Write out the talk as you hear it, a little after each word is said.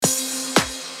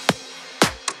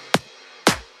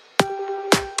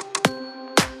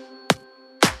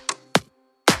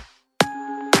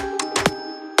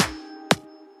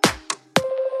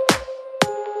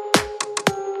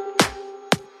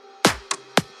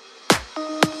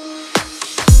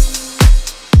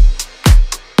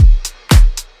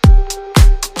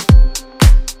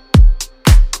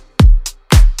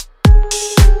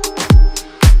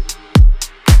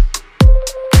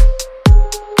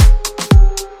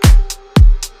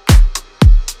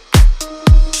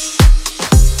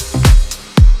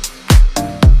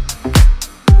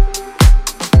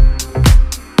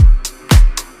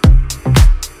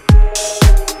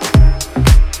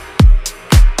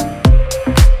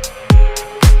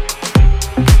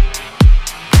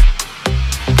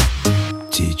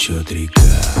течет река.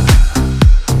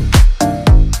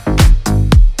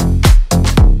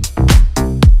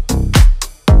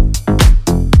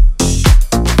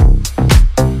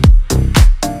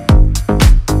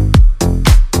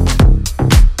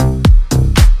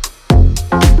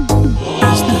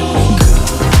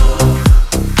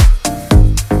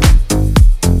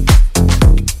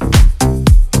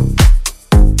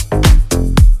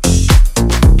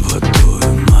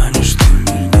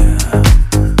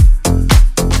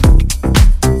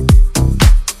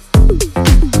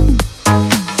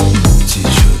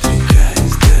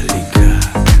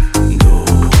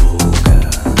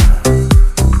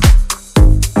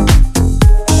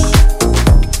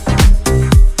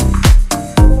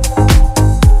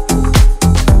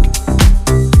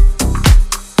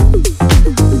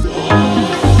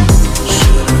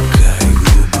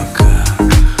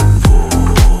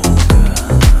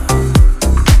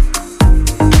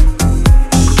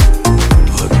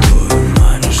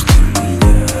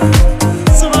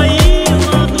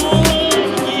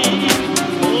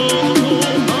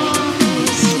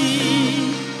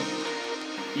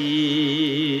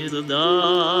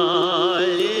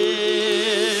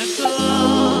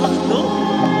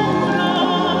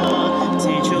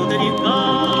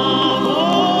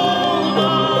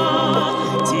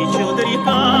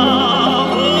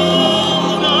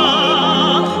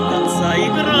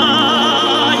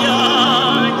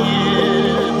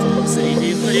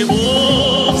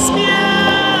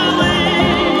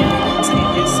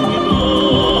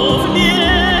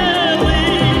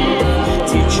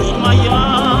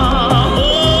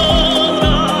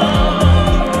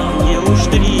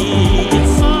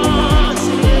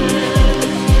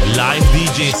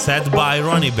 Set by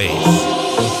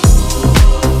Rony-Bass.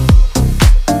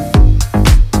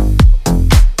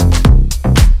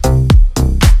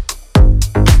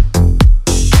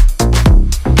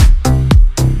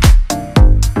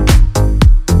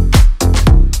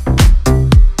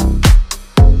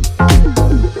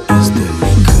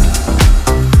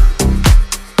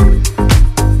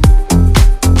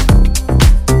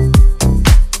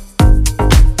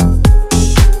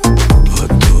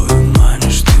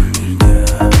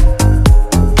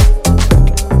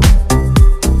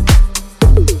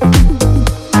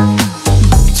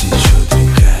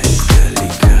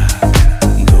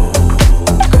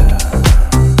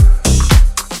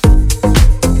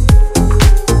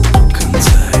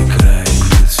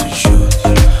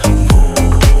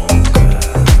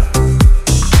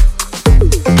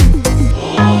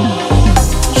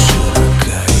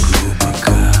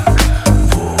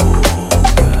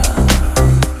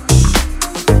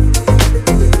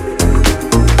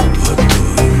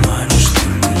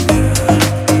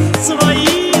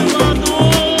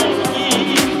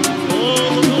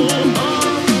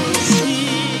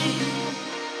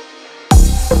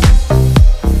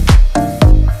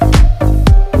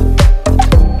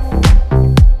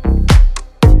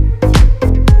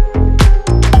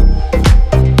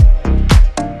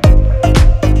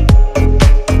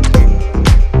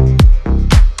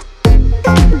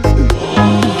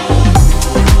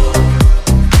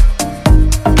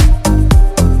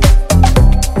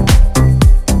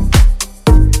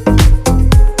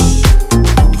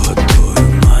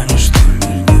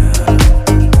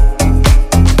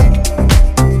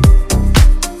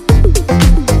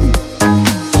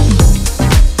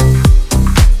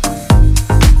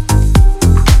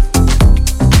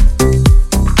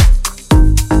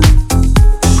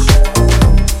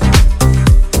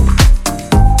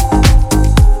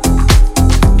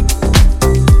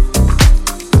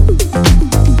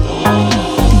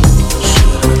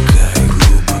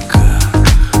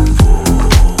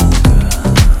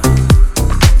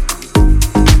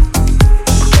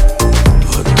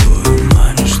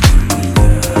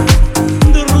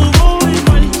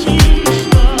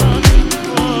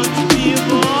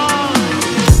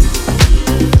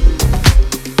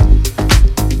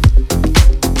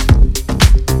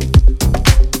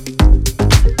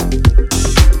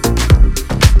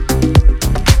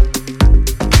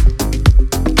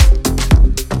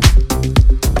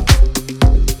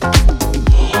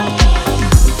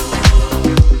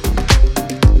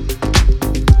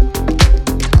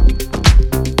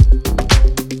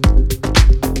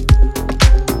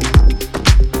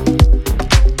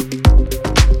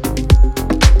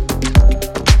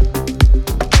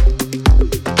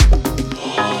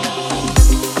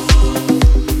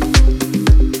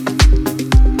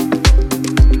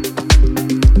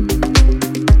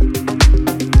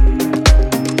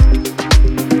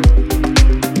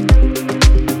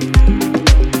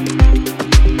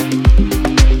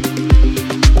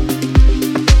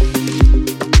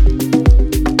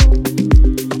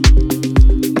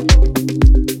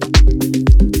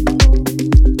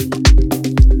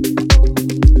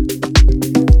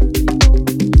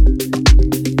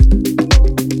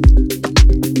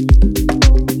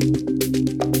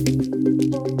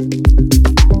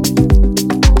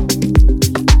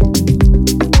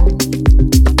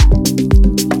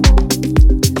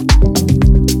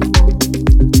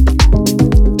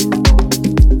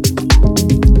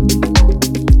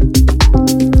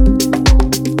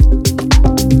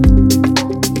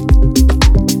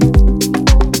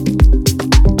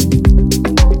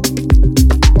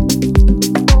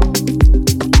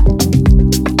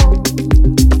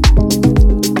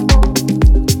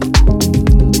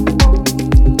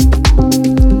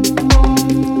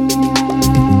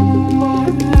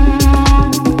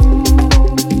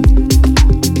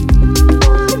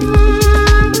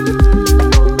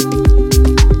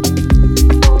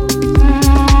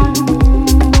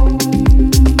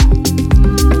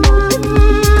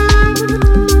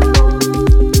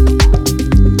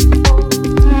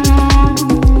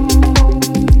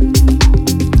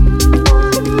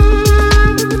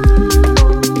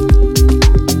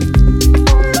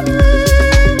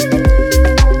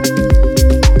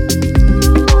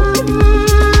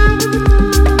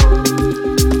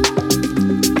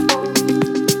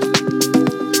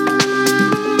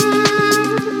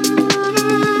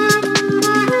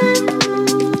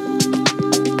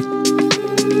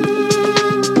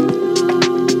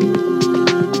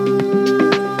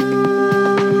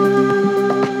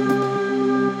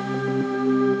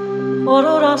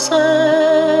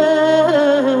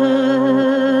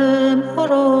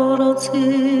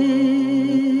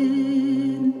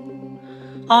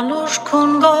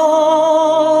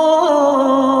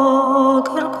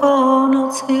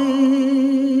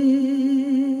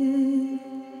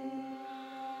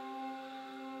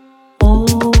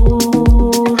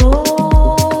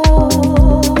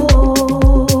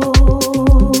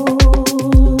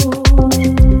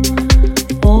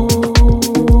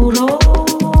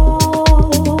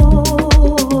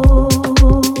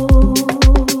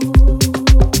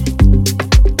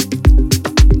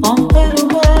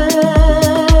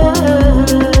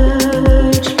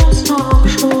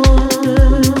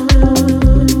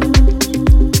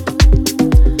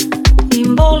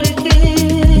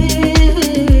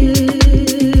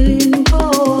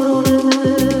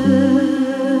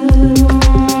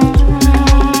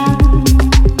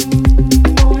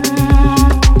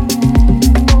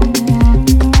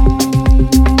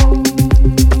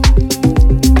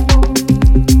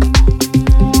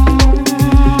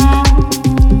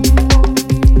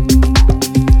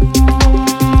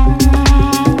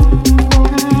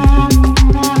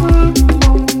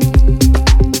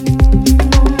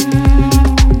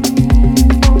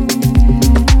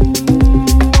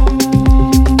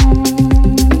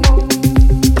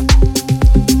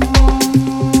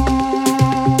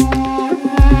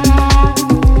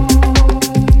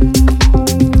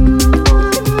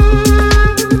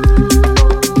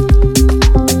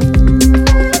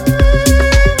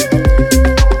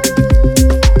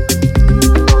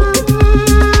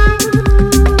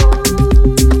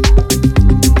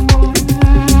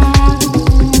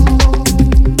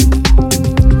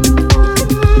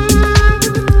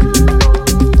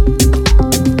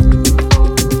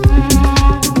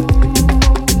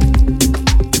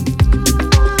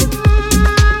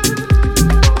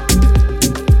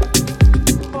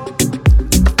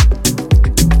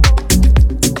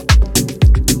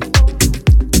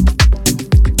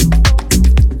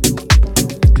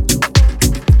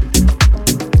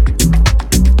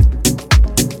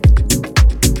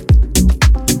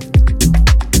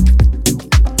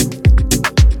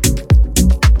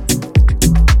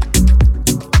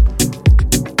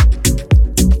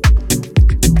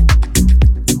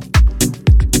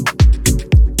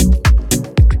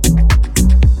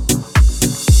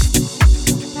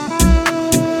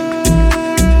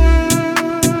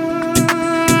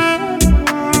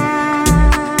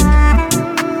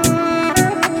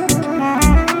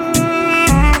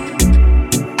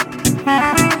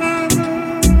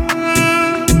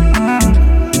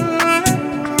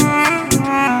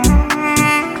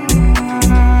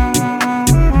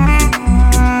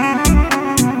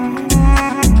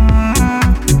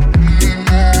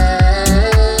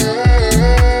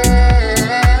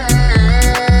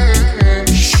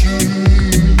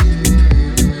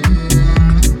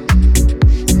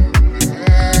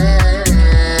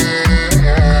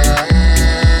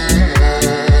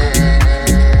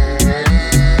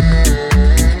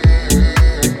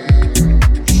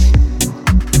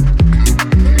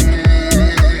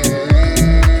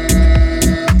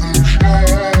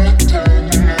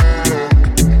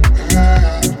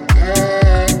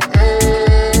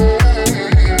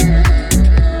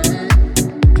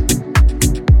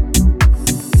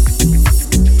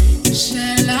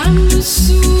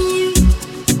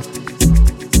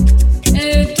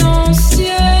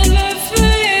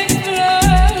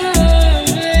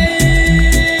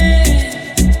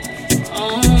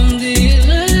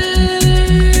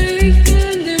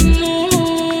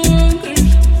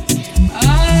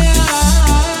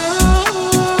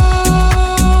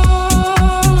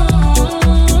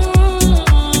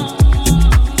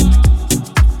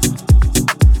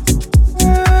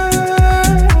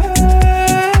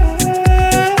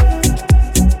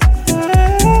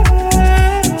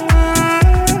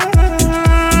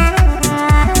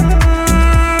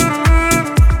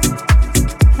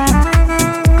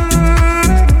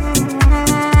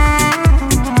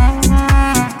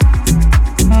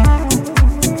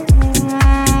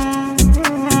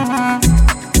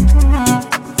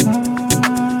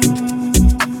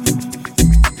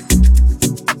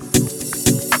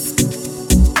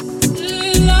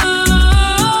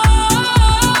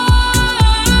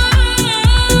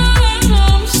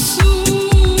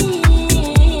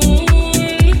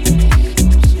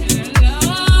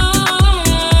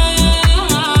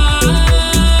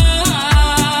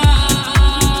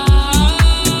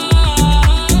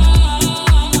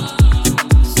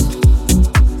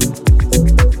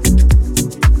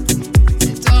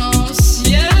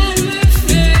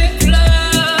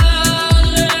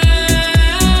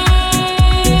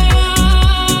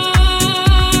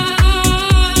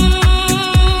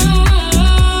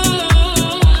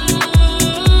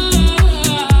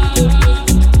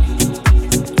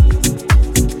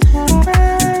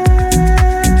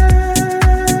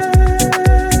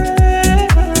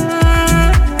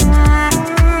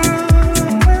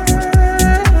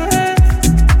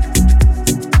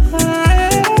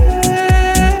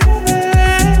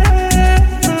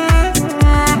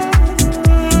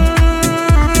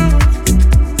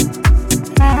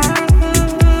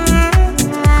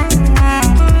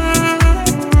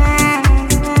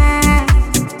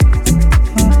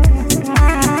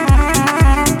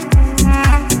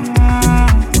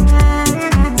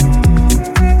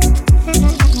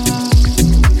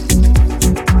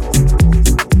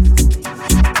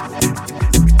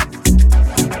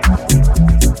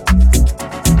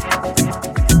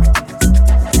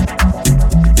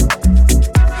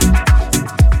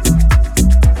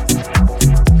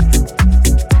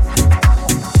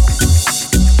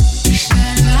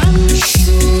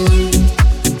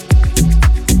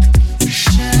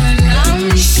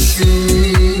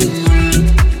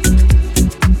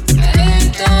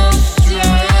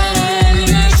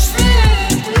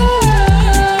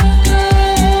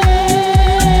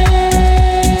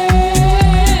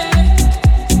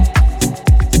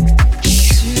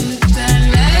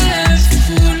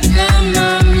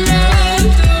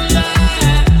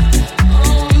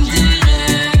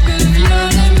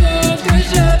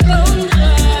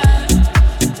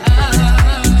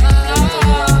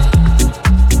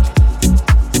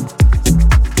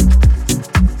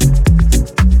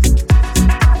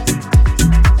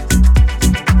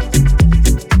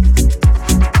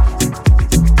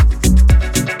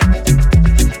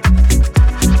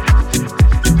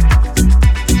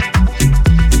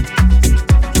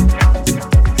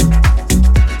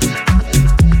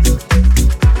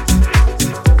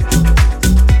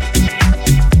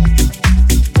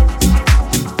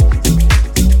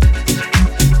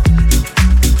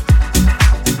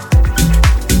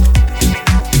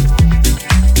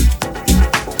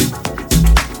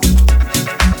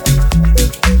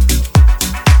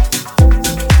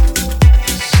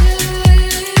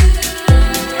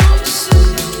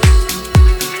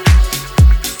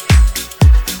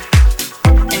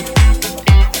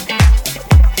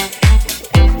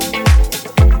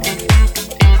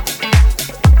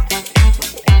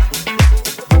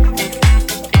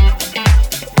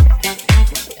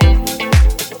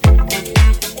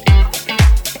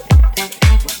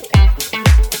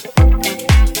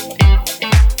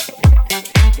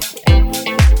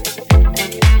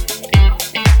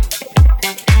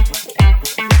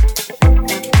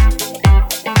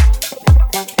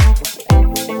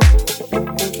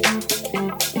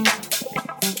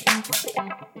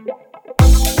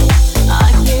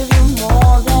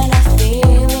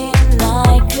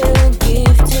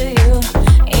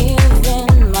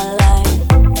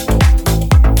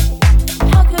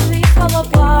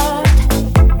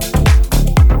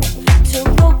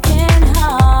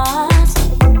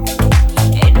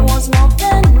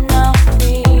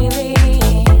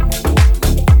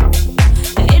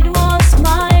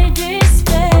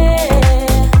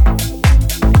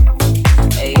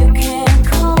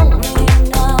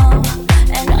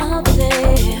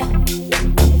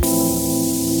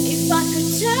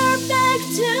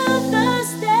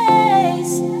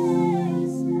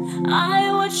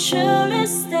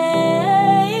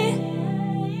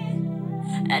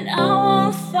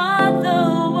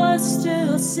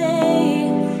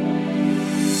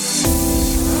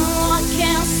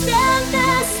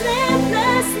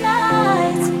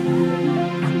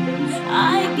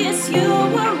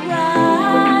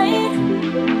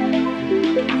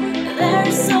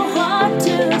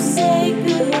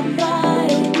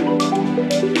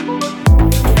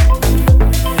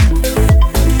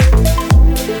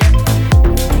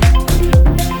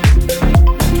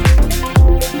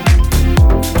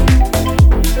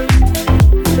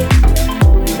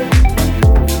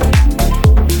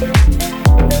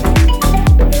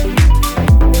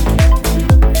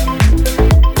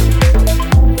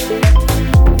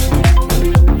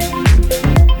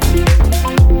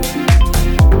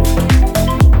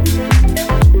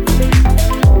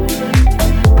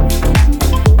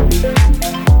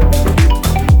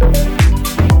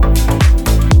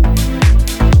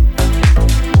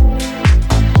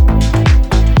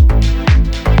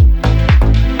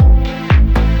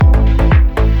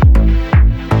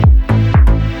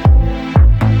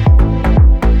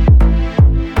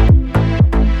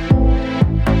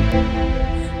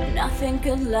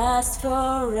 last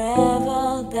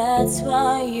forever. That's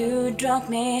why you drug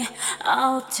me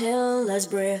out till last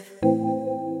breath.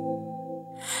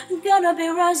 Gonna be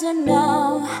rising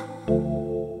now.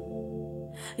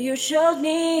 You showed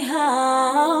me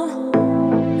how.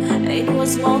 It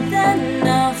was more than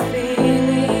a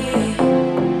feeling.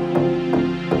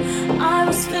 I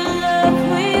was filled up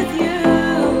with you.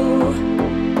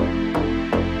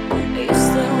 You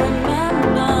still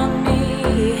remember me.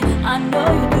 I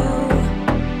know you do.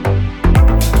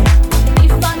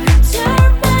 If I could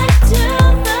turn back to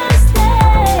those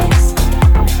days,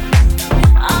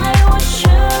 I would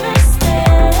surely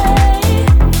stay.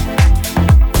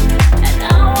 And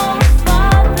I won't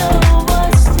find the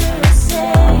words to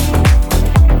say.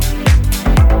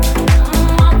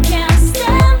 I can't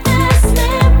stand this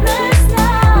sleepless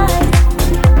night.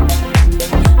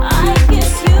 I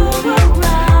guess you were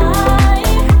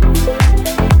right.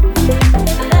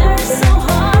 There's so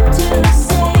hard.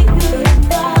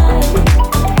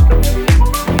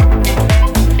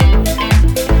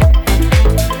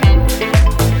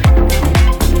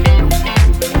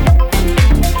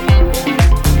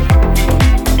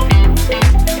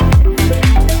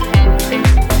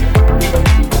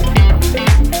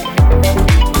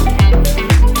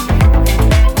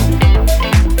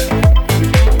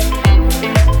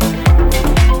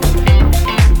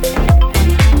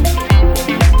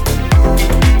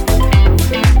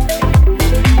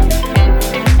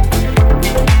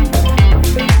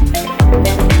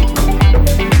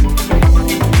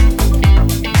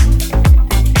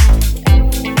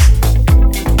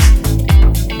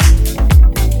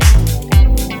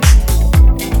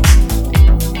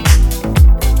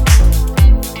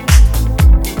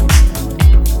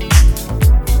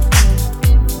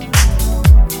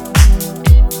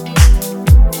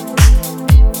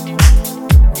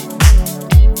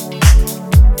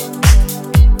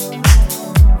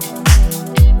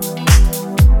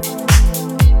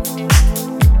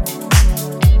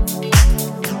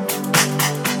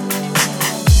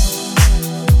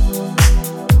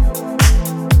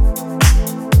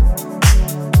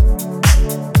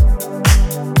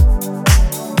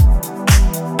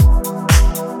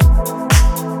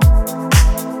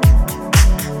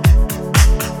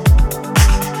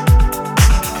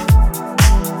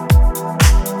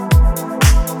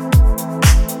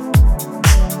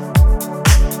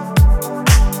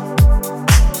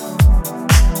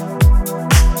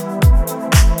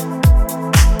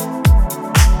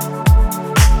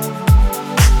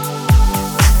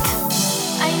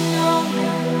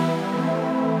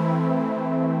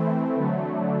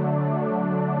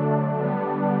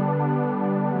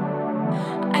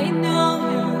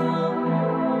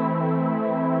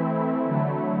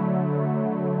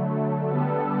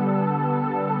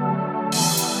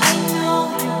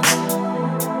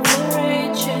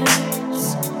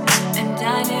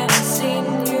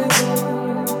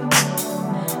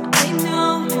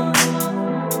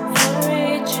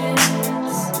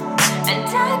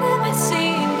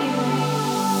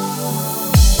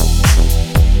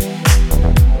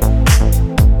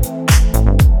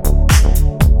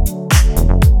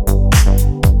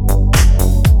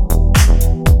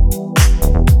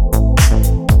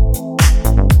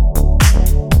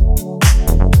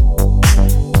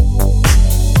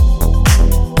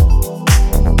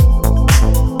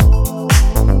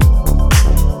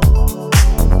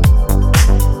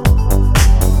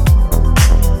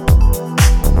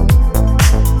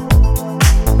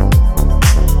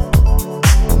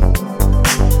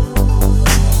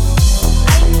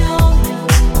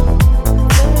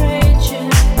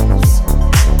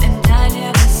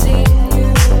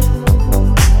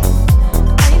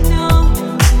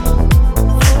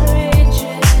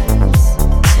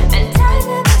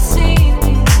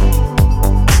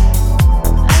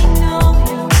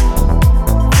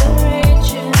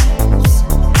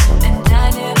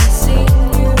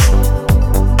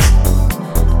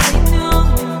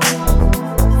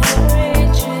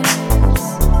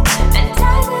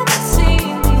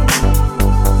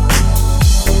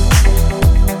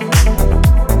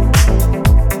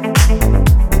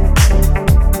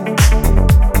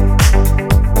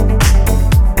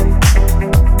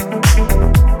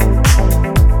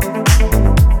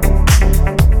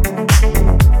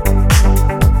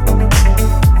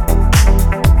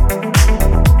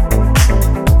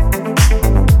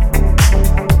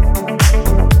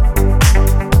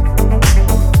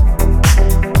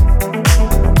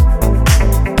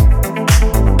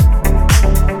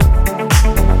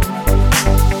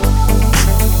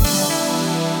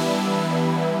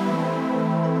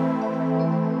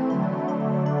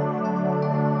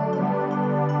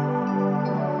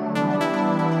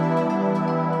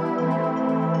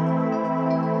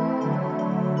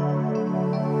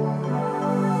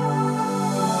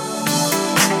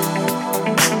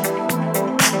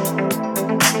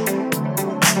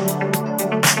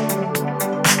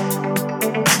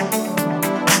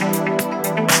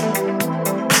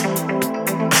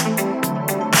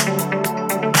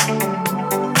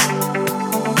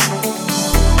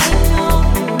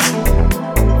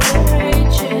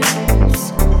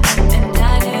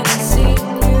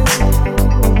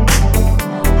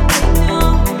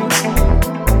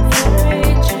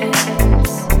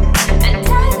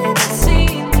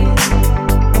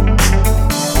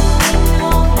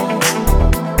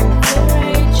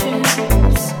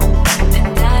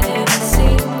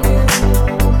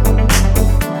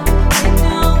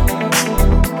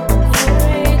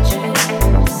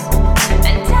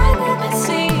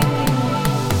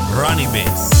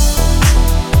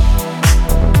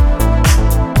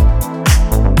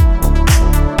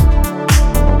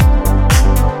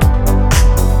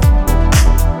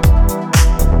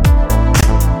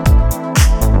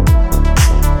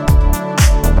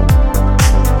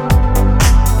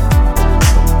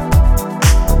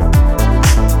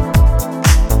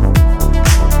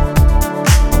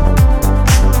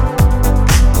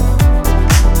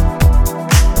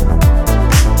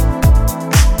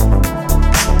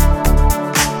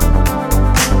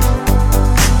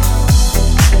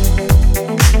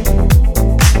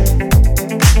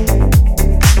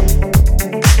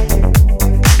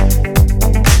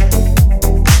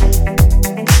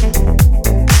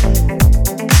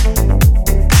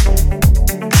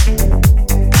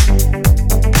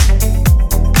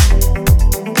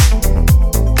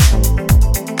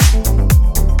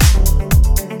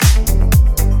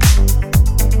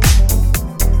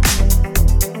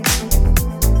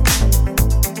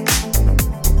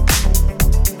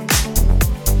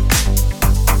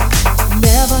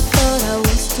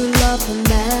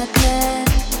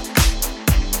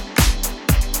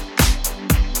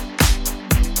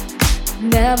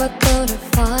 Never thought of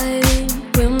fighting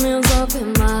windmills of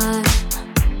your mind.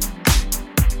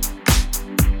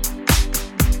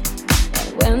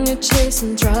 And when you're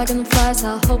chasing dragonflies,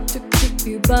 I hope to keep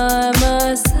you by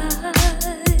my side.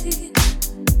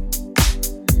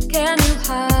 Can you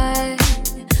hide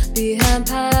behind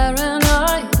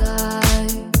paranoid eyes?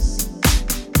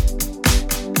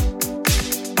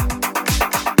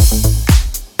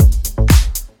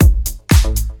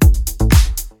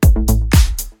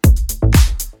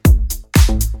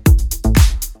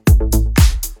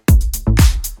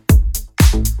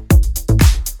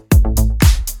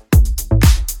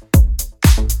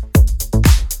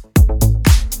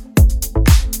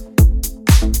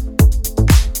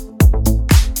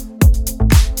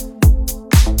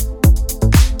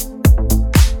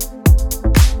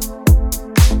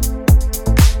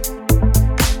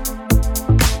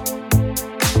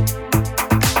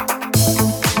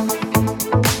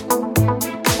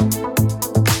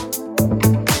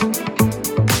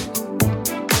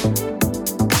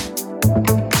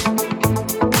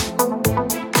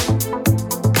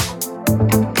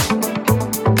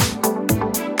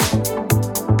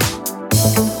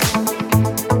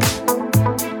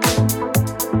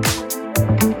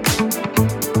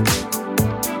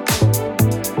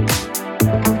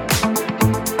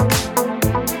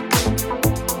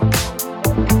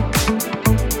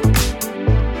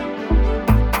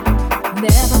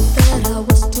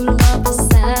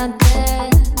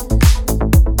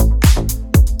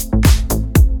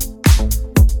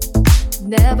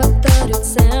 Never thought you'd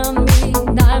send me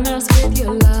nightmares with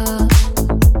your love.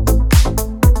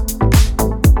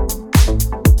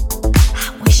 I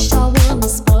wish I wouldn't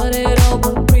spot it all,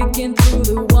 but breaking through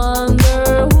the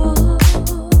wonder wall.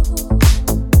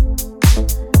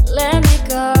 Let me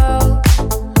go,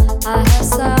 I have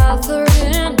suffered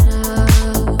enough.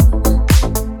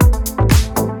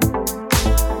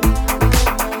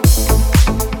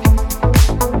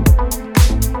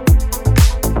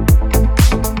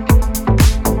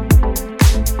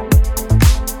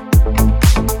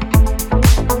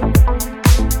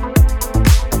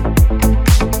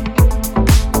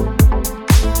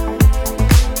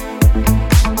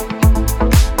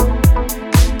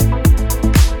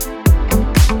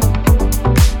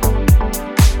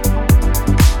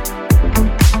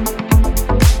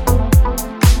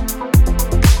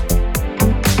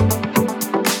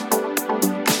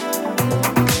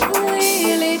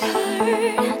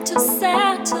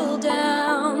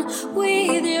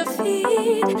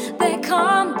 They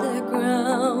calm the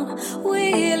ground.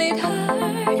 Will it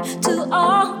hurt to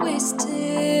always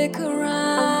stick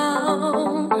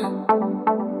around?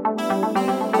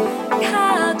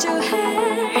 Cut your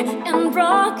hair and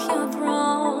broke your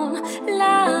throne.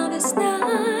 Love is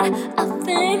not a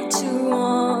thing to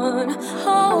want.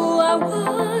 Oh, I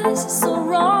was so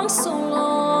wrong, so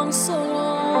long, so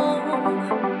long.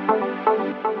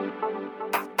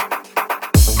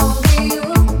 Only you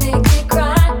make me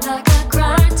cry like I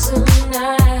cried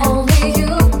tonight. Only you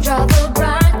draw the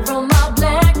bright from my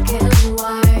black and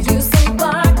white. You say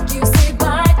bark, you say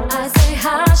bite, I say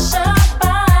hush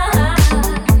abide.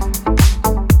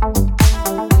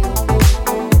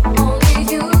 Only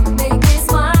you make me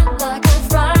smile like a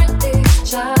Friday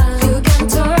child. You can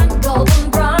turn golden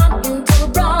brown into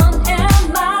brown and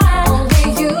mild. Only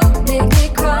you make me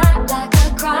cry like I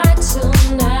cried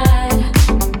tonight.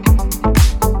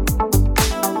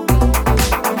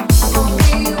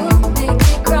 Only you make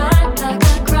me cry like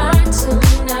I cried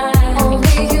tonight.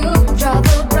 Only you draw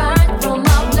the bright from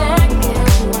my black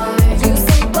and white. You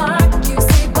say bark, you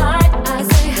say bite, I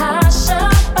say hush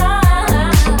abide.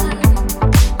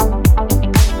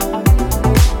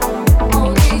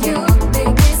 Only you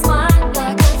make me smile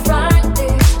like a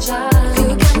Friday child. You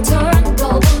can turn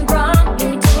golden brown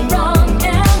into brown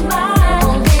and mild.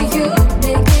 Only you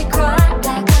make me cry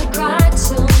like I cried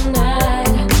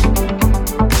tonight.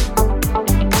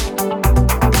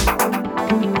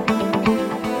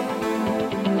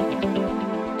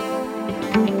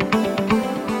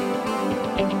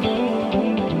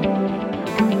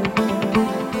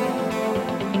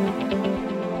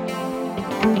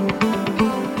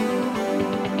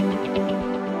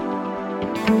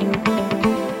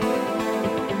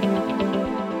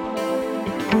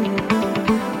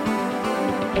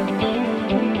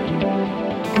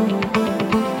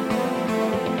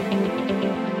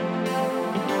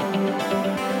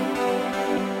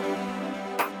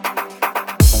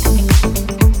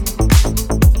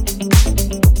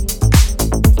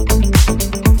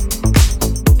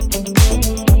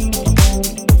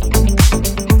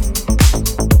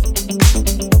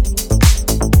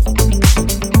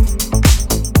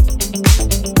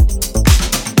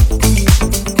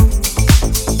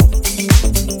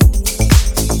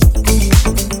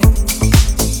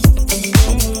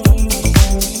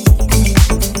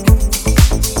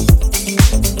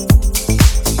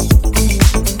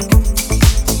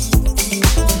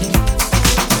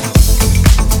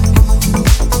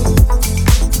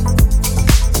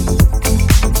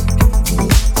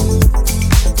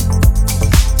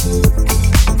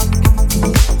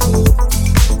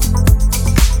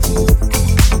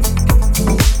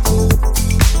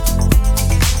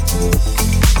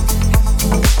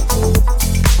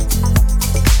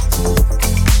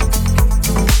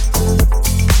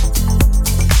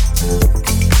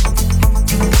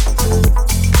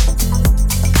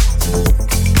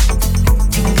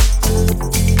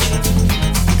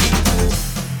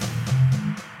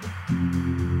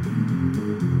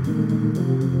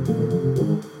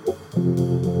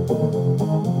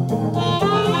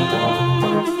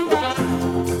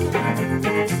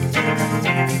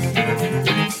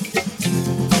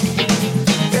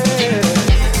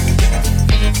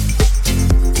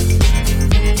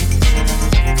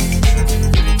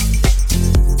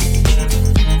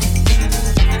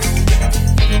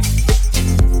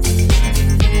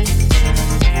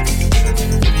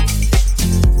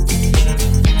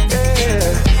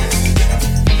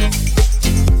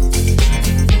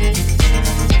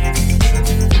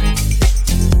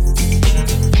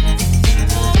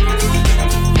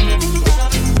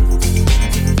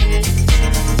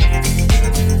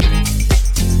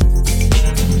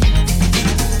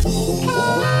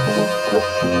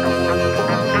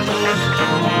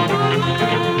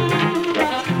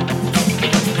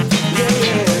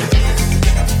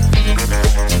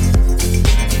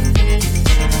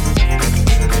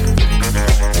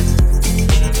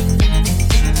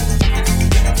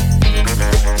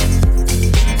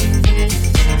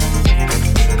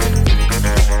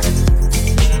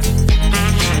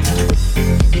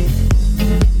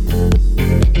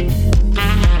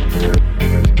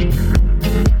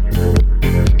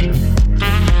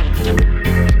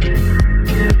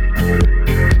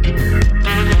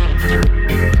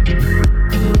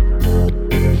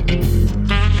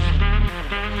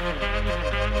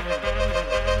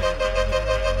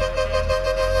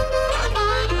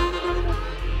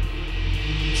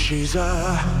 She's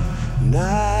a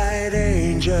night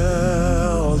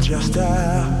angel, just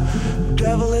a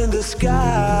devil in disguise,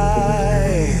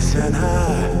 and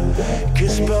her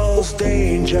kiss spells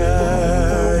danger,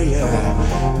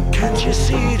 yeah. Can't you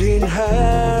see it in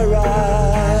her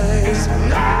eyes?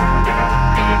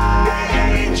 Night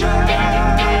angel,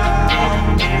 yeah.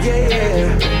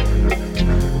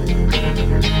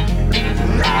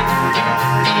 Night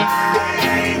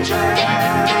angel.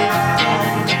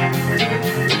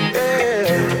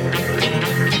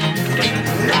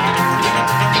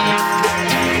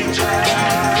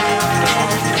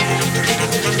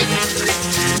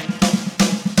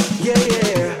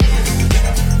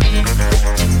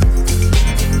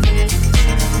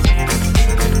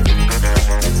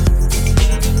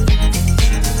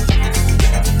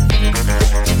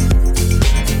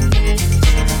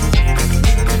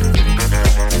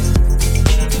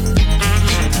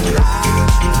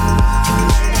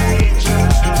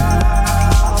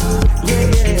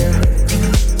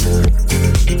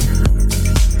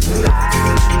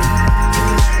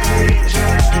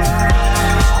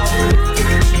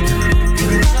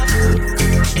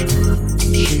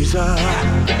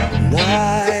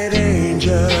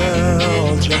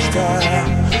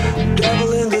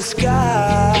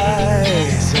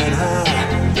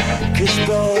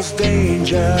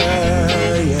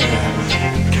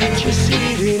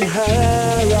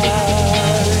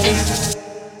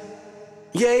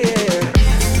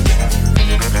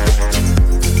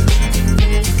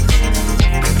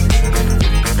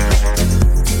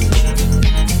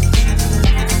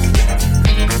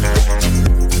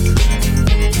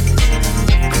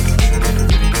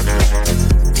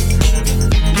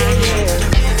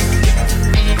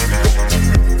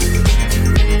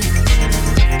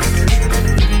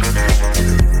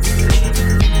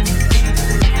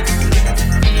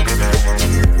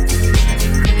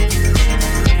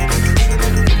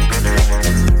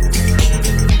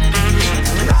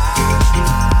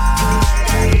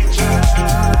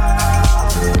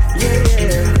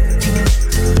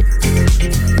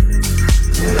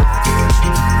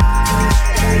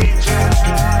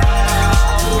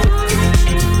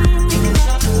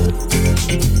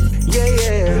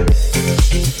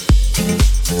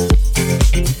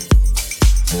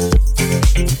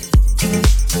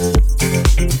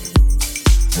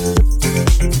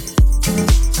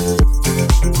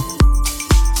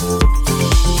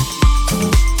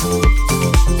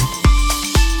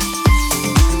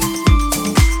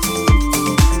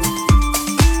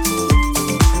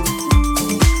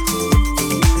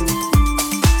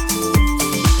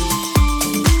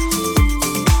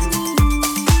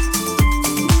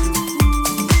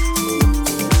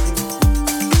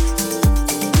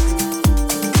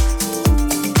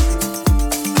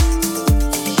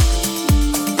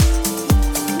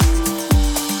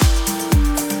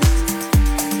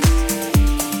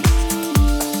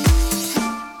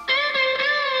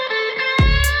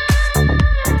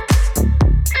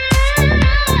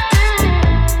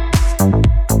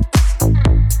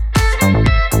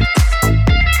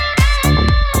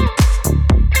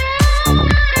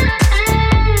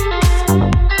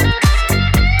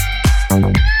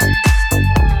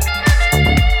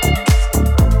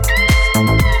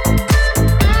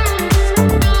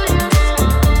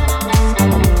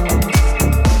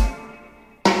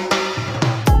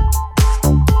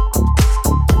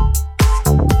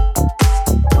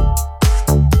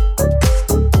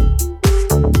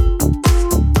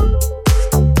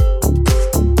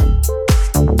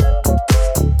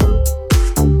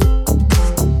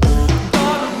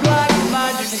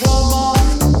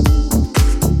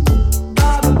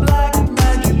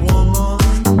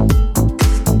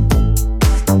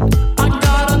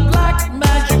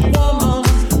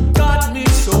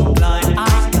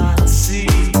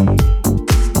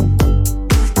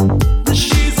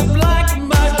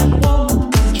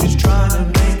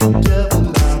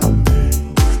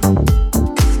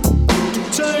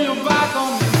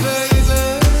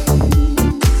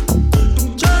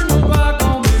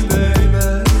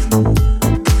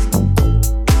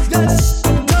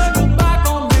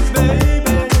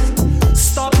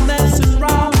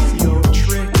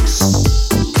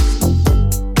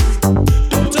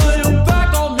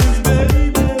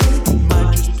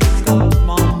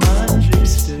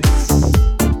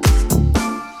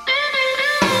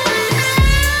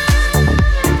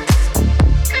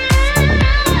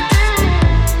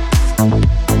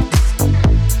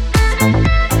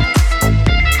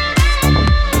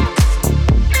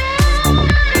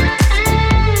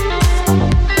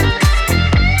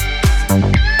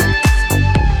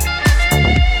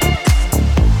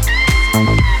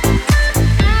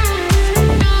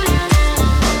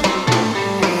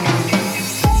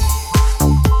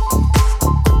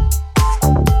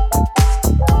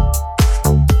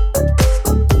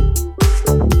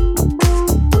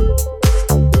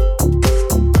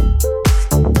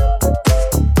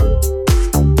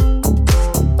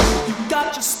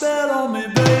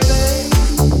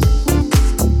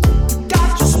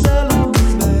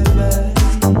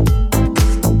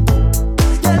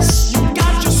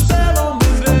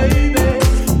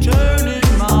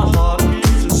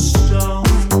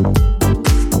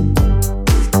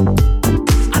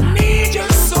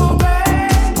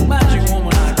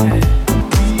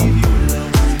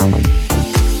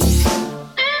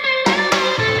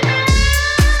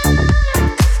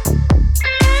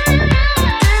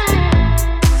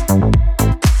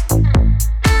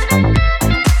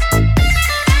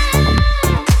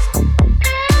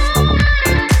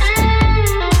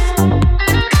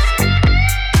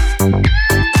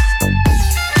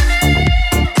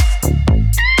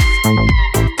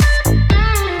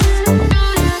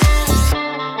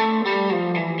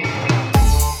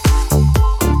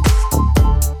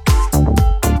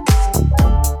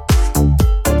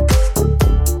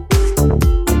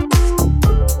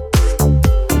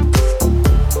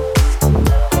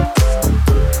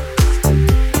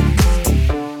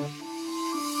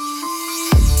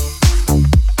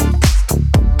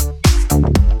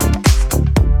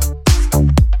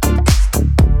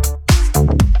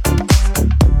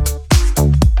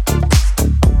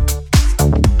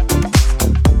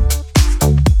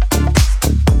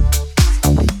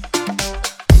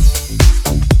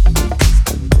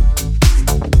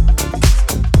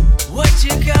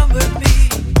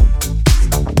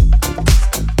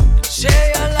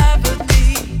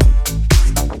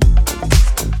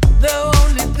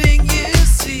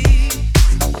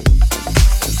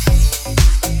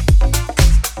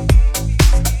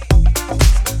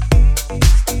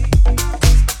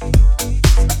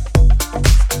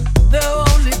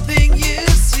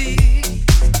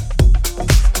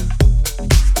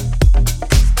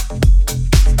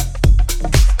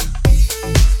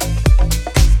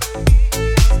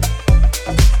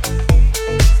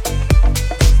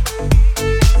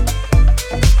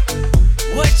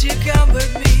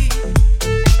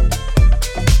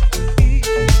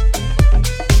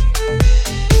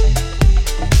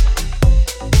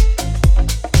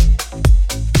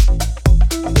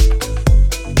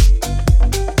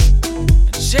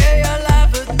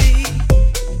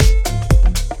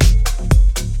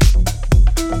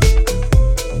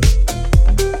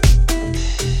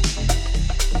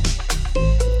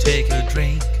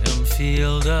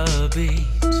 beat,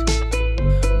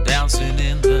 dancing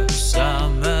in the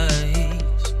summer heat.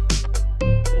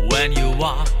 When you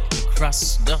walk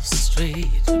across the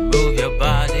street, move your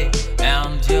body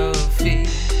and your feet.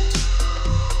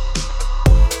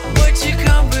 Would you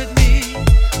come with me?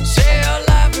 Share your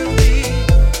life with me,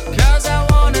 'cause I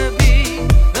wanna be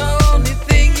the only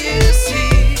thing you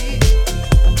see.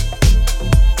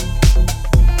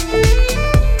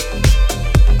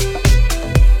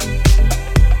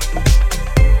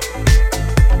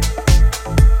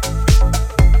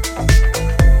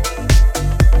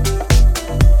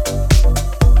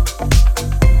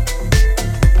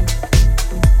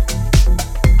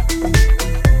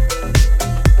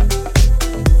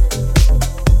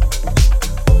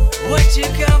 Would you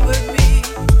come with me?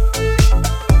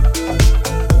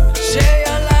 Share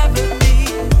your life with me,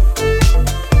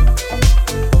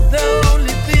 the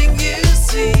only thing you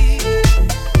see.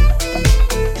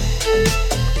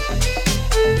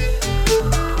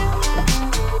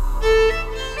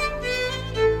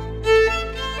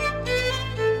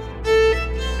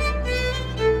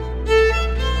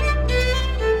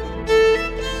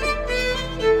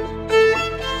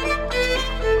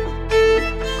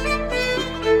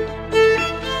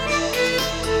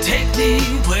 Take me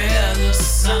where the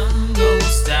sun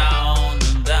goes down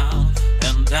and down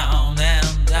and down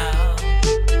and down.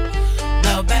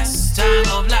 The best time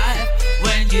of life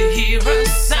when you hear a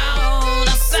sound,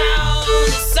 a sound,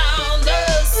 a sound, a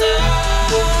sound.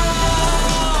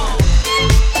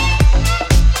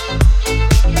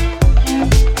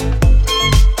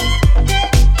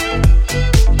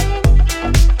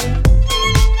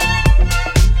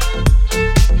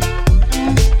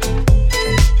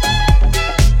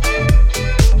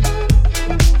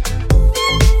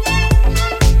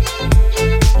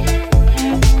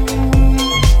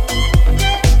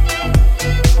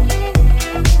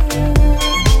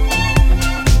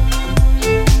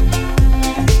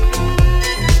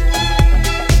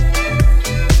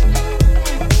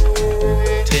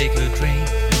 Take a drink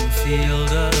and feel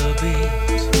the beat,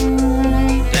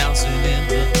 dancing in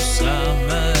the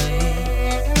summer heat.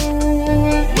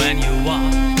 When you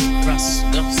walk across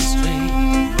the street,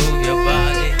 move your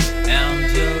body and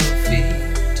your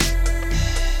feet.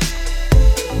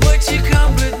 Would you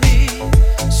come with me?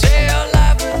 Share your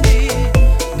life with me,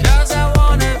 'cause I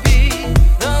wanna be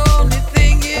the only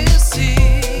thing you see.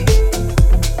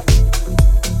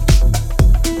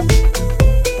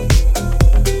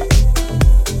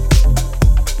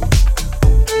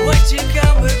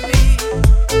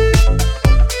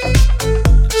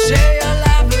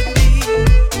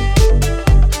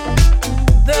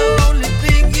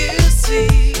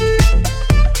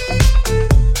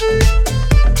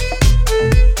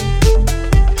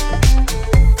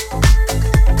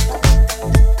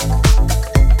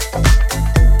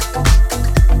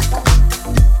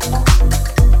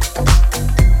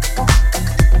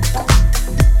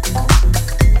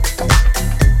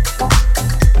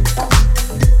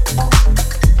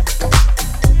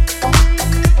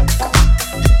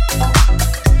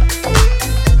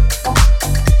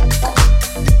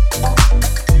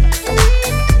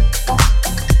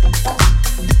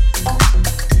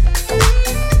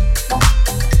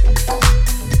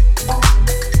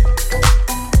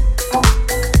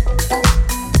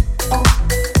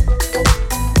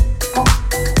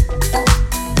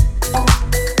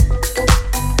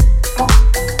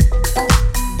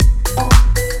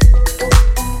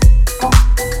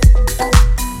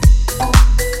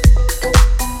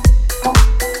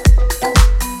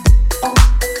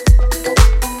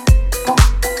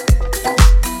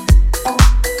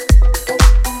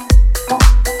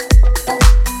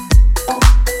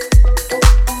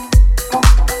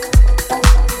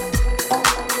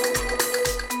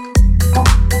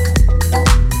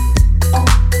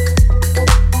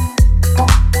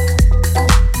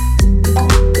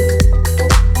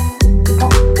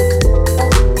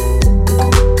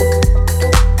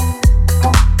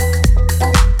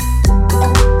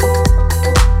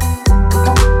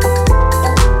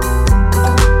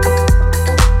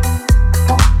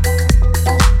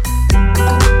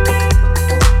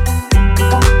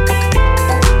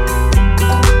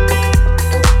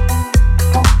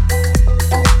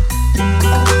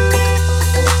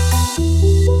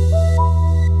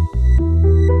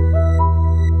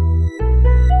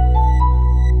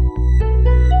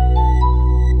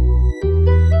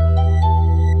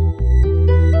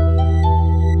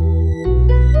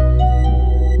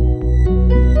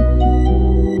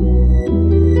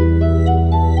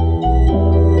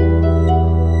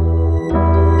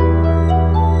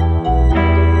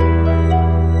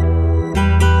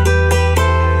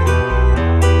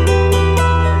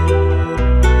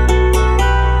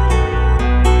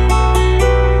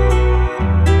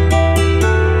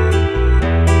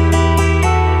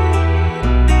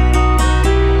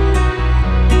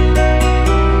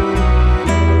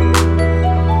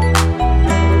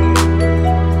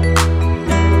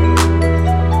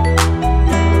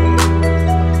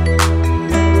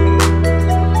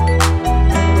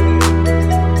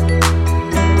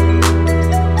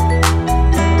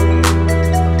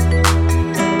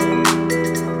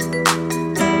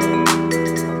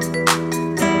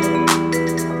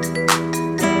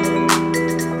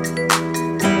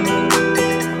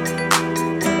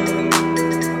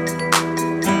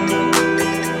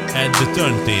 the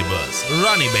turntables,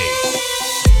 Rony-Bass.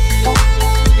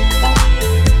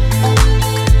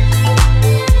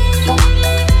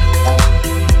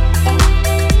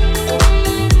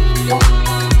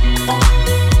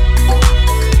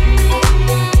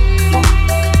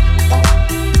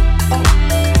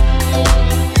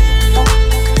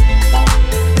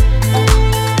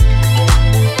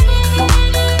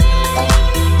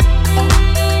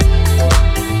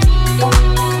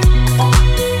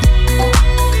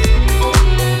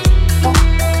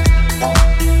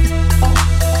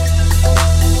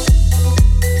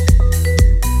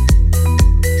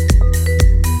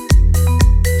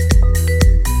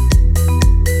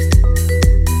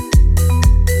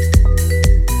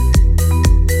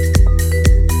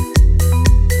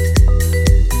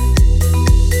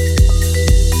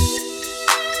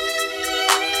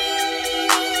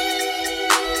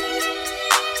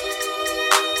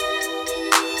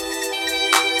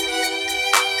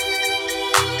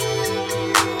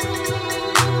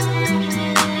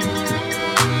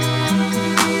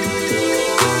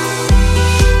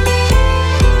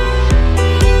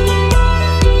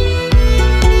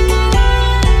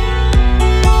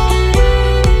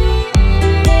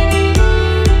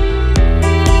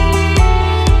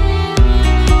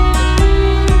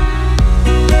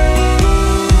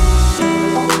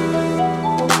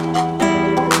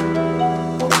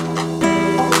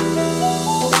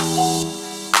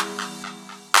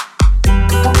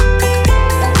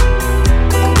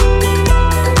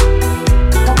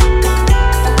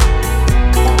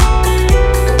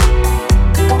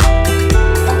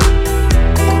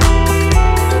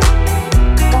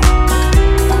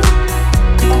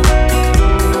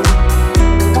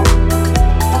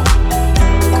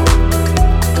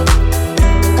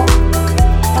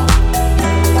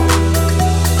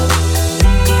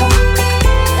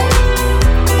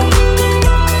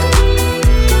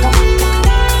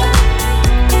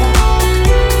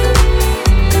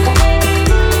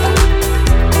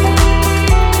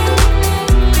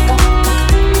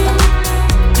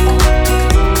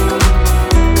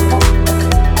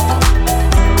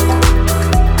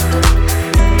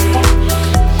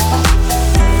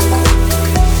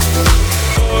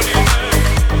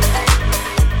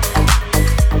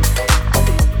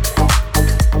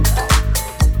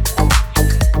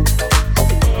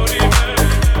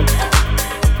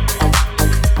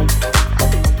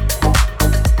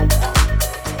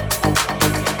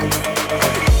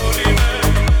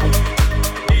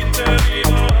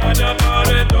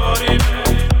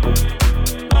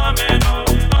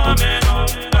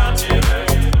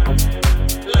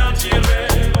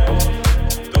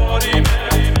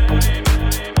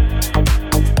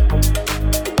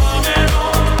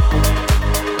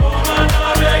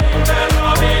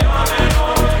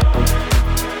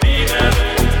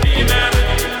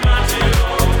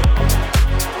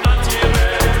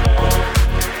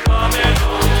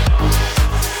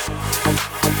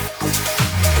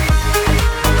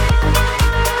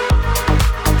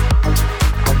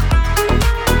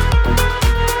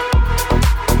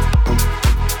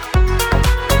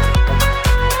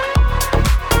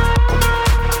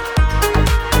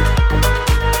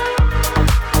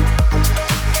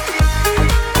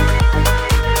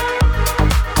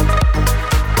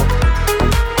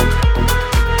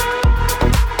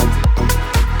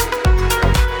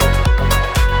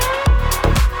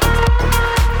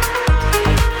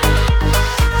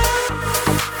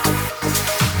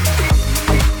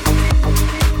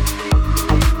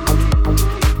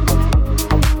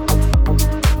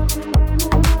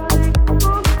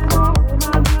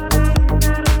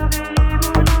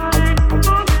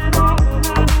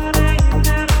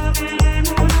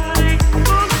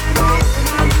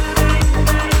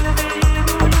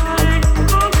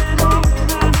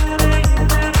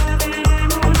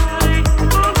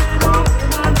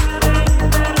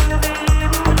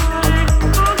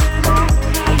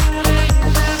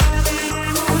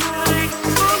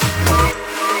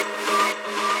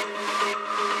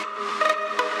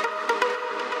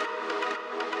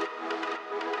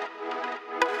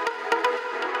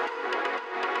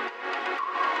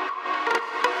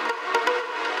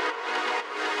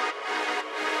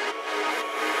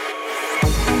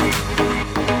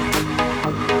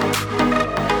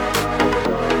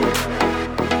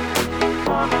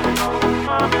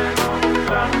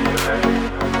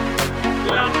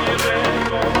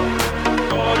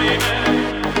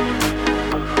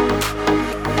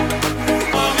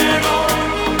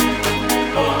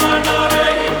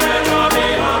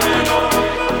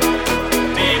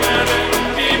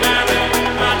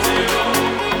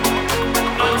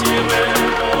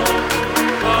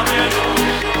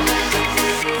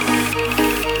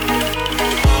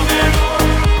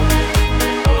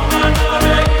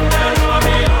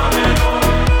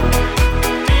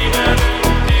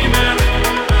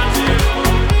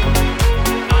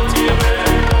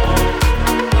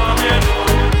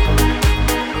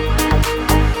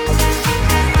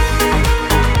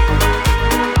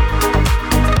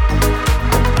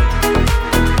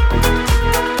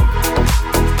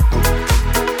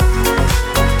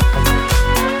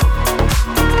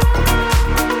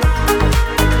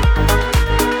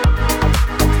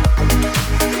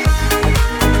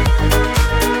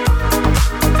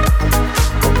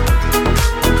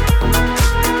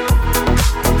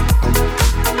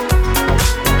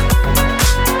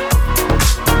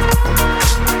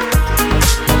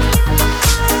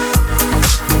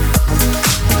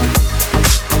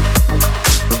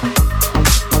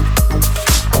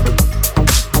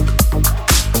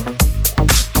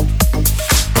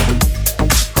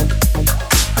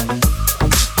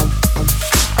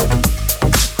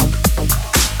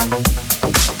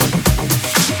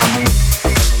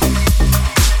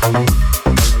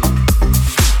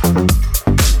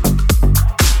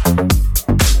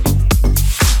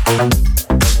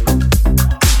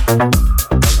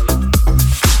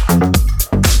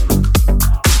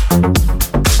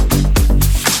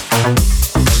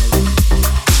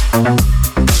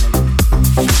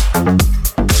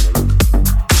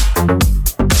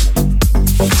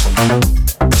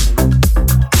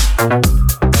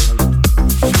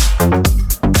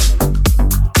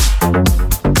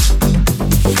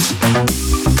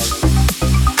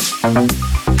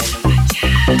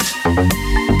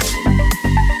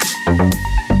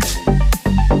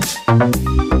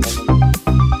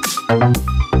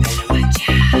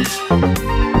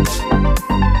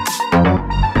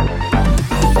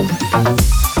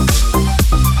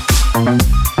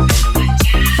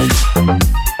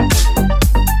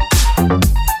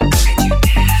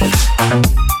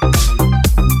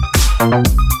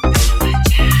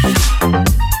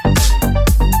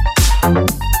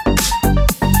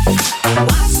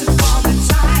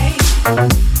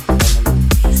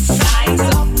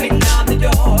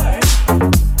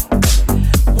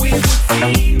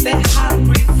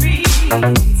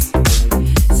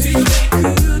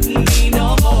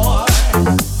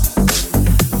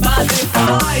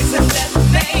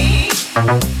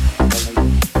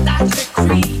 Like the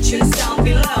creatures don't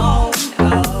belong,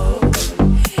 oh,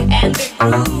 and they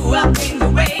grew up in the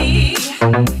way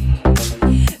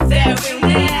they will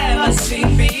never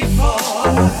seen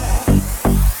before.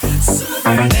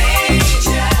 Super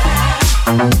nature,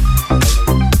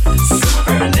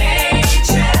 super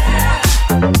nature,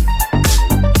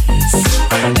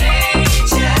 super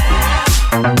nature,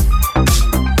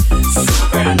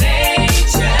 super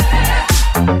nature,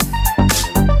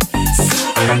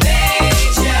 super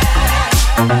nature,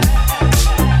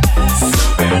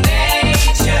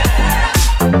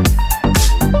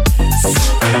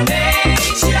 super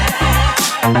nature,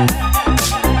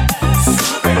 super nature,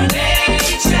 super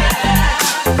nature.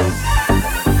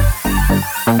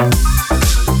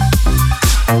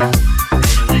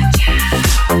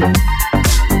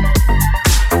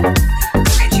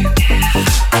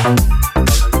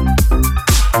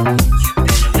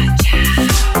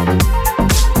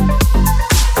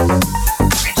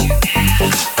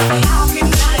 How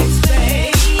can I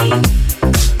explain?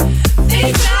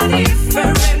 Things are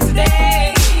different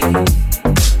today.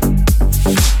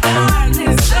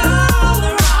 Darkness all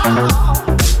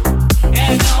around,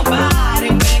 and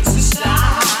nobody makes a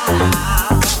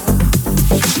sound.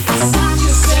 Such a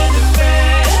sad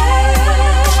affair.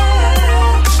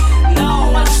 No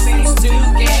one seems to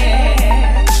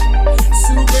care.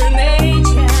 Super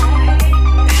nature,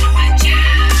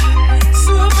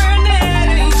 super nature, super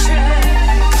nature,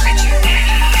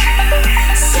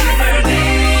 super nature, super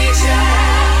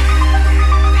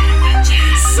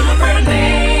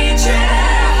nature,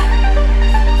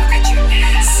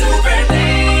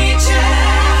 super nature,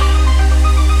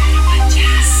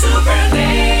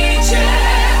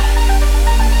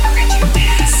 super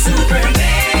nature, super nature, super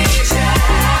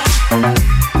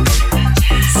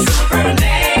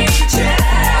nature,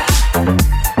 super nature,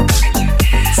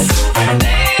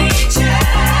 super nature,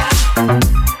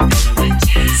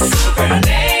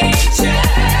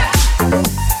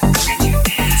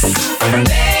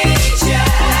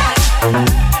 super nature,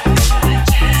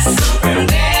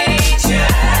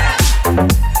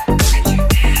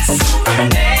 super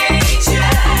nature,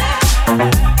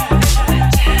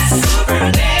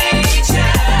 super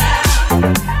nature.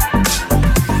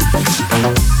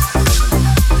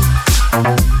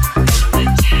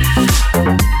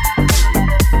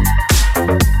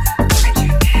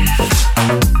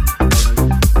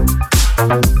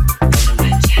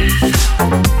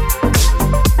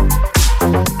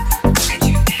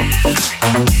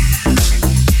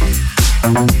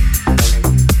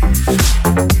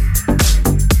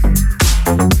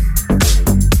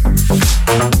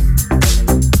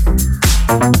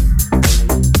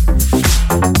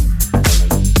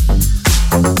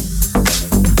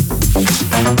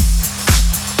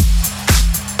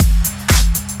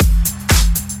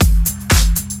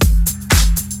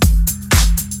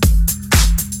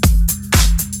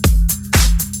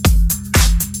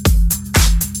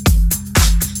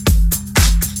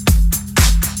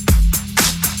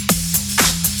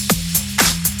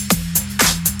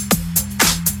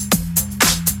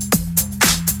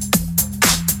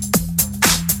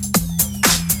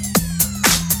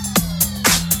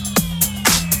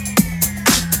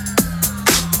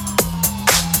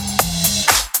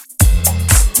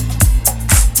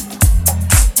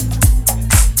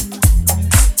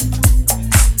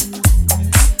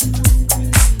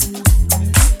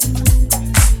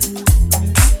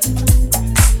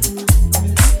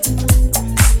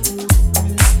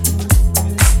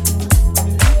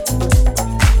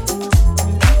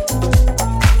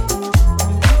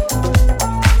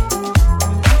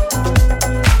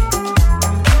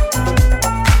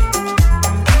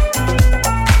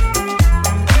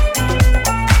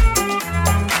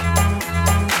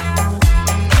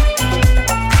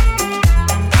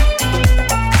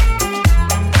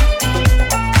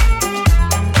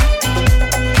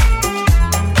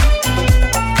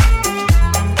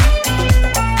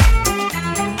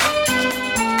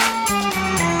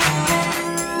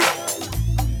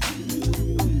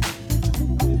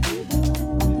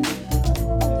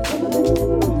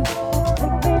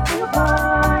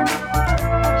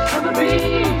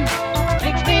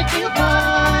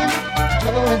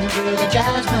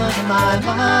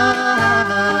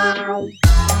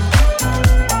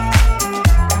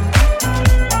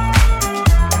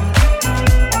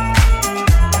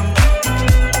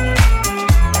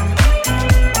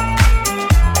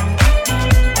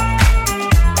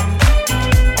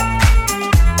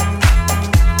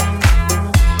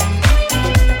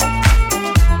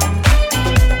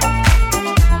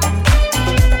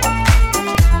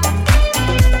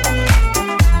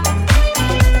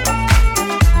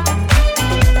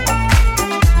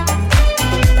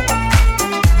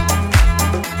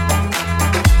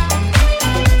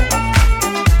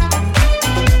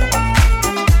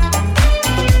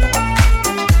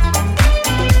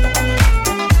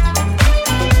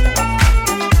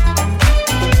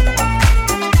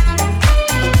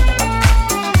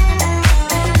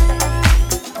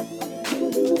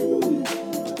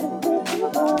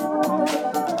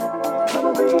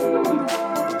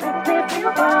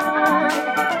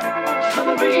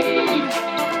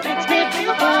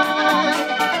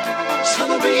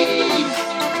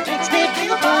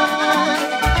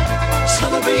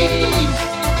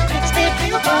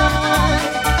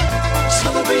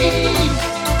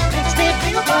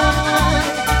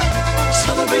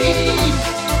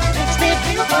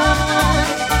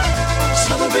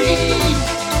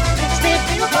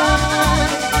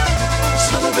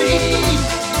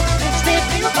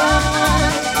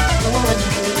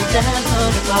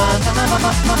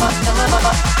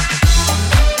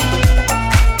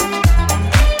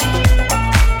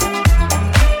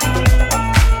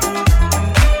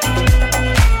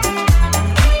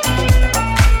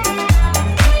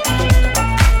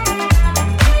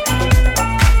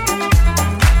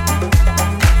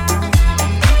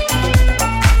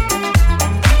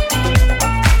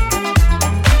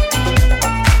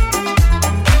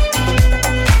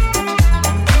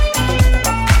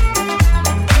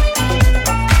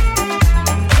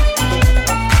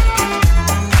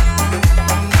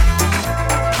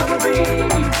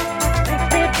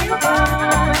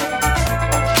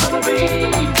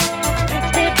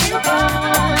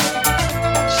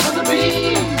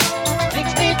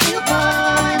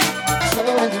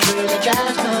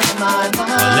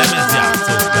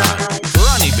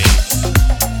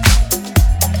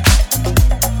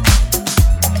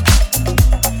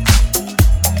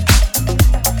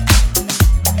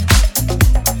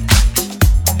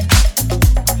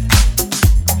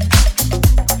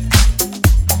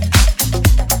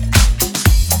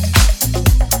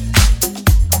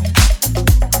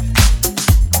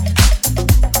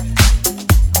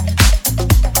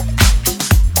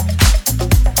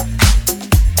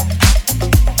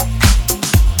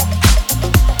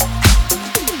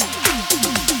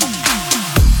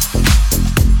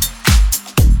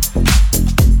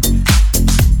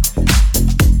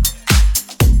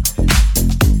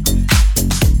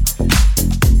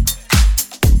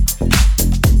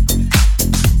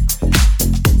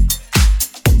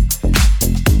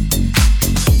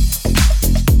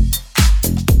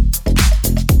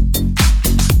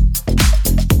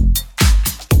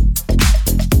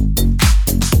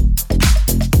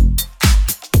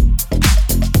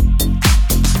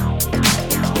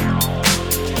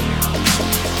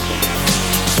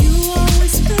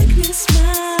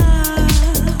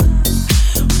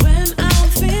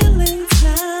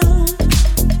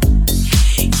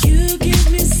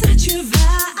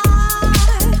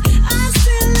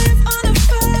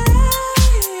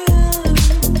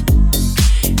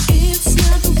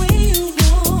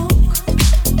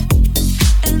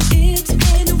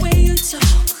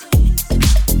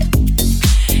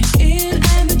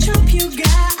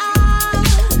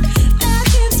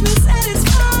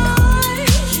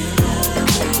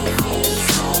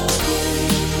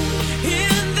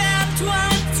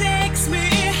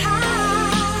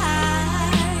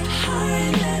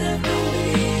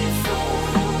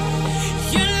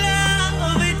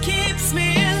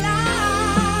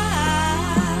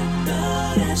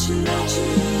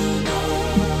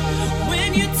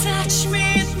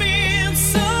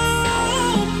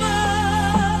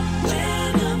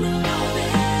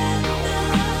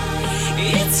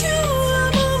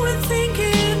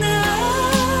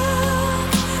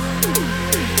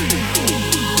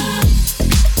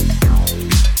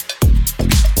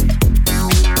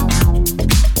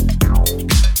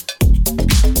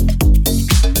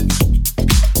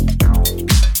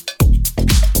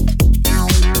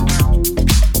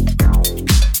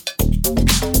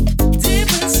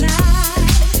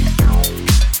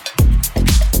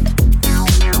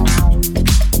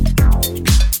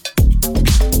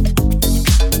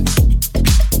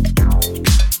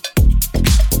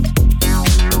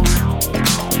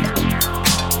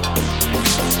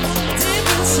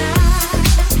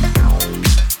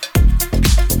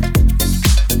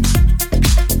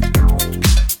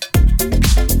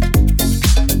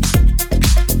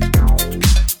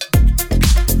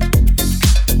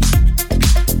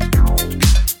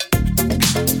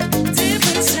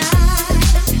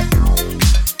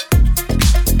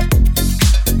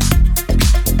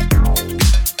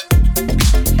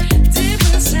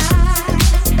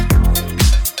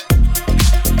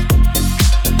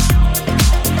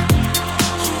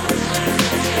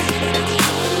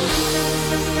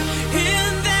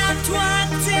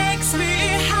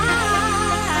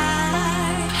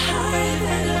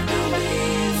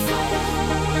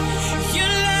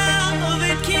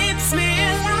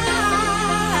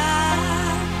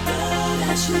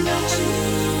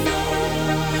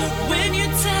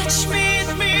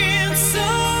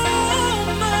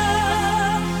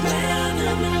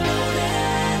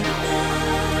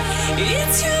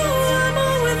 It's you I'm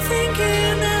always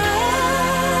thinking of.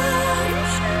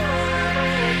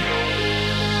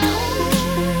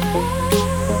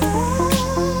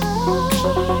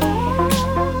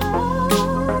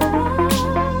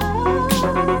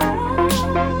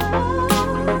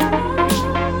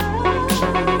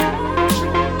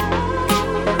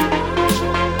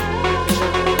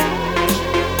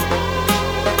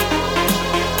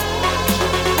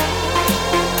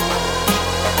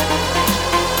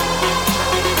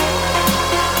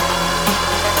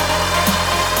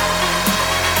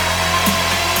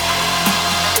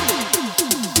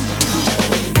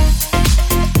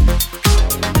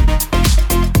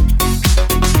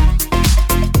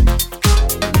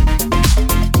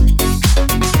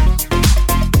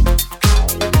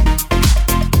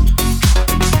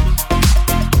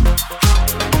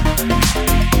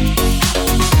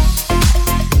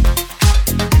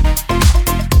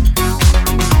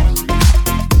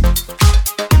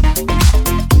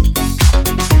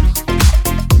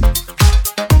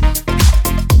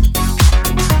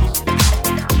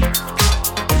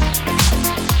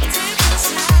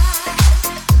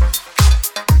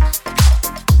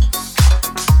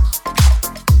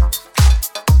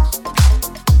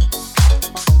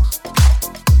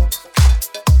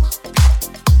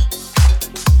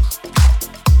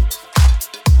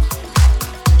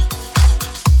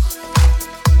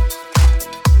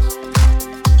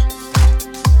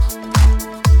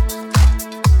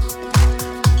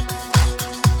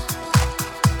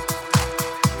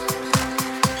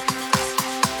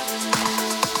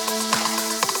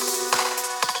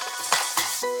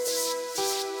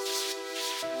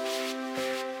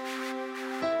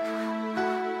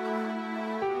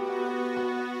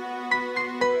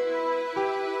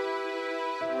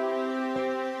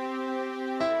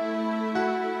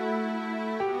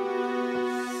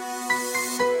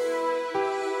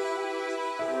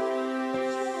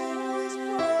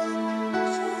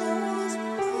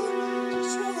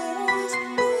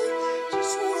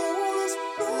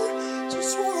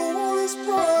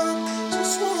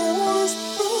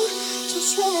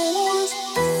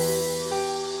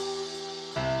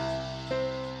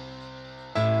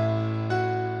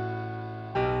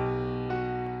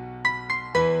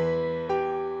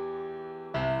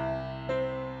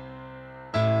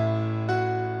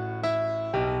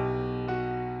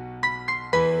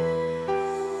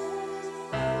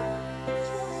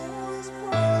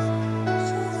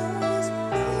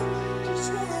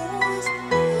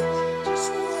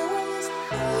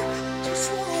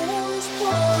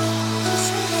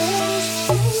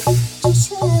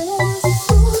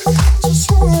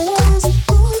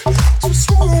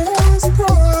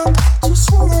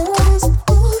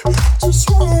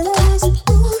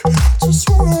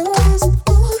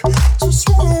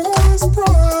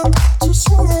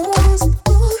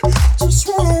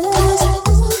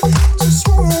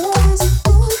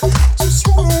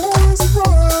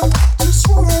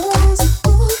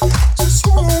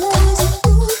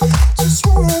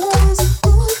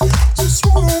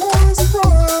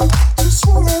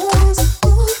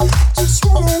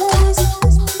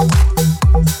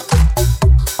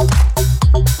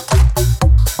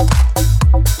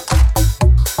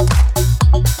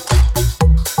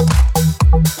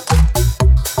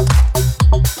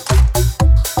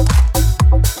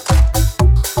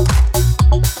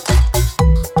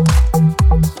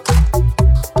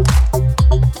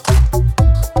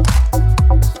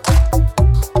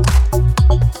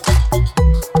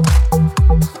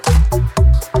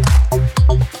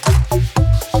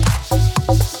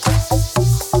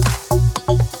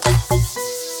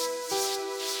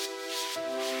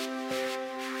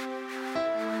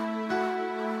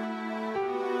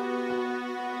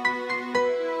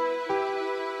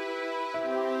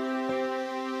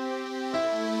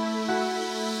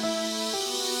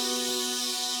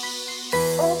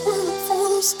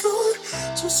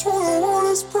 Just what I want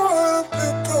is pride.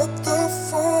 Pick up the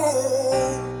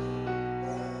phone.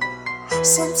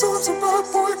 Sometimes a bad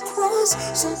boy cries.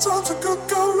 Sometimes a good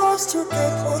girl lies to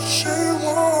get what she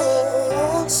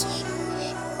wants.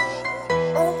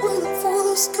 I'm waiting for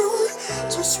the sky.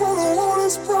 Just what I want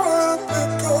is pride.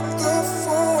 Pick up the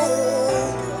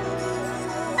phone.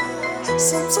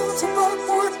 Sometimes a bad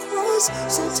boy cries.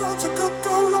 Sometimes a good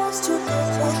girl lies to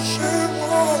get what she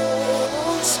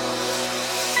wants.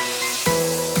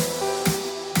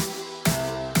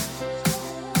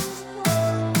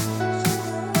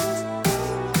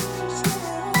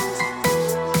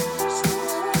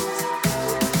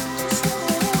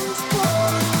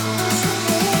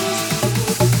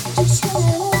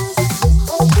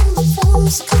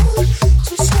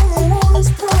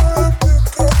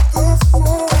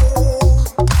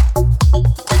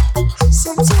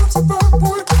 Sometimes a bad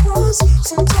boy cries,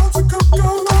 sometimes a good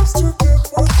girl lies to get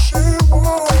what she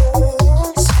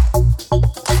wants.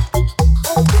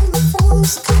 I'm waiting for the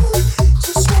sky,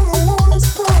 just what I want is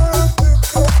pride. Pick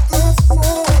up the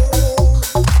phone.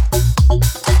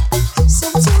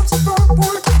 Sometimes a bad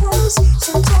boy cries,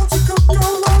 sometimes a good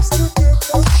girl lies to get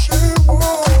what she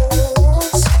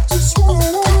wants. Just what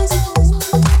I want is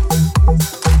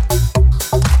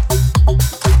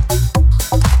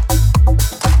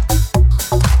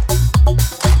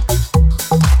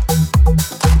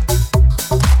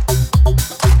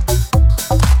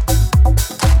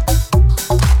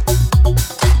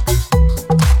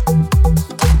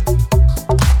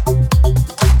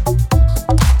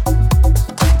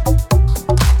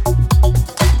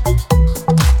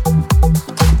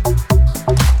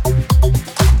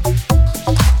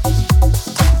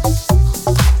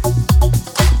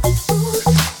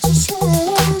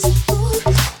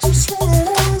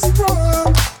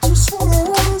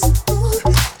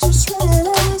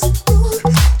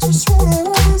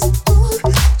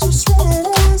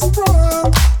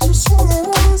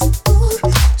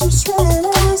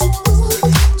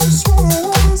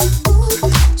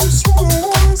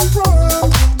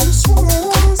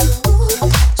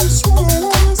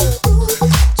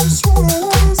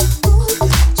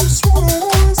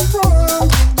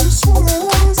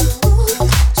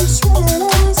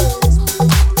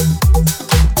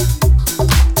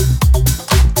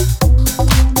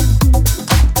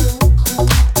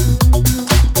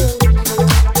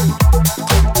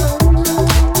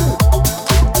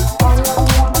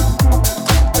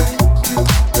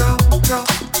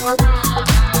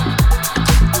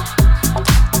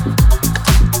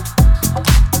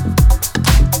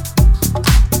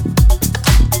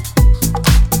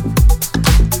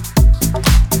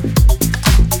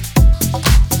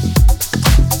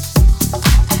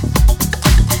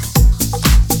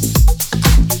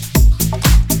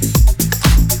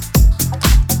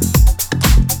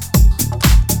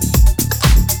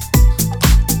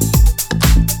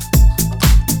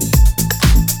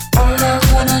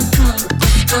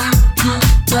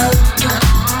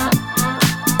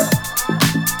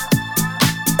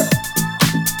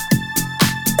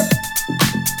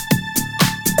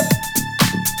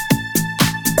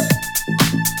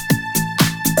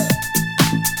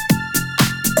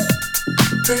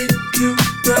take you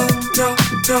down, down,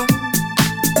 down.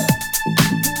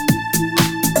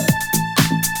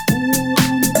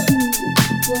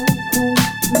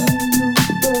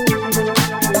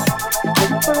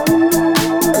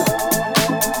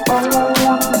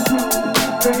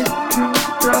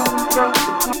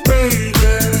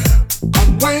 Baby, I'm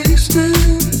wasted.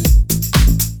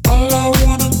 All I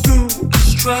wanna do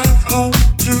is drive home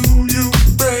to you,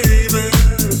 baby.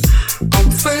 I'm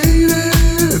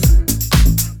faded.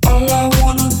 All I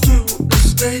wanna do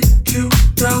is stay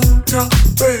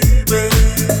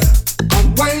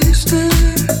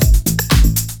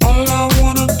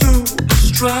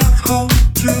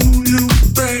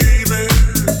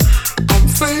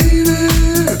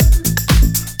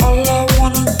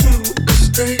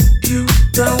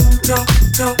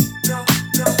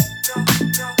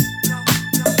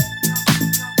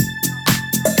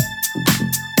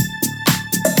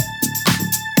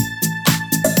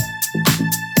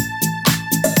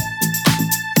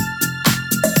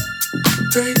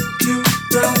take you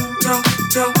down, down,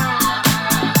 down.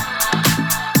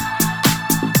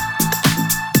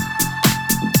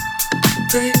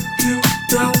 Take you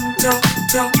down, down,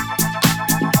 down.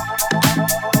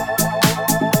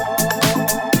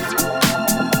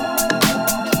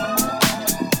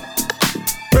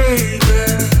 Baby,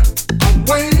 I'm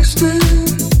wasted.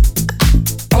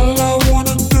 All I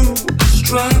wanna do is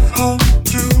drive home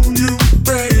to you,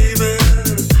 baby.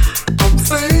 I'm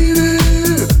faded.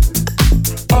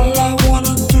 All I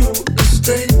wanna do is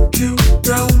take you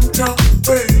down, down,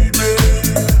 baby.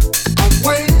 I'm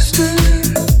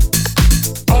wasted.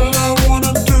 All I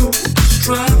wanna do is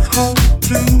drive home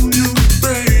to you,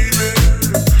 baby.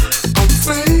 I'm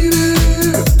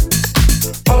faded.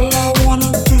 All I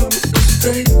wanna do is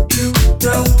take you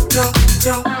down, down,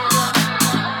 down.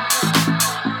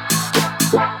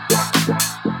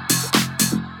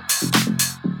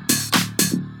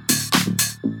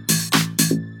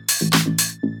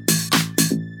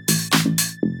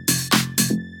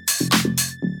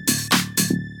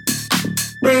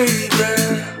 Baby,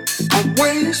 I'm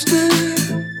wasted.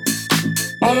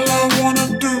 All I wanna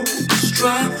do is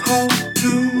drive home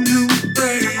to you,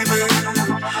 baby.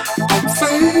 I'm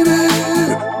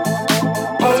faded.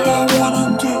 All I wanna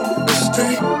do is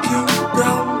take you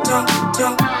down, down,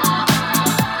 down.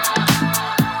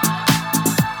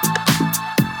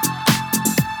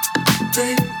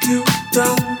 Take you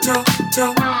down, down,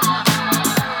 down.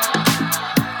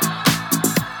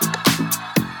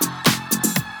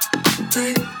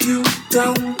 Take you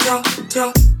down, down,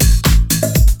 down.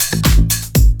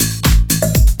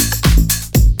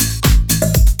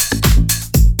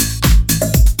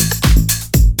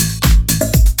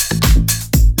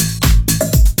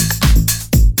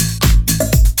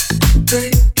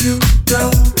 Take you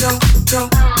down, down, down.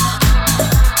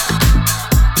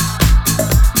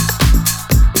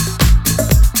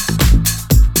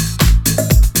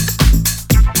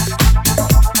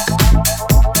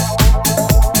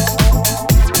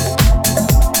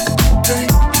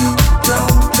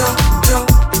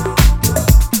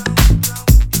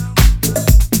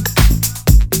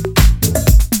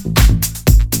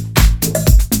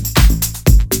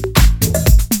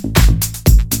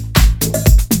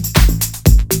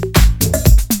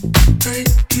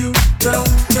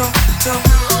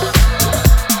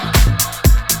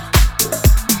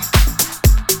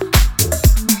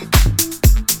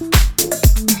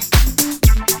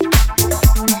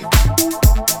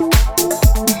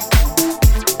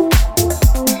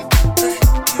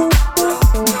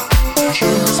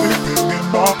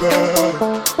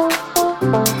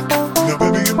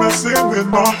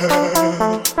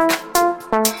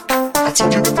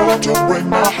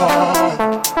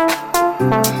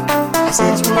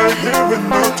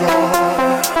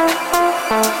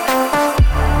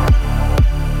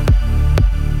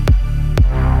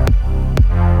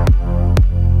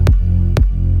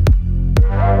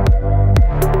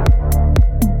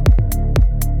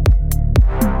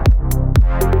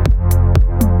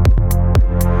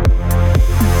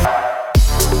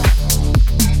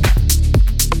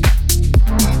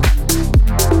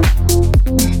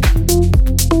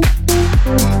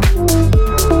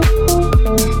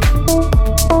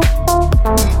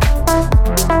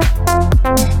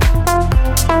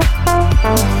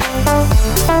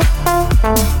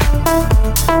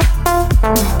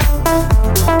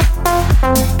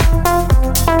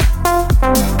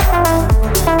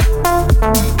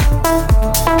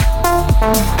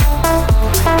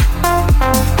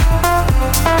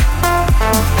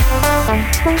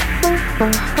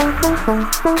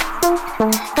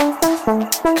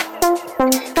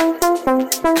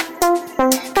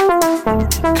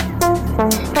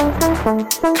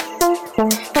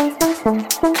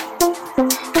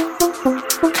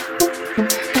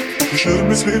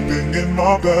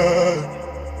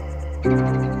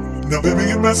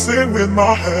 Messing with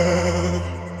my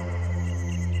head.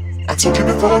 I told you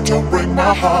before, don't break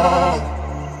my heart.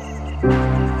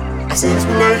 I said as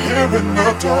we lay here in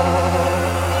the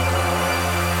dark.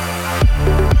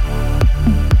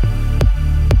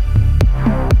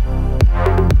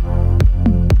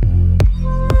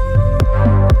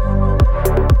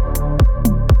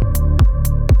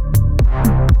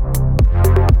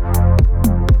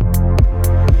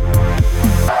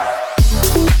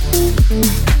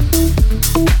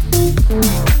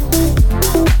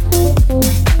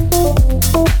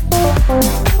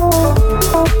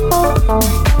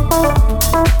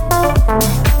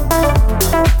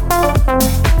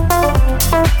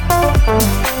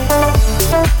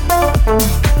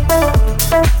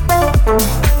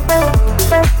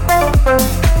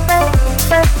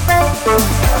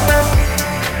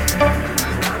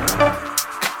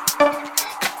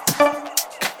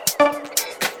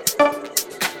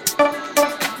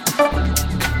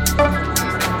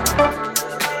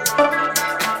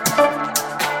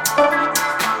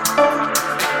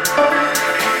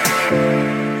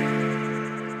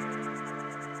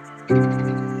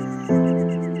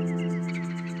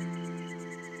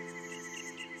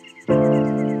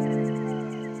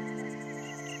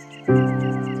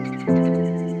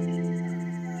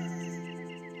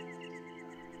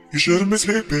 You shouldn't be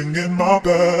sleeping in my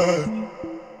bed.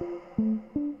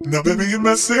 Now baby, you're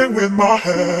messing with my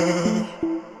head.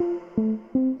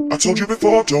 I told you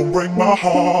before, don't break my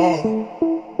heart.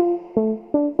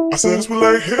 I said as we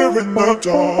lay here in the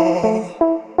dark.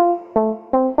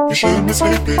 You shouldn't be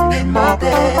sleeping in my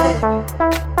bed.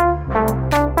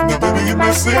 Now baby, you're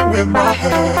messing with my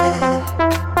head.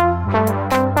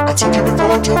 I told you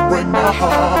before, don't break my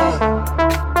heart.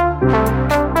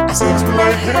 I said as we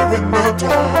lay here in the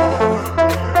dark.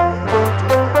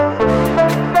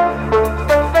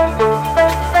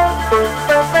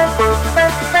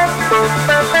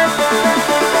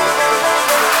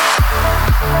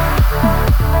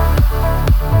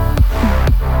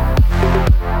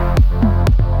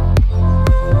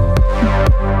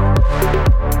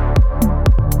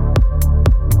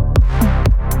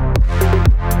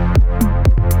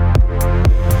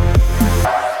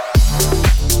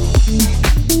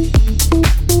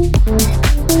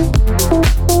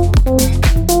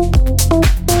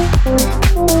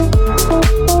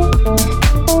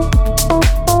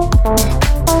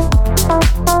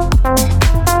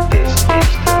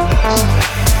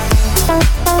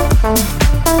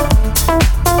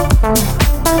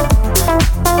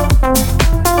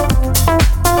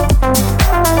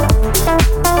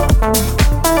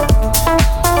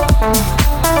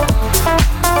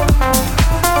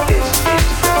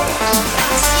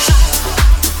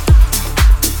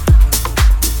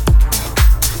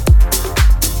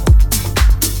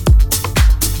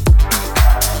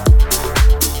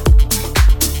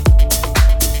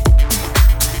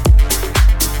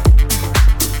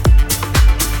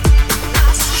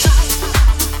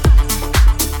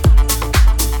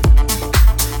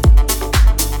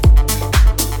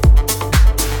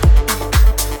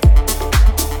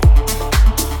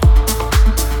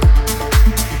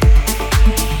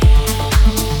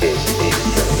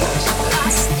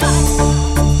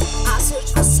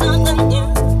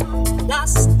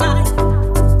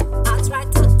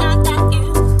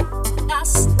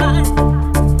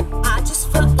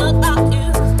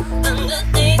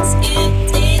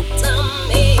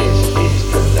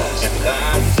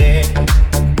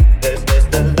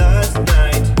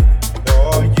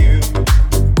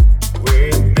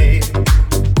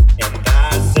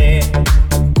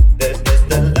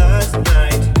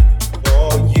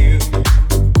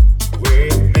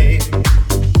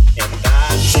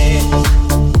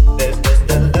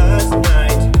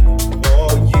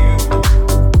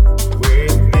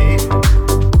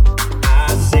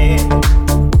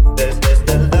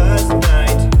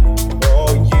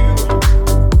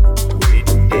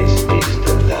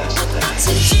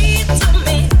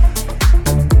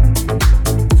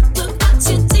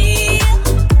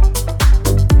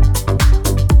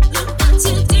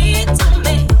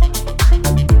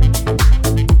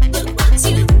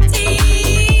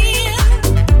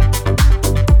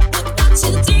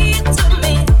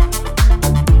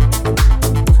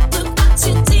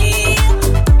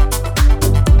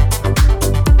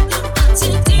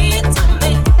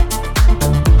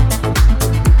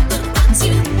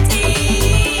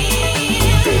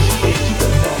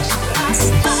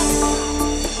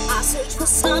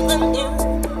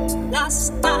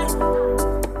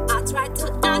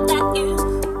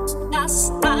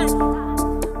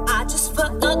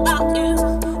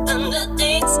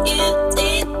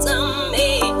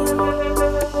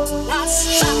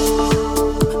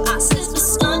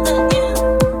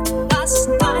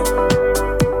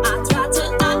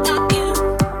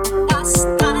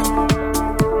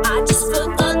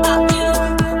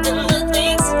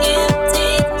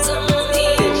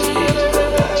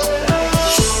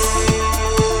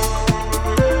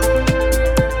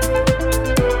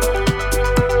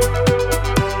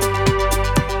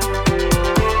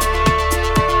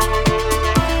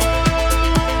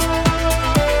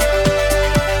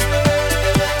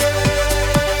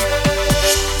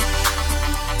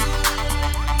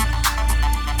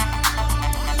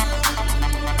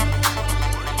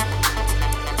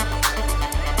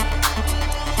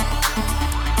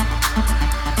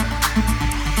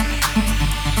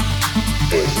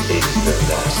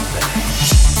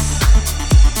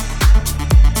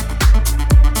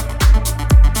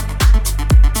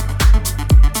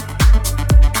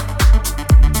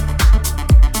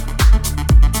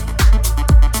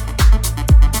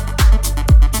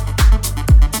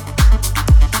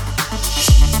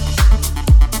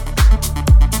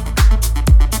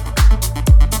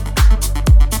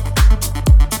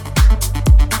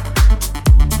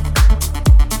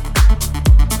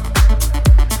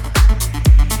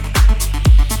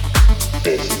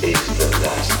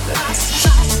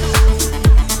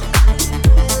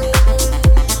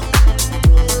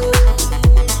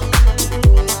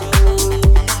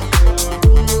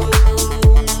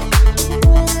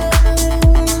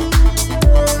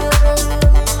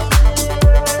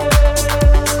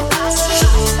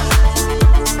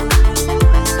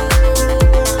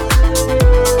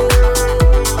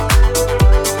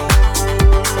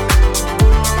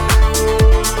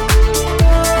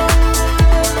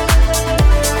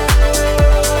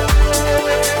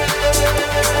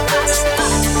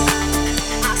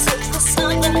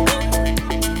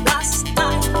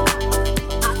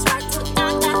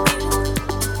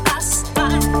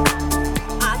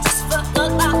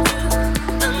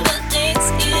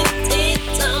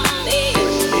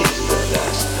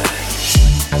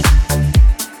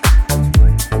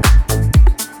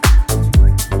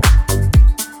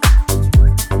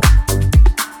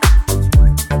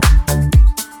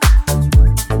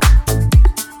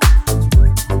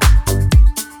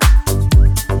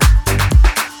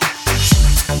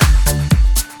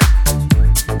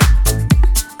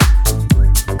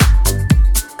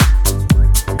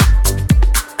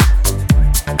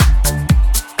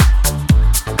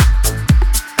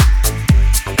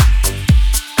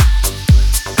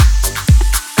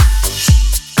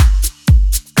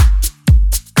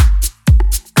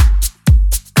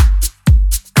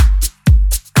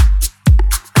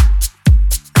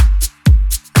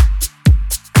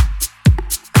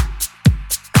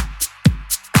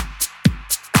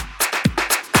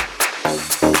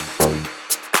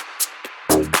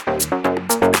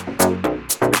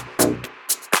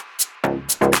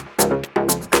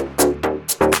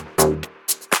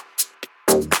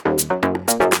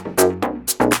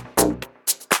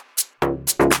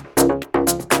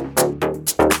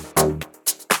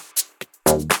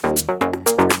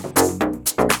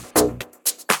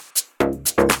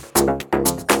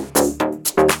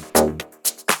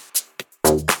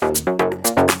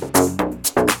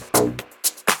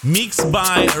 Mixed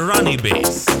by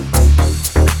Rony-Bass.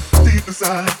 Deep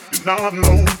inside, you're not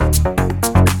alone.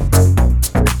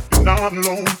 You're not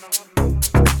alone.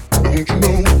 Don't you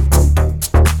know?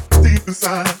 Deep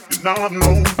inside, you're not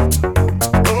alone.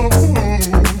 Oh,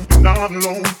 you're not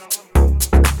alone.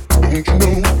 Don't you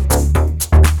know?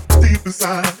 Deep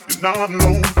inside, you're not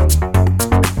alone.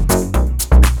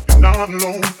 You're not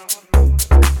alone.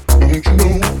 Don't you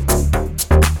know?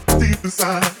 Deep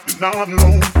inside, you're not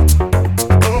alone.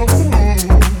 Oh,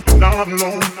 you're not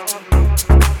alone.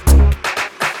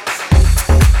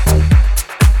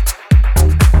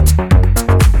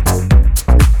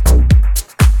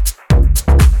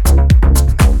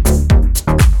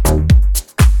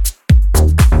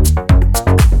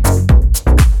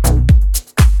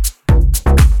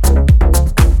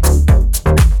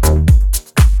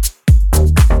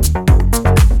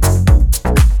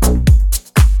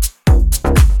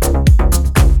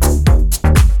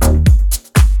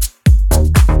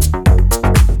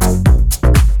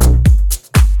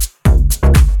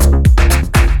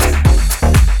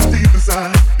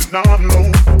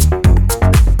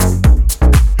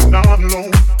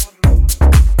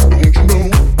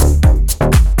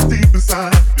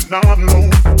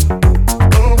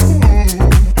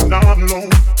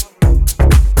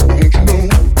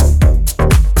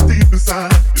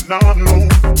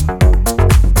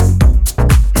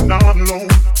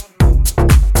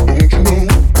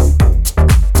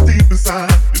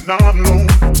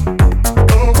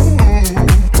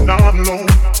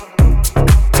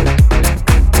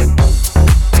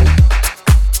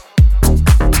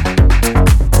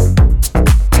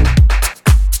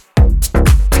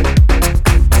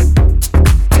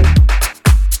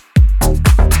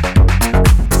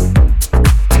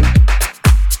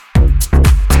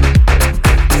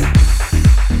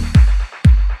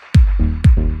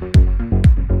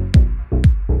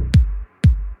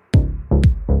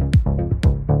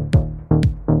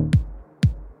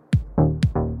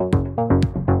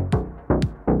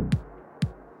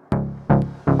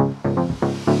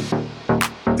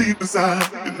 Deep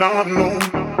inside, you're not alone.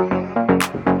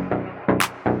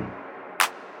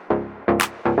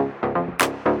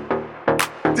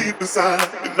 Deep inside,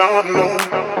 you're not alone.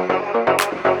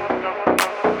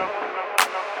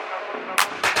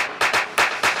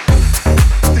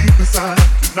 Deep inside,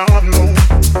 you're not alone.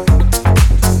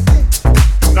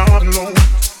 You're not alone.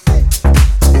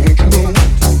 Don't you know?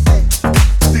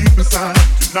 Deep inside,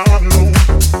 you're not alone.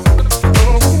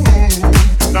 Oh,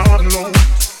 you're not alone.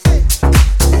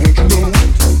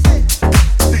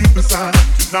 Deep inside,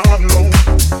 you're not alone.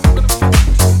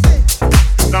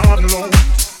 You're not alone.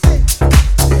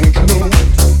 Don't you know?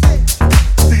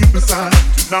 Deep inside,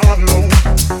 you're not alone.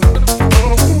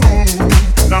 Oh,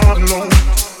 you're not alone.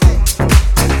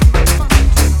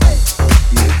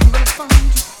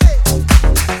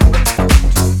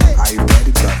 Are you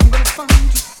ready, bro?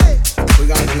 We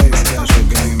gotta play a special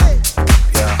game.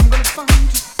 Yeah.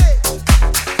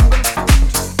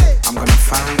 I'm gonna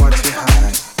find what you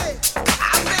hide.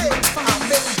 I bet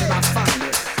that I find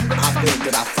it. I bet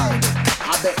that I find it.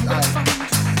 I bet like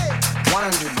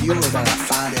 100 euro that I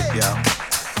find it, yo.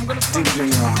 Deep in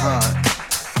your heart.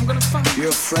 You're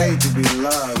afraid to be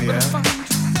loved, yeah.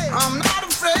 I'm not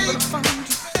afraid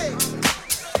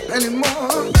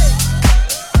anymore.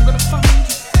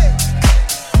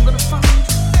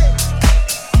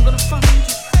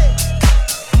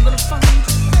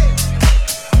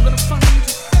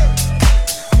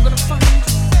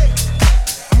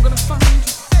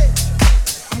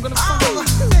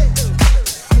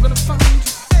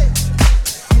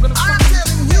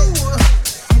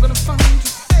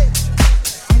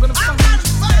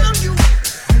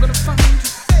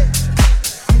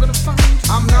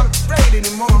 I'm not afraid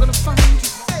anymore.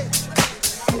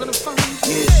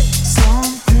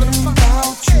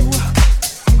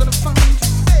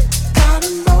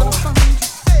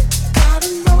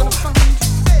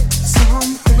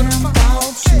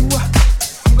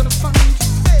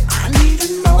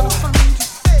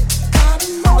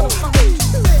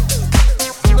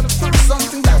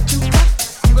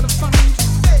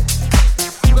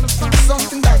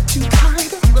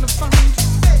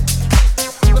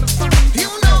 You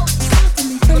know it's driving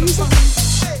me crazy.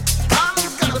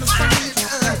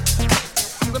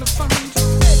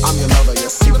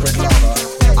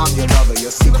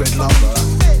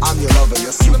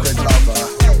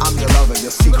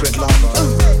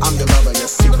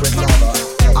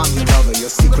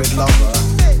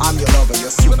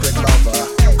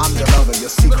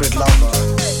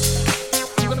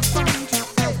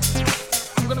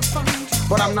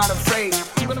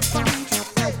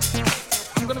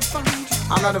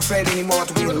 I'm not afraid anymore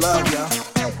to be in love, yo.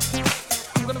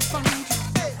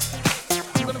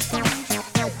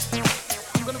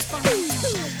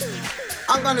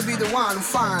 I'm gonna be the one to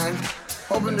find,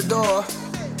 open the door,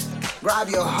 grab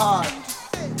your heart.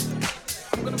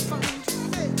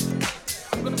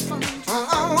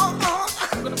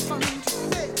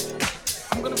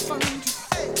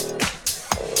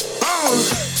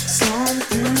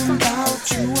 Something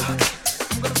about you,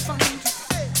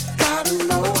 gotta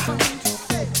know,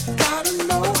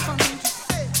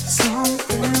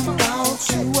 something about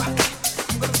you,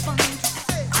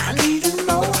 I need to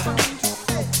know,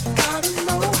 gotta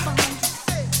know,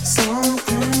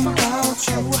 something about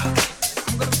you,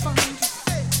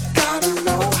 gotta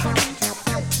know,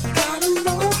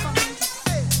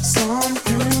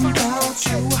 something about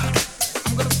you,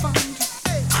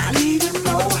 I need to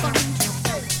know.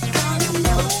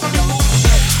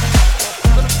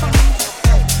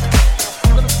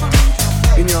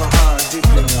 In your heart, deep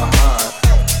in your heart,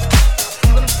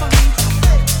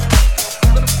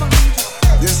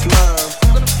 this love,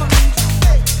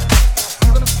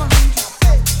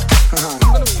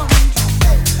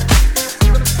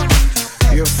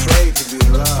 you're afraid to be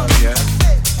loved, yeah?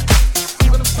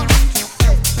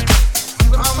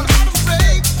 I'm not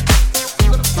afraid.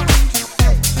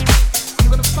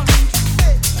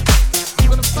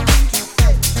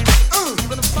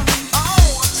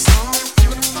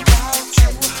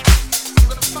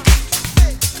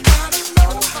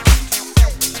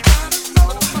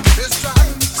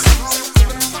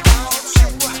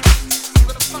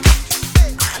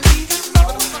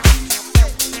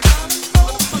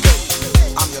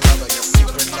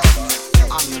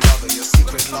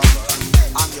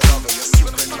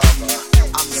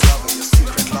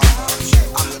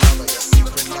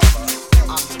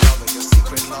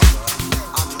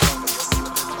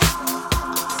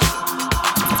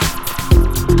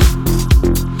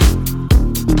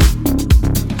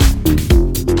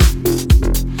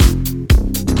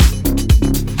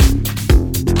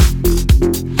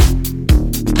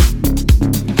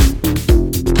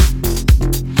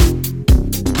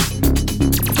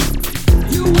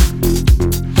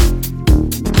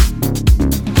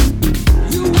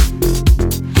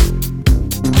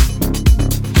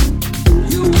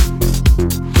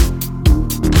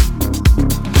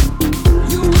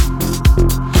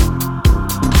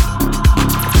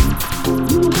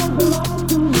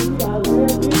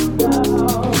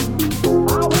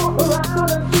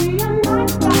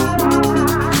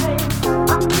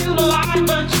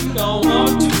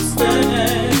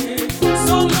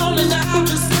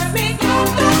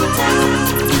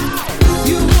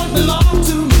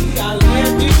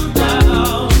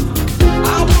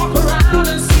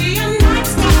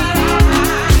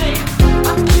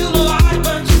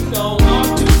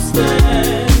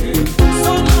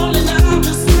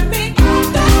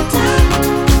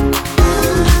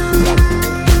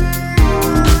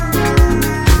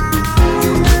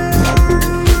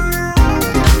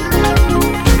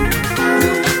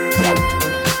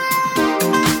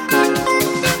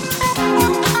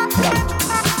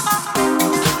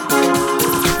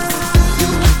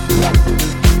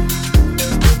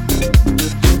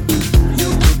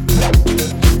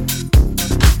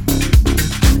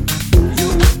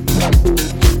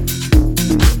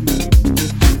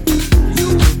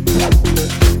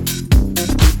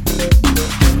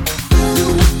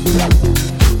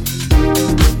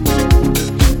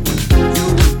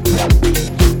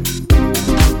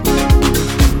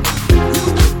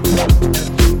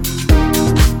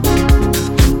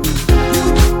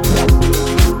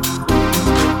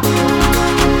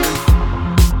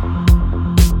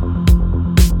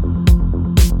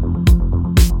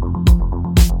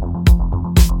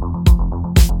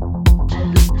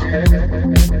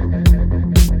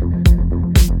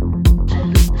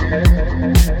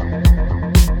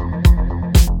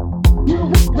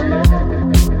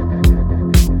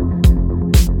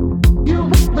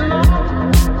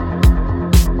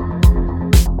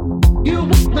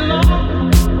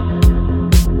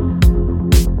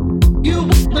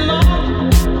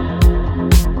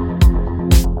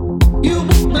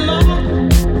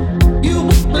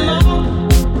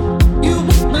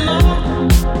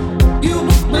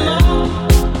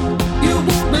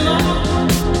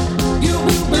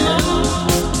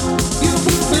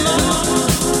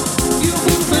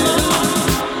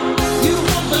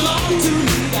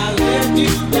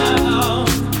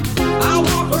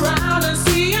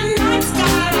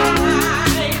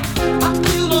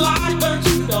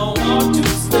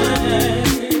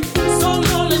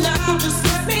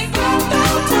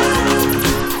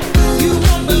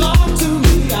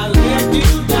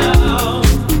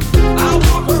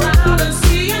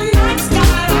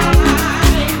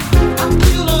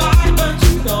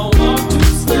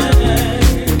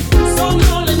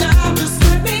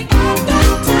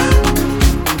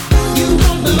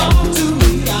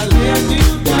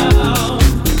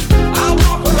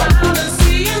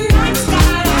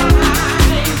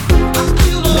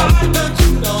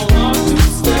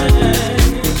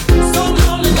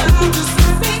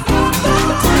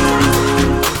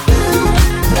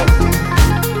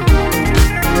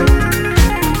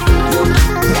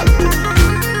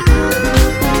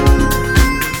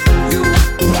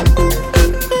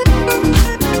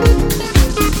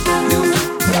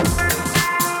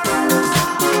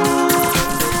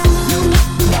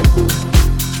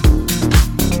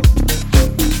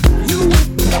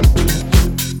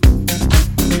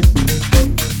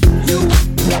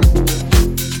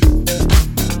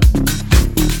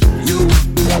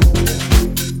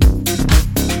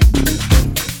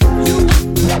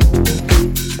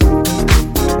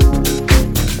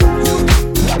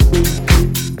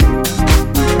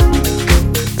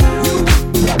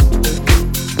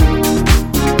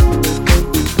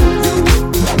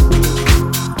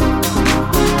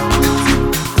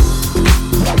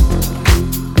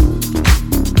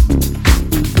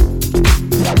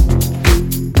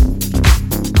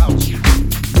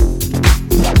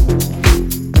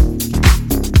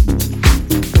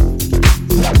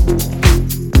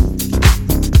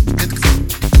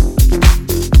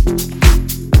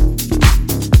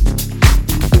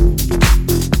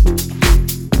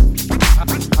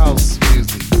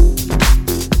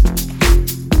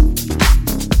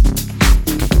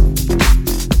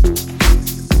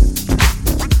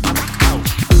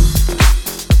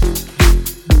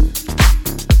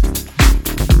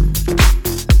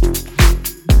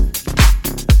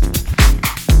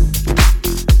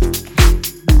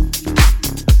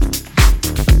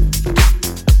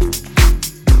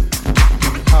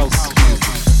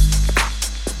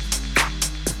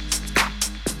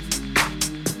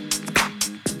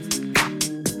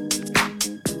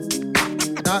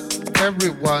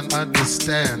 everyone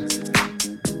understands.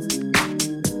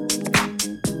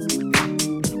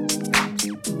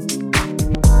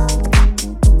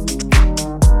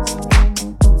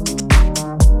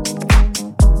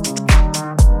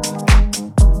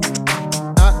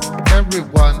 Not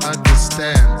everyone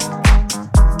understands.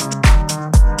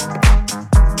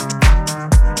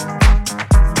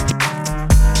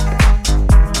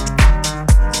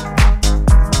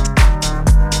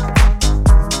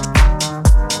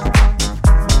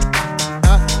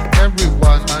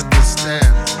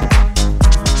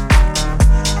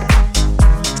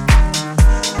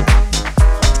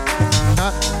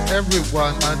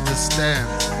 Everyone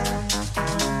understands.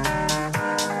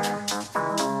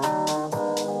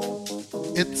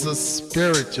 It's a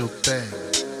spiritual thing.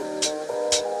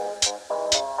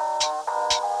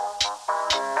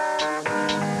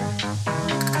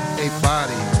 A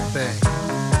body thing.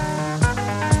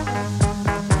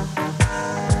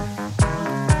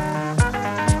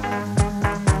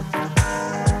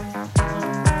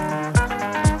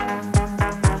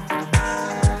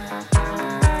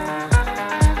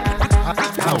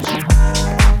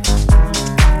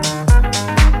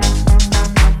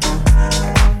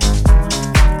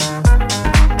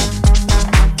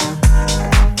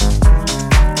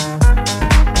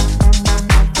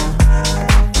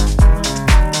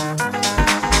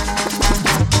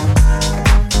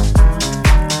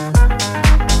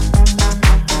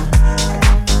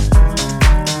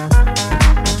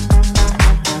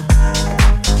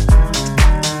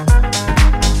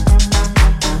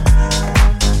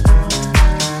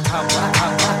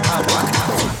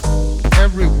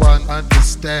 Everyone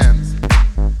understands.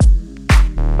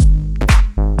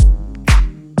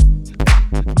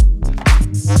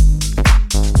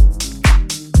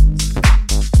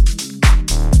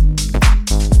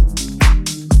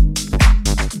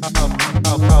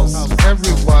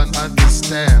 Everyone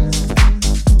understands.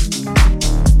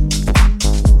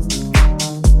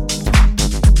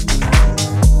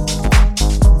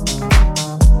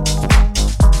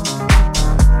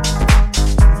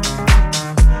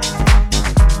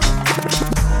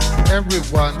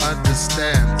 Everyone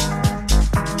understands.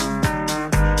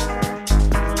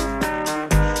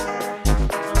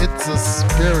 It's a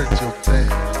spiritual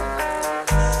thing.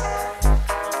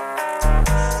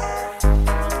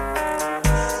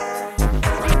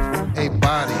 A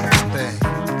body thing.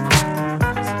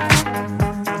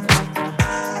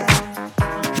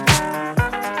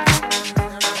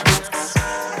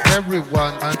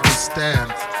 Everyone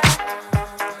understands.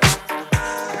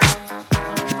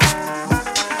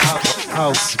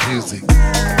 House music.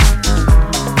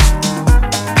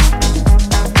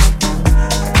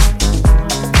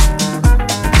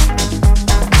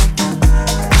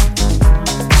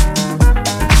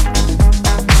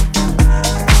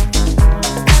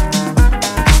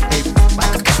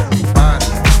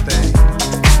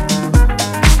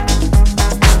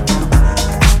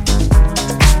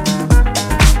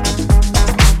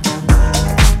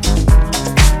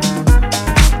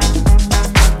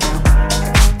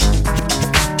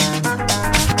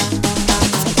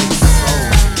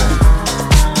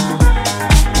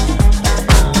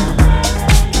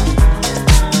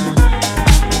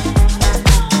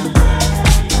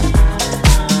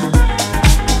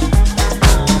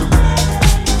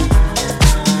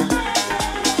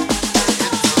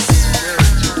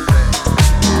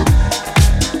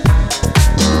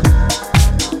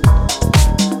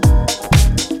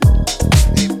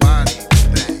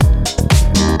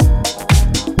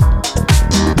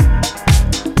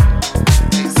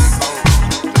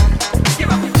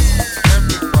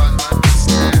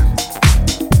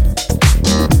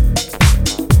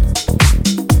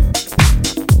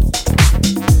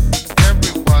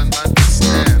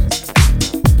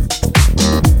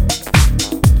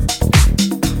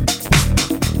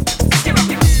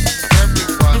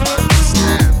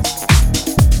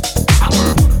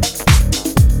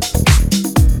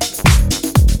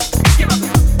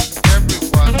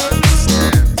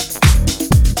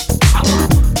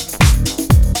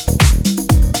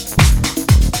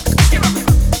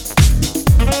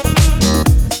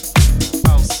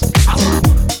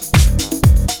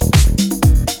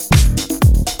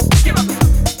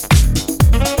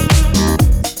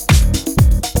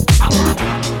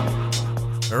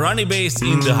 Rony-Bass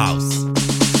in the house.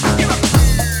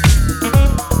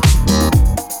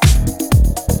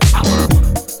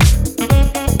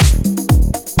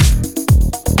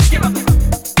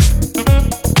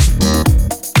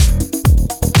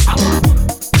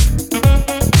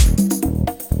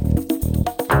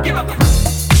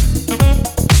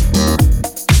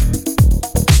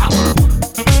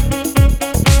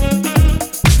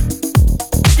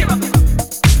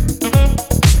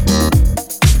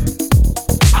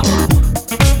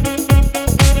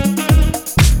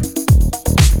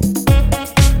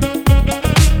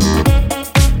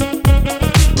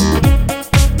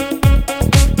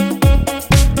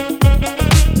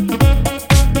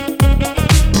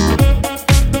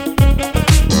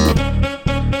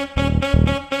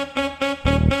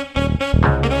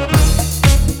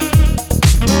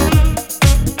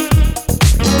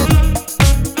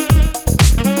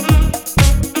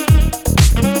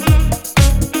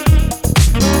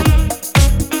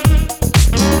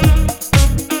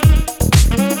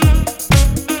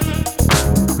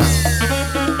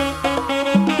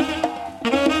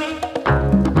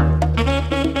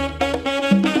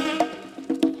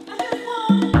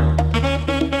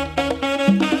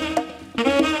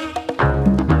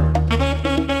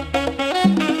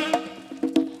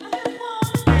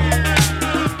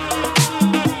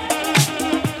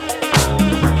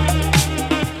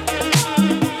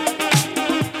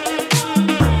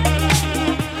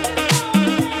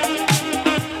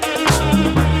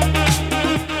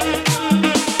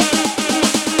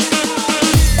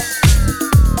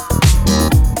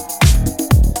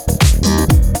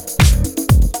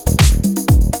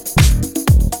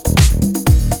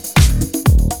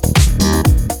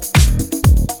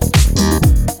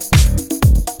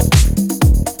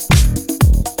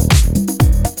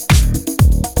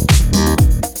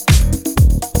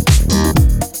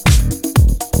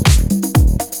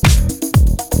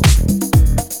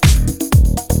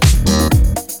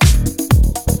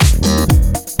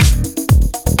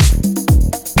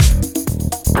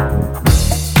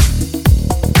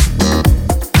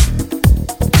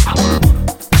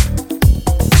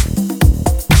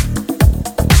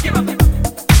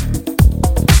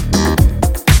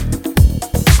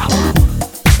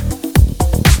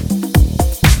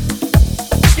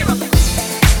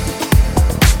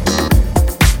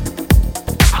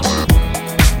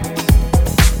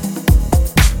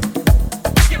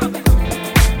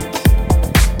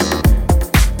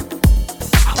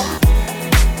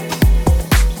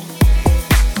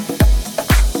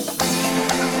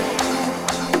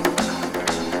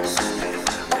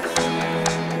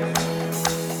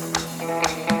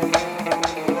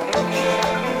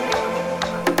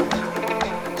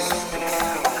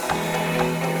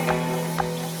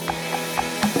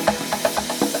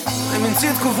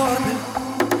 vorbe,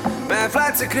 mi-ai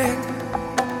aflat secret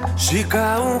și ca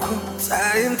un hoț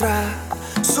ai intrat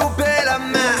sub pielea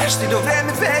mea. Știi de-o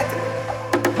vreme fete,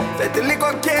 fetele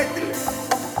cochete,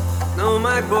 nu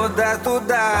mai pot da tu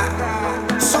da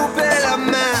sub pielea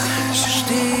mea. Și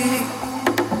știi,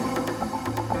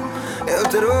 eu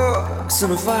te rog să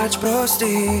nu faci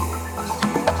prostii.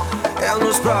 Eu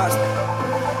nu-s prost,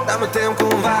 dar mă tem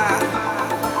cumva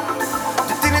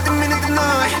de tine, de mine, de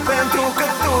noi, pentru că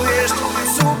tu ești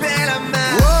sub pielea mea.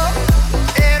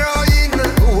 Eroină,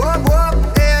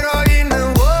 eroină,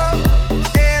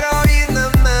 eroină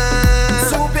mea,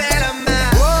 sub pielea mea.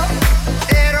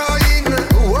 Eroină,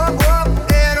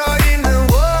 eroină,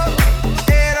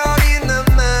 eroină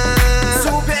mea,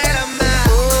 sub pielea mea.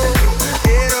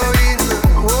 Eroină,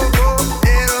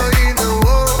 eroină,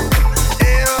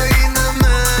 eroină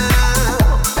mea.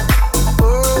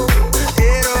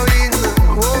 Eroină,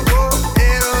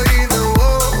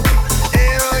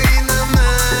 eroină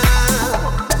mea.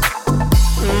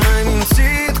 M-ai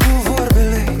mințit cu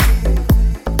vorbele,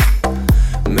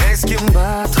 mi-ai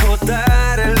schimbat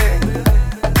hotarele.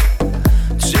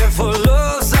 Ce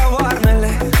folos au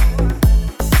armele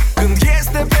când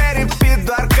este pe repeat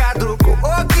doar cadru cu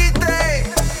ochii tăi.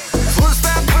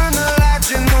 Fusta până la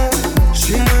genunchi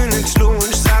și mânechi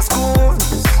lungi s-a ascuns.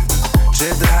 Ce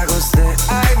dragoste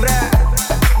ai vrea,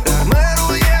 dar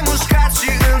mărul e mușcat și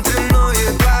între noi e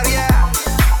doar ea.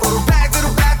 O rupeai, te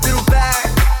rupeai, te rupeai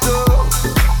tu.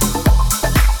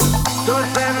 Tot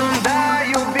să nu-mi dai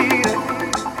iubire,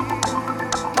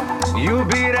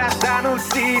 iubirea ta nu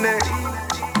ține,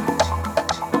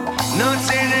 nu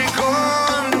ține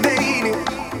cont de inimi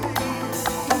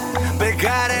pe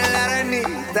care le-a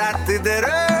rănit atât de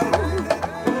rău.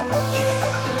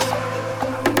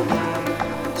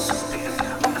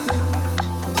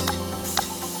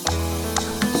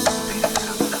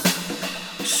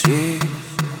 Și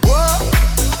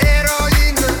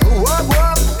eroină,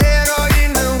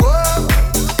 eroină,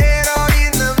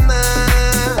 eroină mea.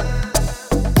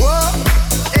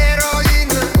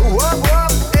 Eroină,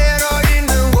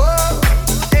 eroină,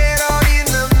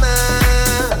 eroină mea.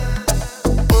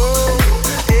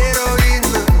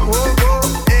 Eroină,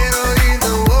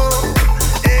 eroină,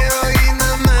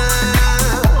 eroină mea.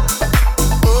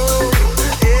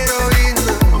 Eroină,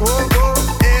 eroină,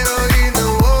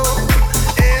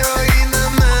 eroină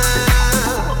mea.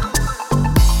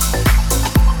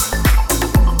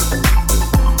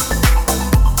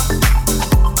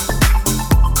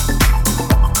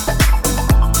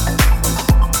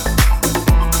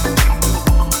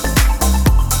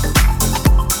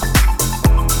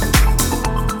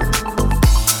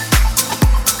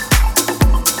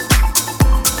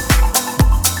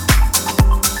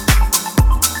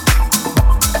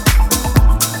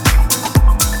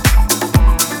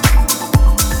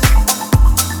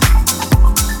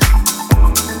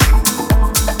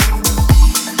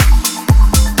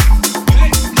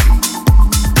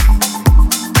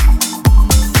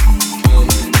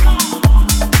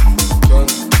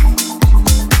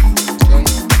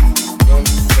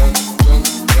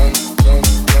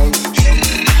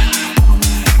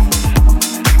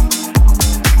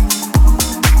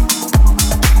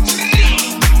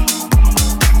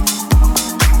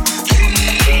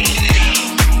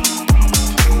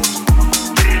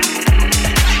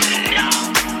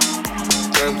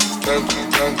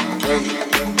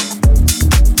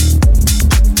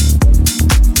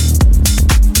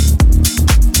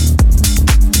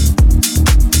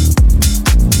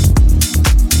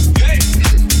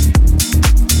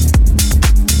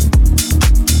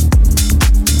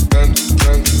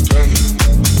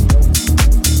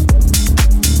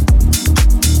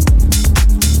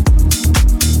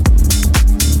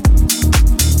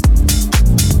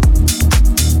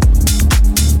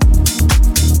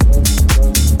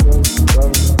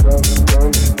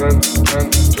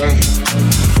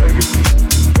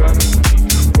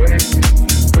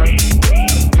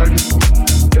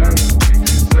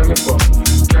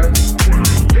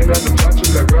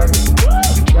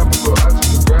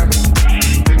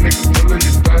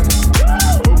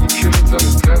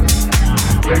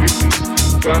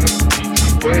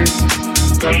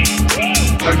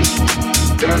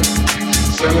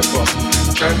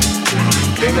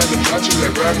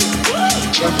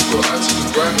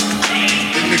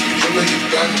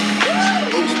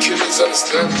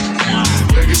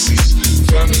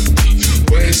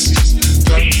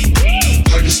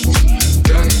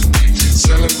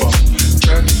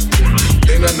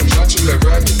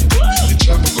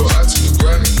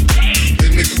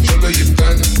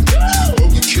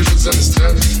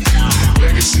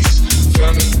 Legacies,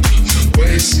 family,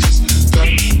 ways,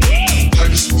 done, I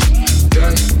just want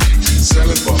done.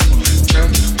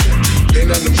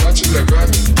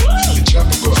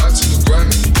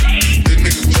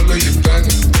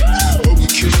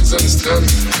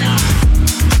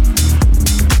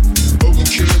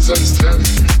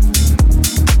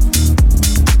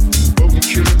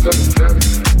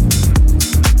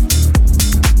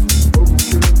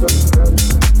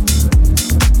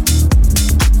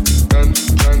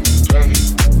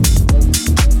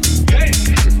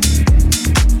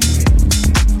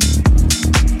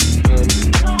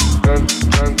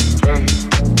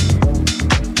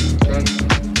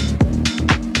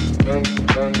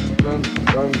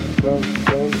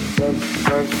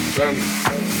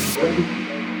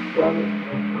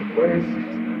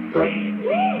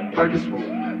 Pockets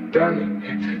full,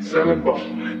 diamond, selling ball,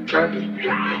 candy.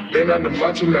 Been on the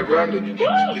macho like Randy.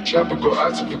 The chopper go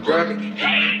out to the granny.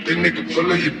 Big nigga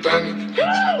full of your bandit.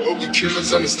 Open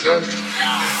killers understand it.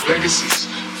 Legacies,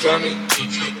 family,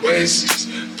 oases,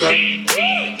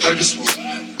 pockets full,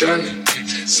 diamond,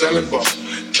 selling ball,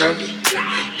 candy.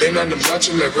 Been on the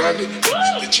macho like Randy.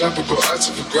 The chopper go out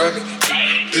to the granny.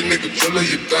 Big nigga full of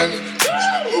your bandit.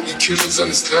 Open killers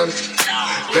understand it.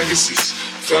 Legacies,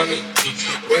 family,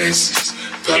 oases,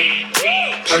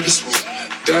 pockets full,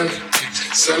 diamond,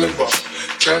 selling ball,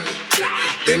 candy.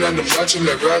 Been on the macho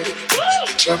like Randy.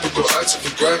 The chopper go out to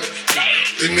the granny.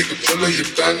 Big nigga full of your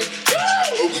bandit.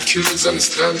 Open killers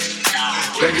understand it.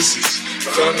 Legacies,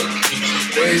 family,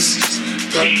 oases,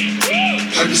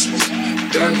 pockets full,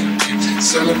 diamond,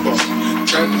 selling ball,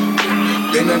 candy.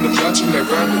 Been on the macho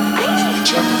like Randy. The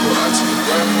chopper go out to the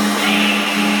granny.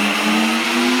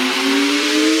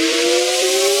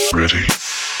 Ready.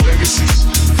 Legacies,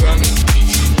 family,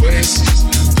 oases,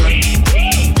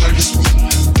 pockets full,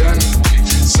 diamond,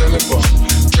 selling ball,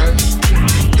 candy.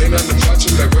 Been on the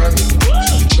macho like Randy.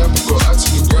 The chopper go out to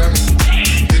the granny.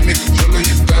 Big nigga full of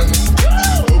your bandit.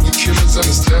 Open killers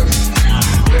understand it.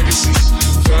 Legacies,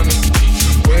 family,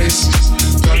 oases,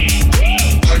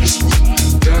 pockets full,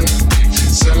 diamond,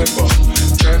 selling ball,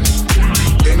 candy.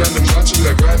 Been on the macho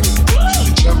like Randy.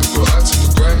 The chopper go out to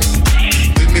the granny.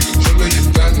 Big nigga full of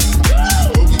your bandit.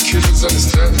 Open killers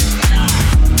understand it.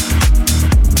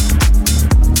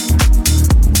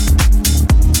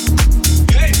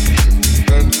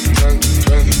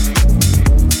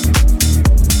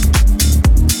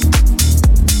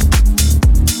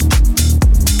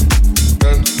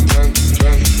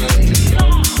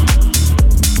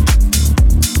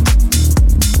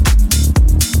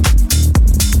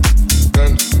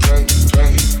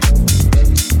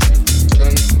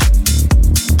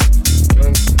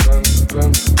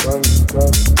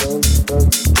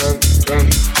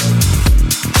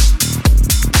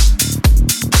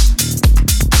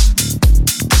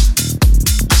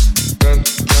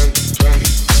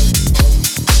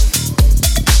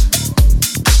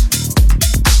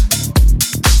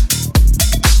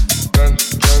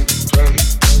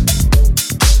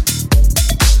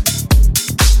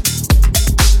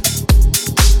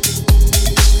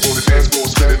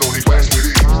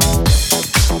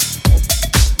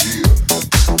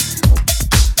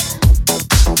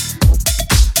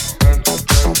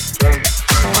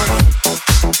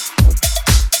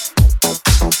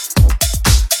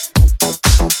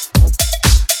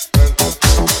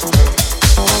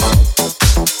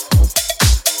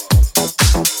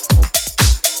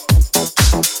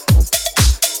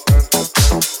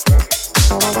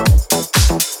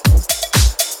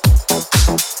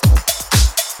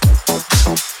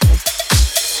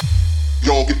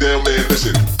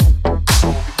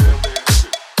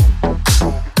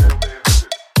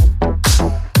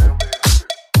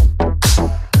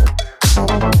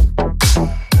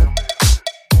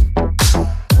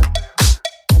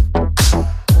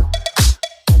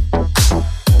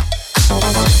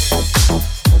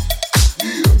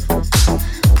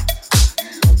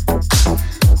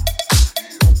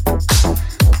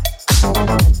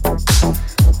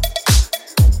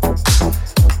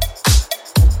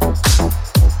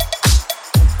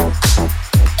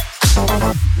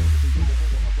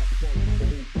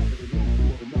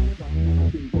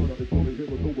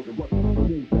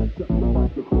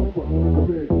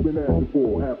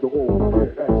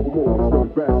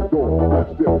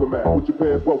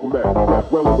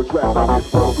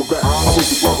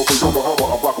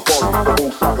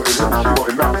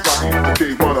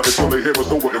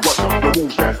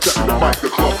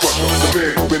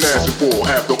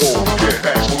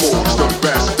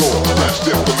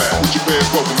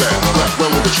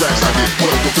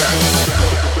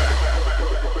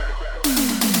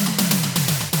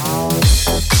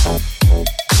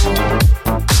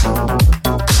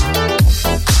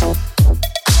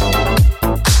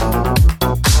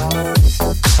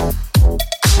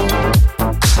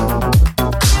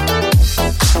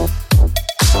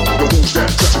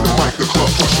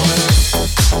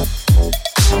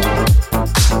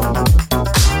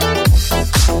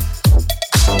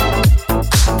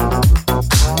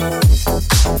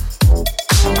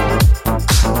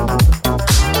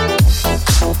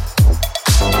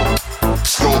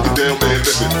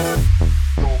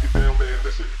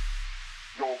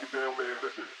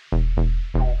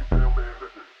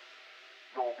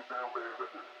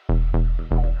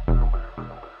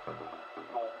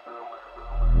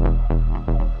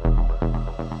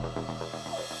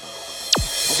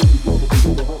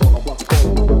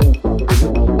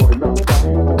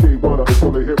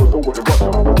 the heroes over in Russia.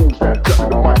 The rules that deafen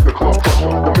the mic, the club crusher.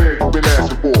 The man you've been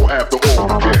asking for, after all,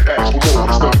 you can't ask for more.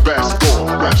 It's the basketball,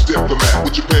 rap's diplomat,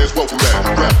 with your pants welcome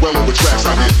at. Rap well over tracks,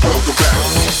 I hit welcome back,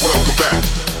 welcome back,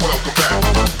 welcome back,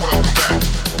 welcome back,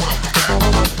 welcome back,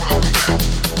 welcome back.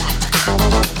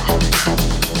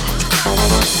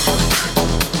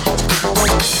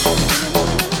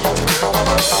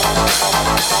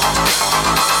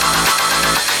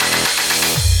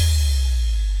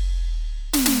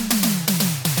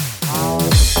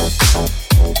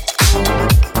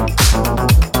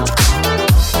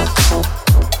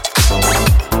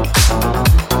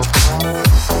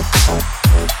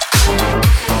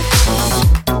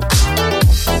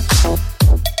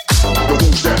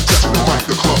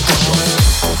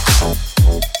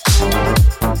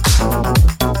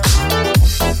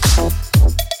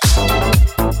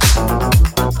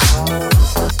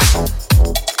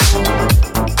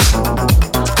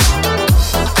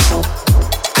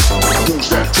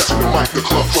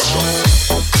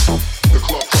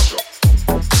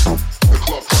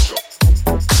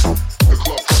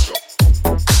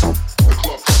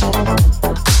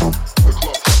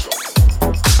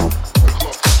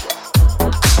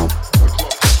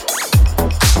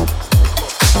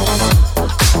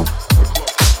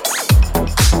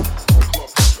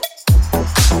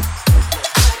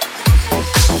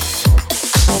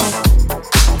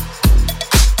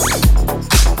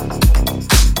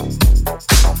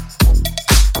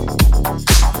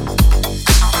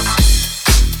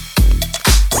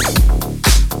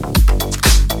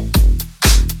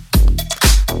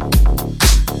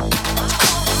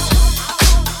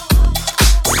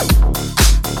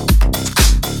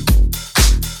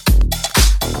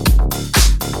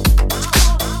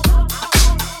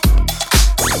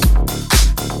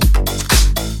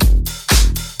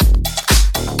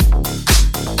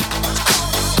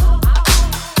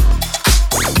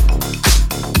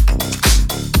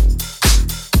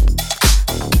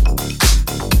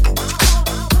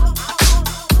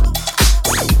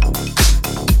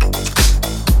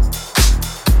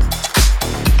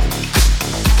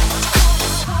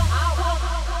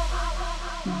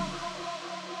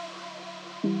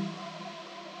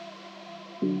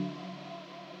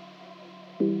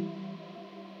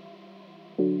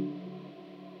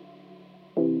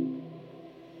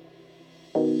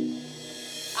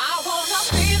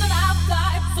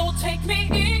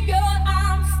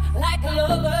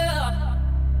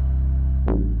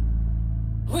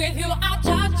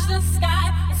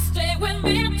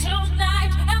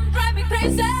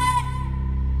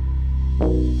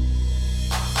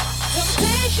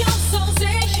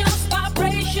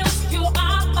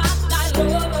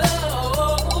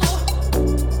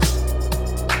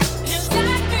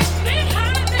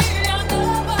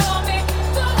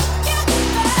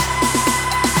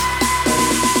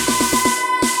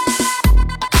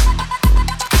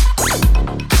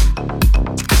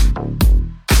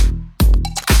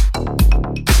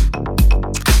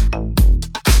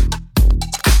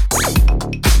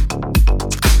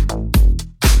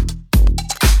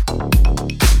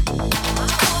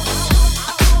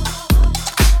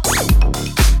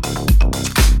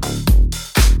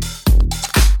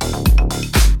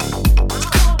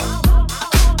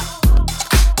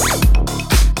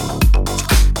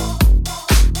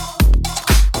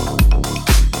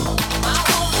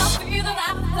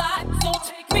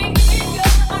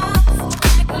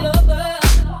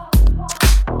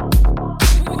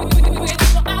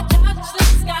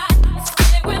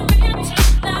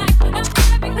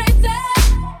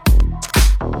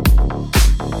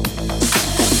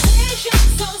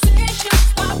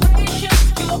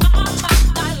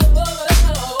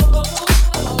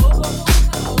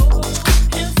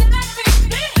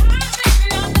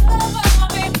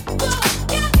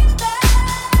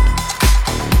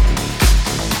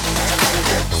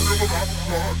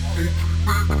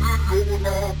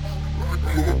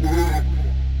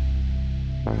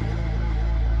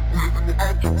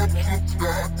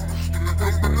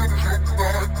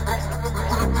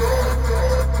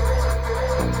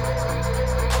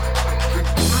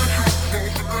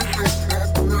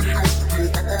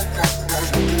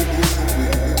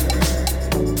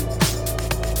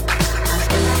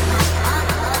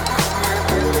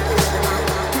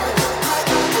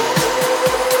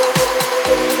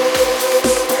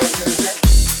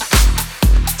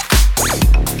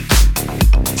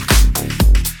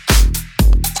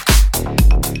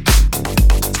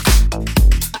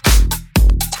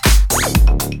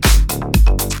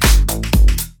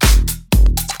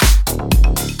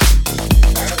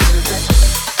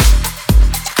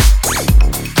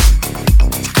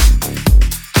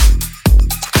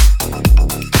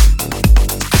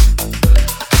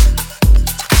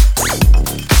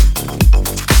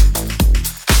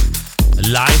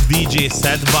 DJ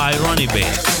set by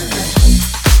Rony-Bass.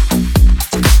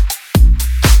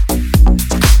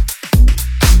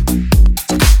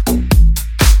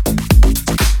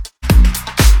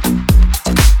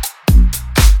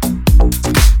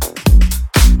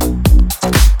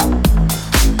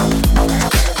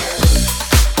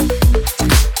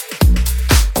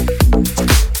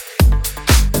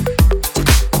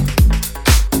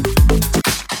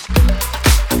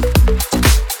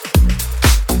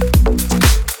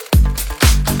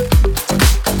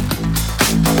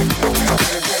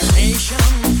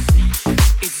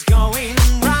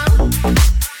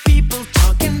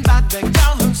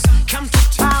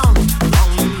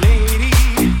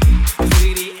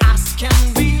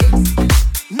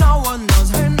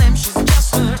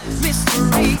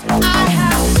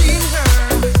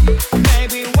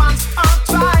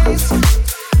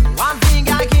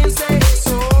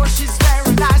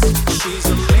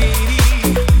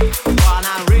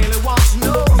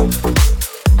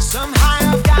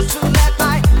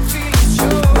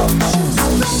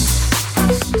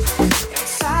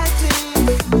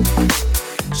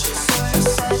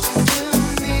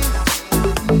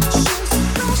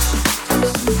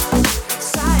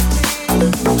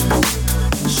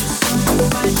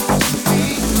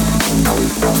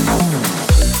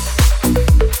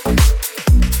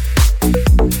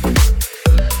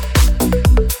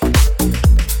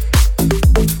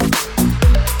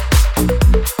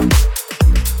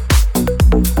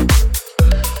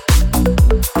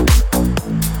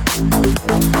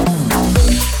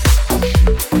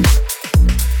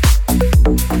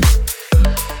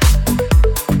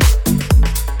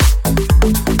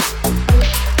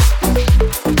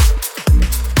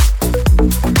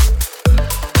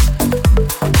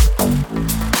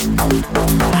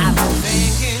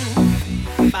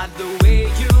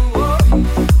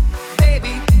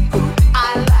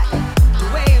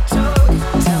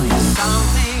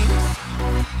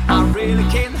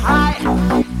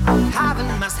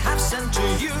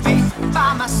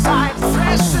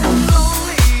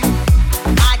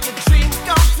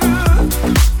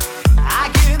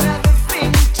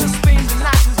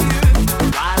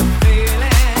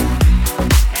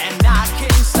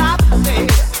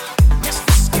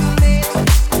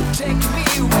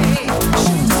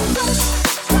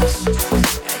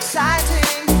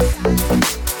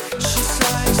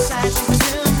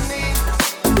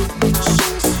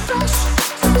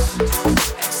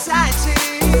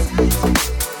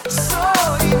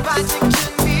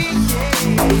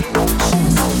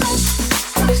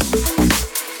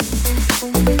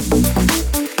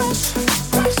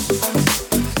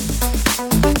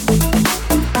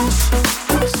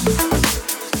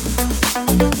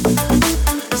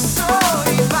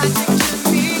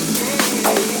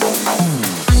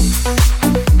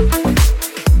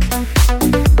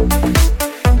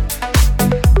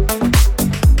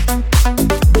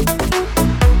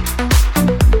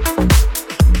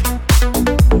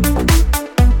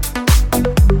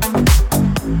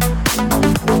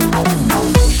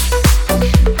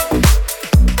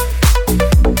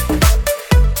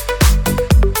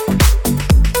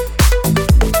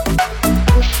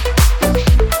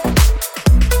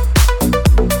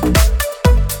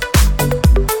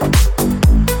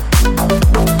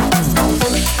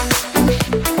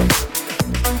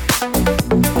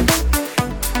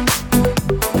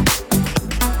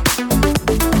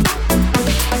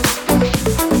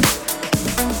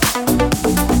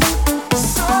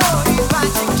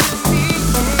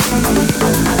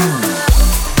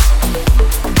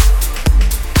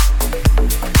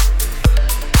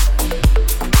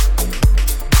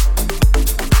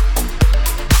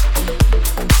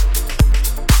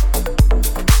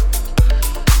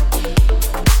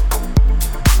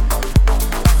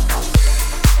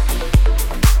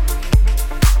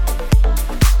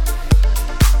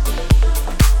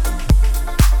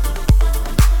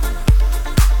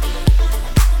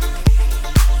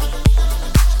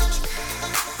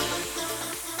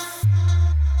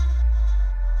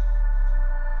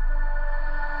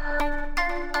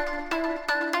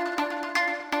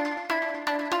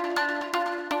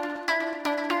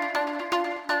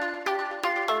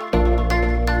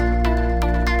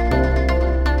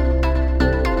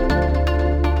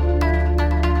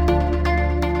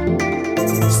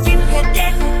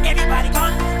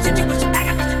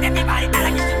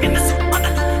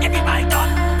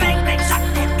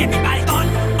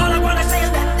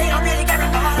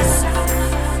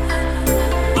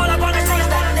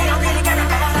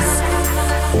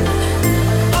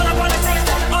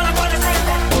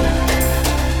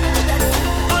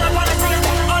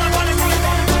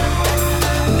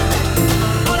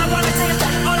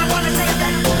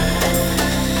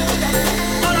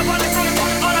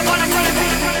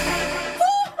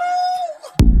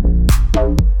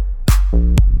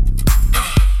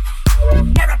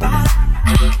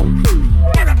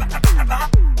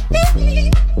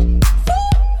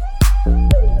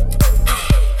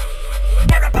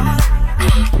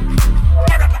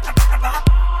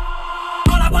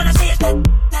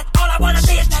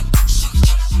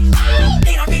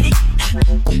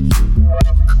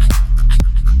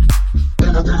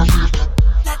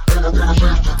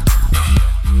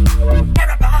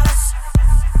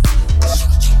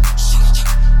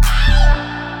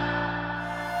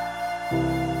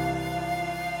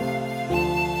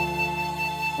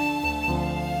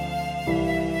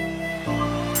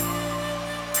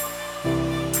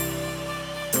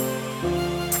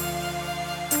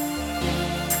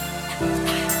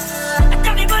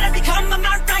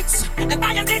 If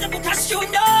I am visible, cause you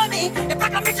know me. If I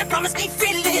can reach and promise me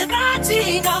freely,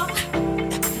 Latino.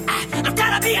 I'm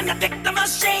tired of being the victim of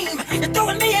shame. You're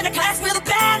throwing me in a class with a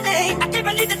bad name. I can't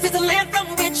believe this is the land from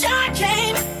which I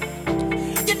came.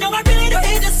 You know I really don't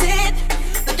hate to see it.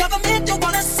 The government don't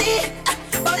wanna see it,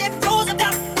 but it flows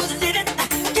about who's living.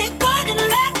 Keep fighting,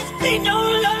 let this be no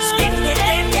love.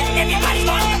 Everybody's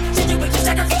gone. Situation,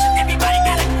 segregation, everybody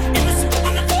got it. And listen,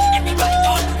 I'm the everybody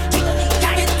gone.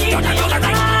 Got it, you're not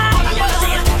right. All I wanna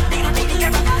see is that they don't need to care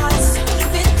about us.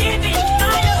 You've been giving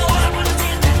fire. All I wanna see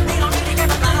is that they don't need to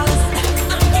care about us.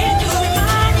 I'm here to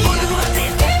remind you. All I wanna see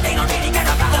is that they don't need to care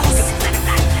about us.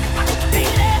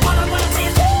 All I wanna see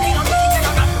is that they don't need to care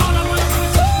about us. All I wanna see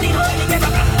is that they don't need to care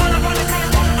about us.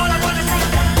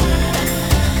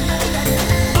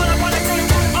 All I wanna see is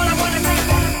that. All I wanna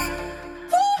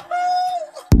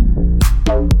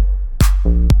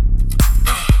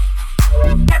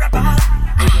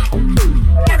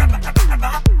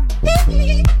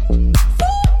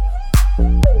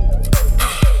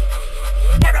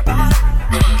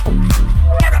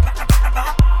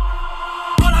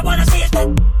see is that.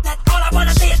 All I wanna see is that. All I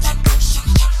wanna see is that.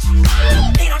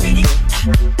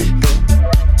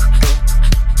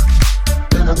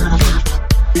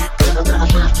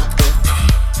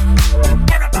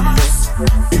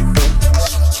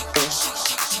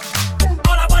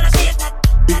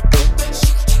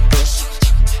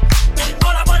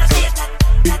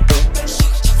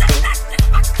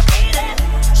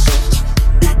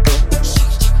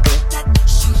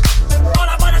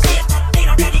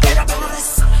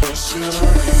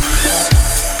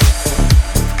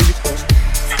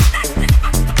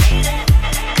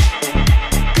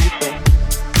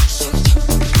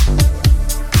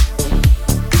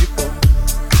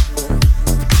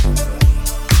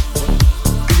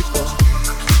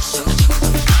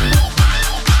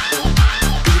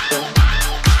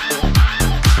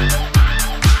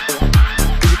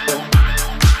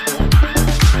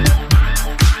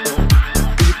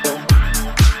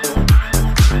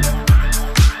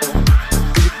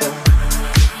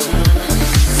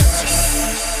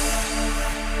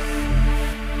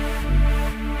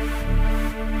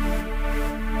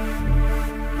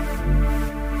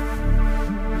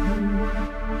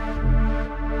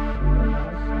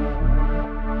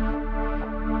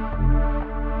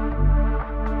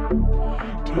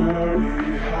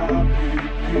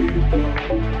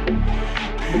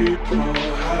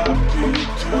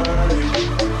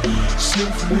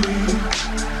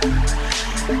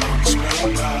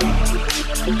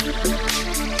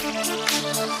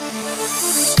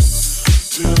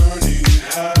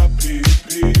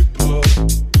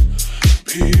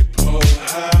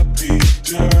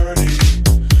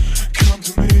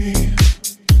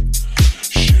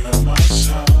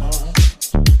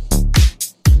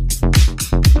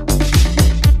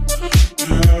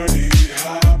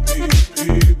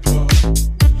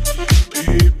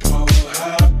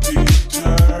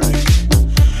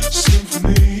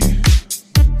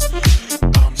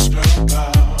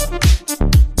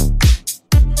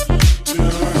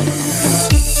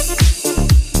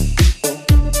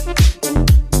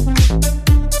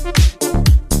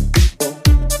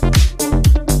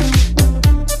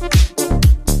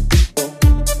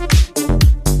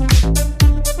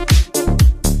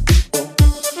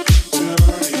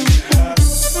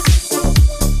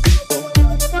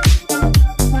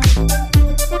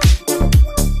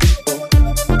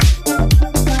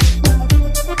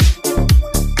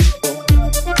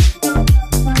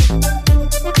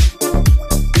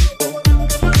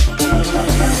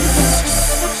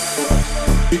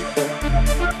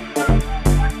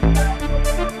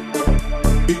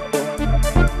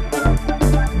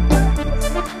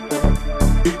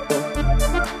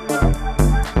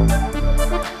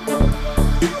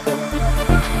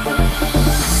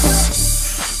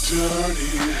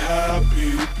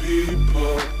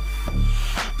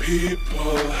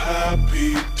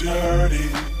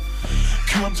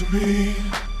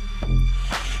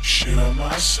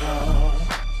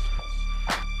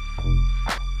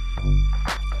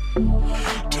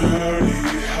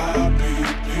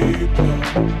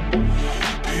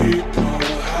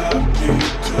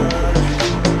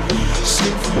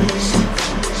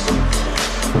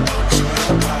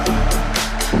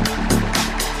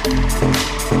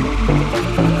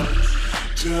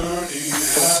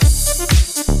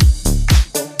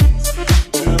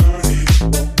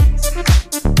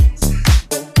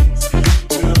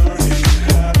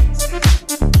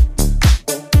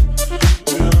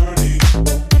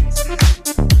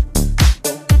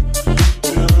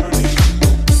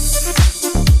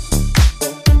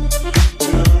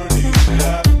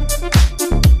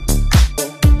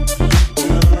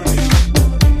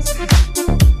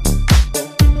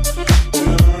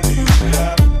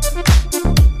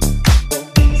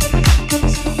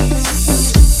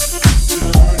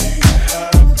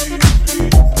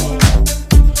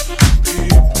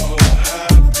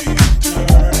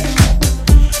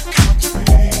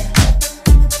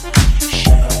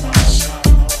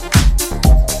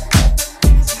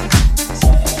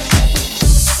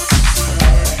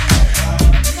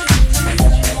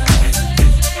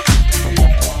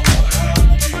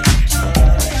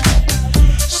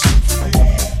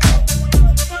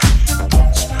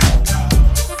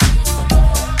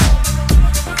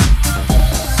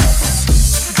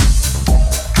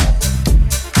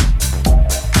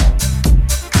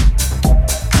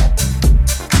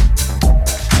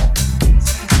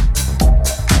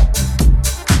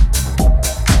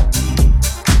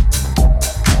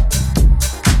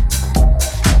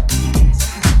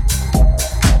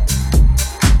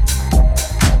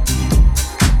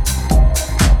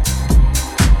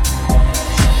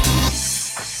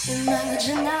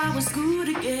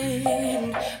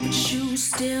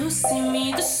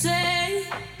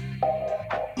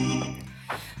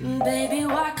 Baby,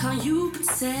 why can't you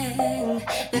pretend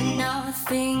that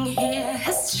nothing here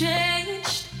has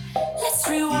changed? Let's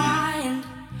rewind,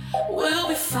 we'll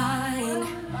be fine.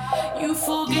 You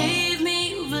forgave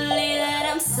me, believe that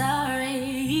I'm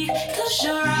sorry. Close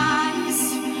your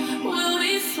eyes, we'll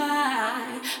be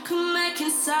fine. Come back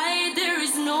inside, there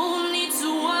is no need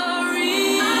to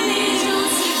worry. I need you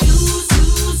to use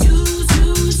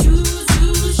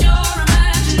your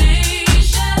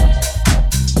imagination.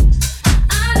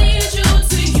 I need you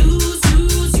to use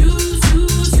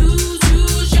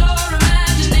your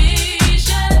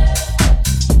imagination.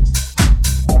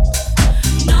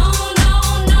 No,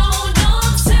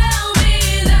 don't tell me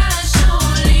that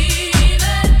you're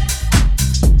leaving.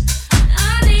 I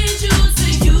need you to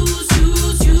use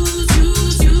your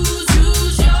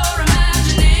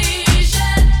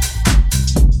imagination.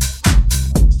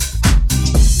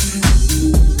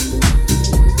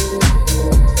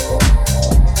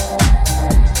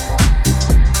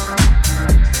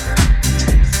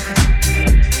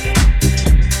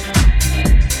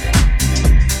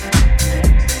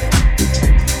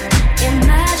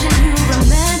 Imagine you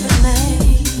remember me,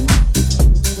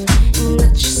 and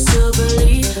that you still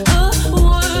believe a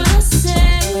word I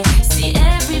say. See,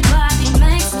 everybody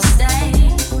makes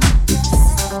mistakes,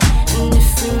 and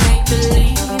if we make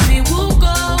believe, it will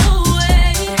go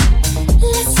away.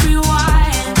 Let's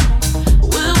rewind,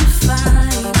 we'll be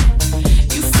fine.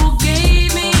 You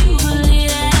forgave me, believe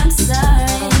that I'm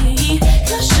sorry.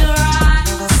 Close your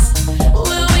eyes,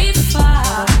 we'll be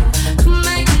fine. Come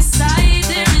back inside,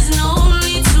 there is no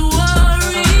need to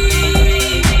worry.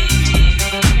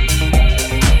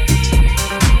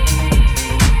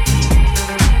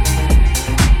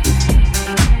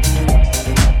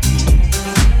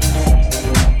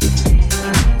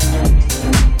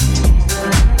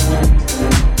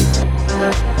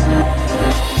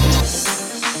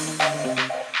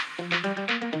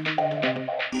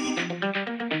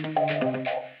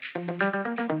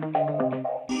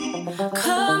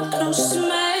 Come close to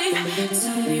me,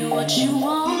 tell me what you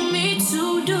want me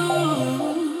to do.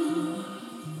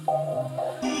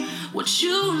 What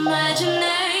you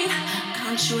imagining?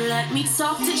 Can't you let me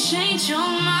talk to change your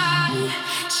mind?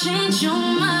 Change your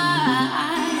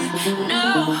mind.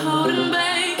 No holding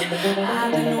back.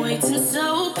 I've been waiting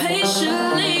so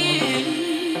patiently.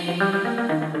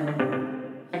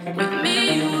 With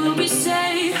me, you'll be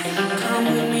safe. Come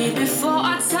with me before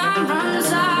our time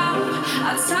runs out.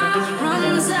 Our time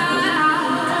runs out.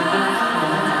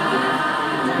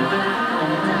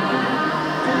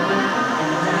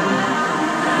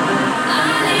 I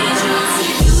need you to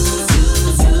use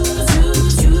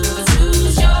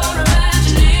your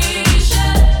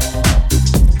imagination.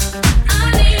 I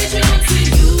need you to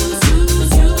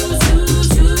use your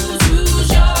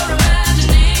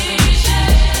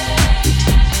imagination.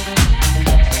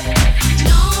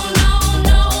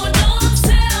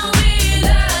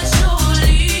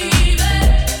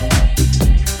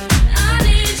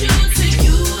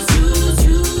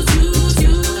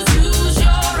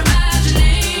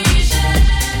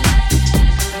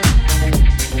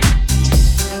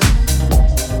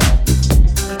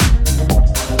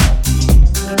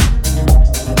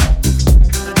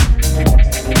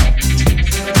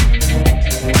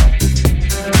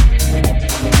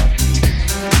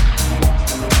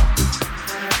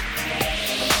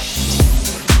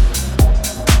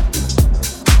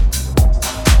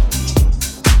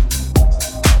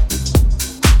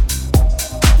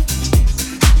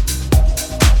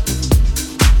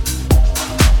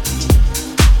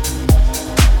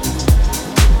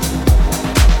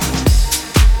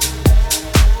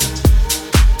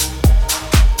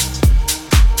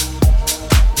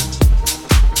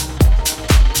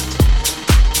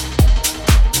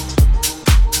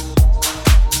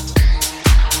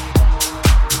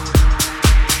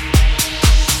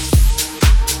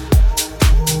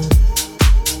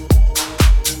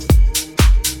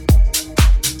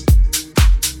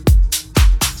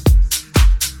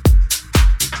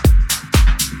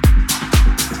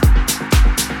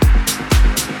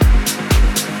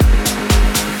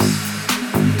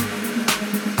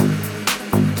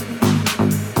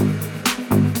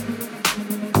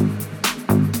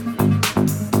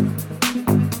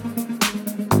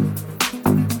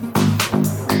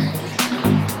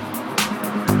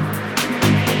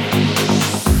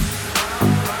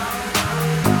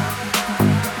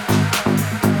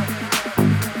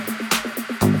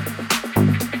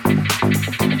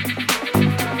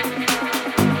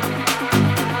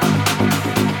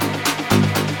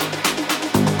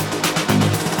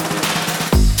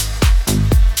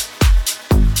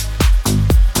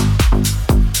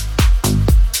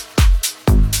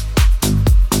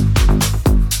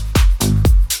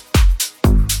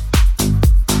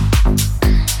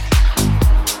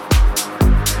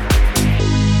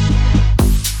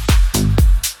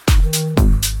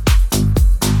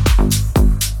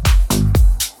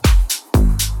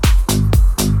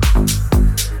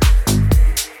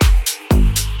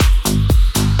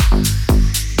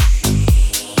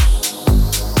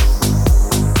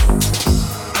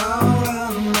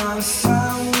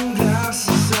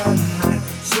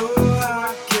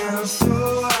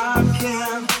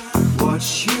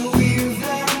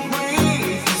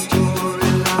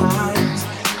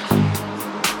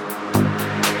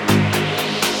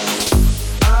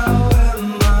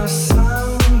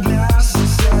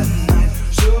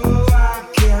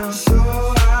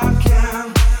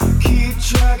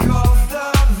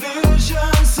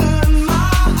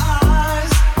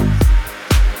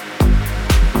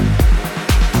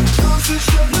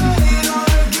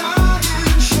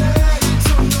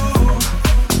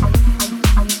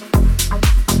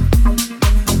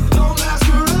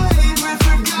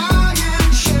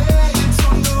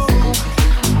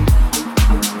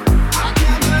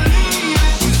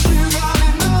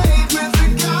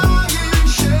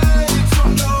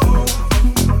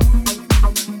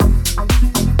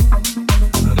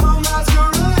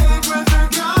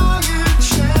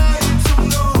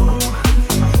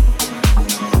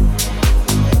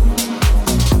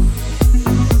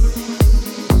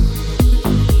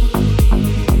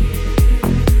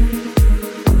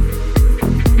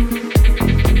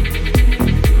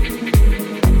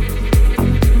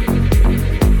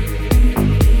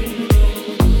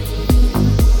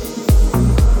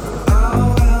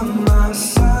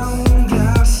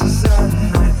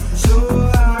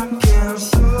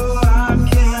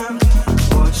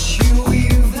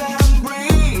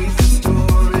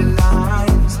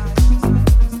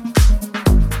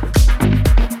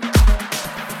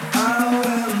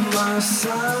 my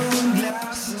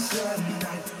sunglasses at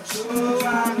night, so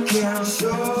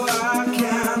I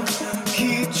can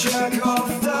keep track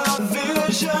of the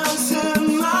visions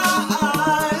in my eyes.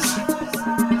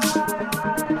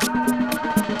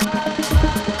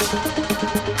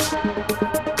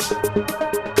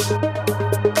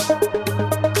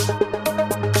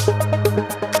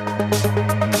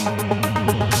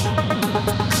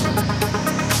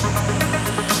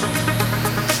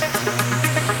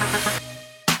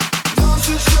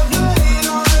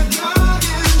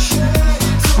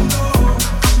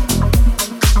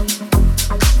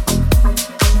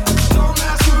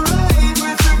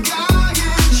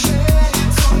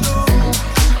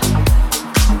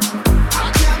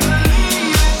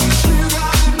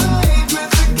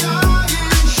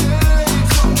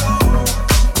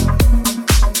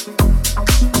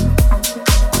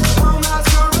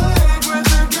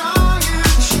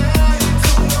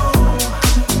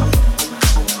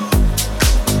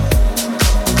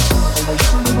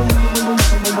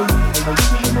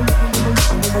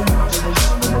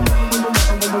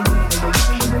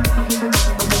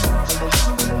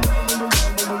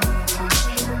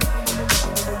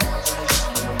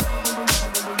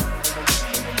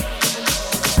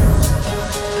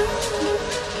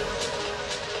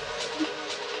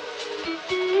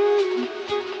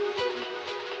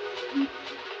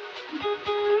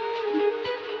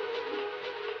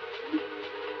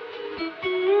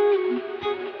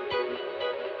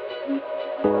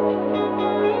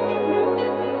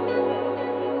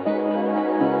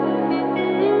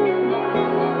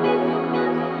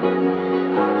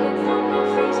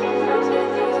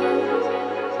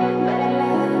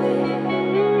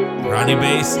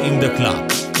 Rony-Bass in the club.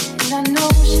 And I know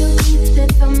she'll keep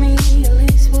it for me, at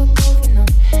least we're both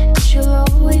enough. And she'll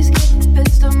always get the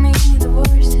best of me, the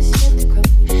worst is yet to come.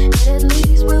 But at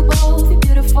least we'll both be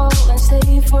beautiful and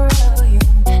stay forever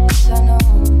young. This I know,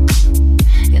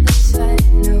 yeah, this I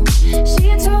know.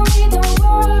 She told me don't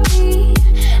worry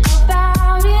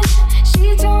about it.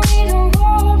 She told me don't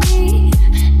worry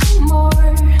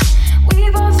anymore. We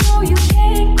both know you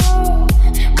can't go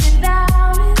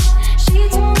without it. She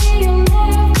told me you'll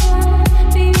never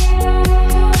be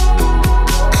alone.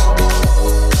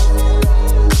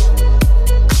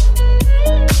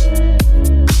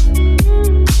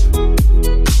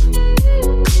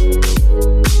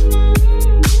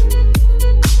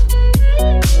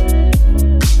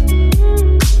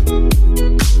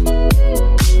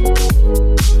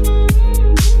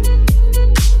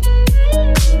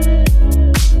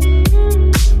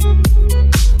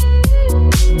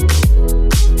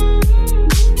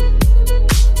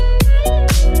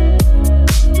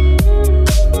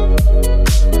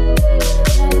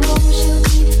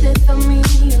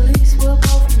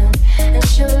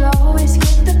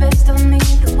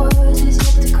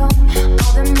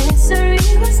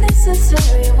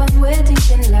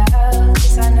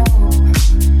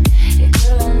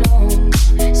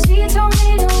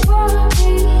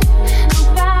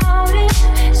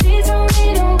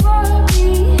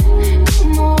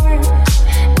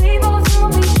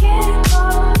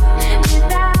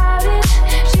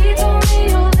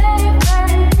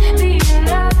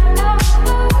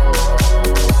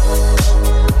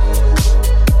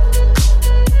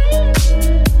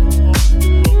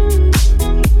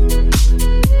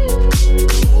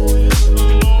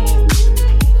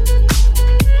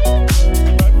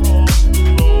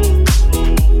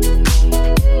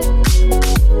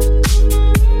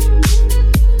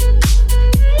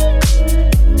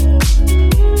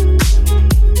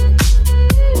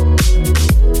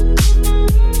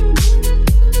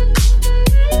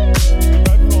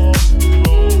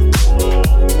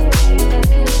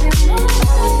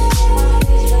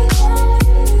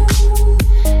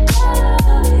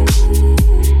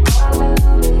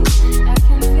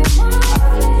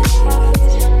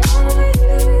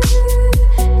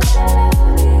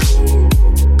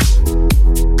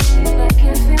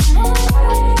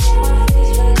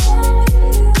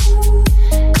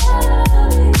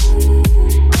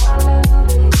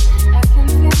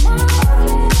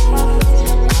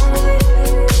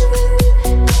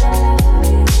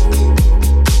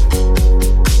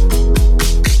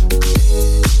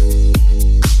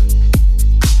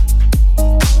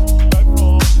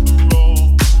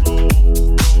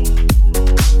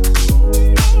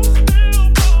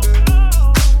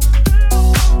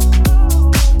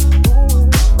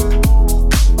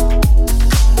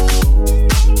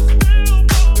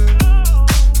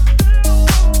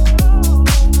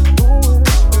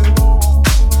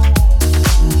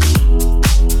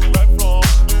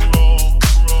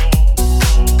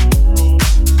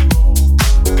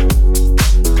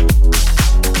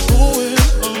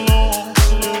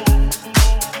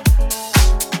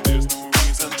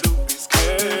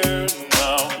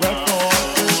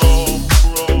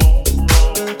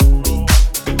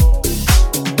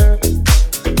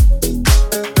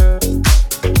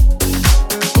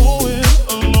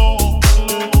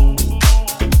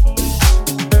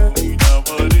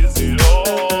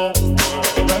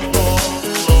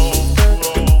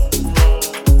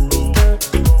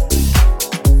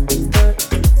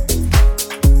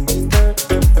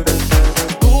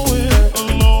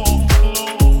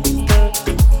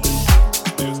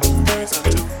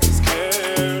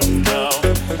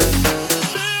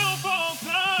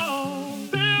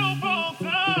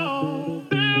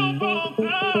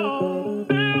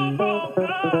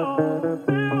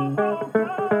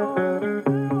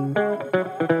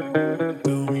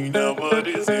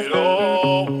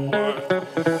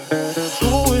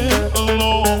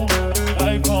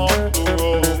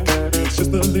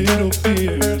 little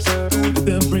fears. Don't let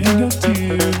them bring your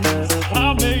tears.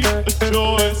 I made a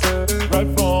choice right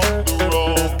from the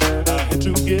wrong. I had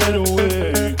to get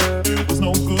away. It was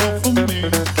no good for me.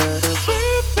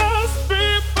 Leave us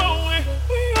people,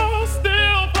 we all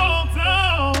still fall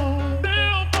down.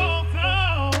 Still fall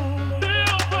down.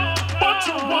 Still fall down. What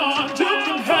you want, you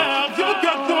can have. You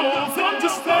got those,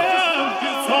 understand.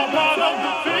 It's all part of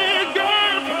the bigger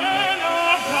plan.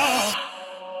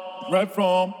 Right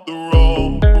from the wrong.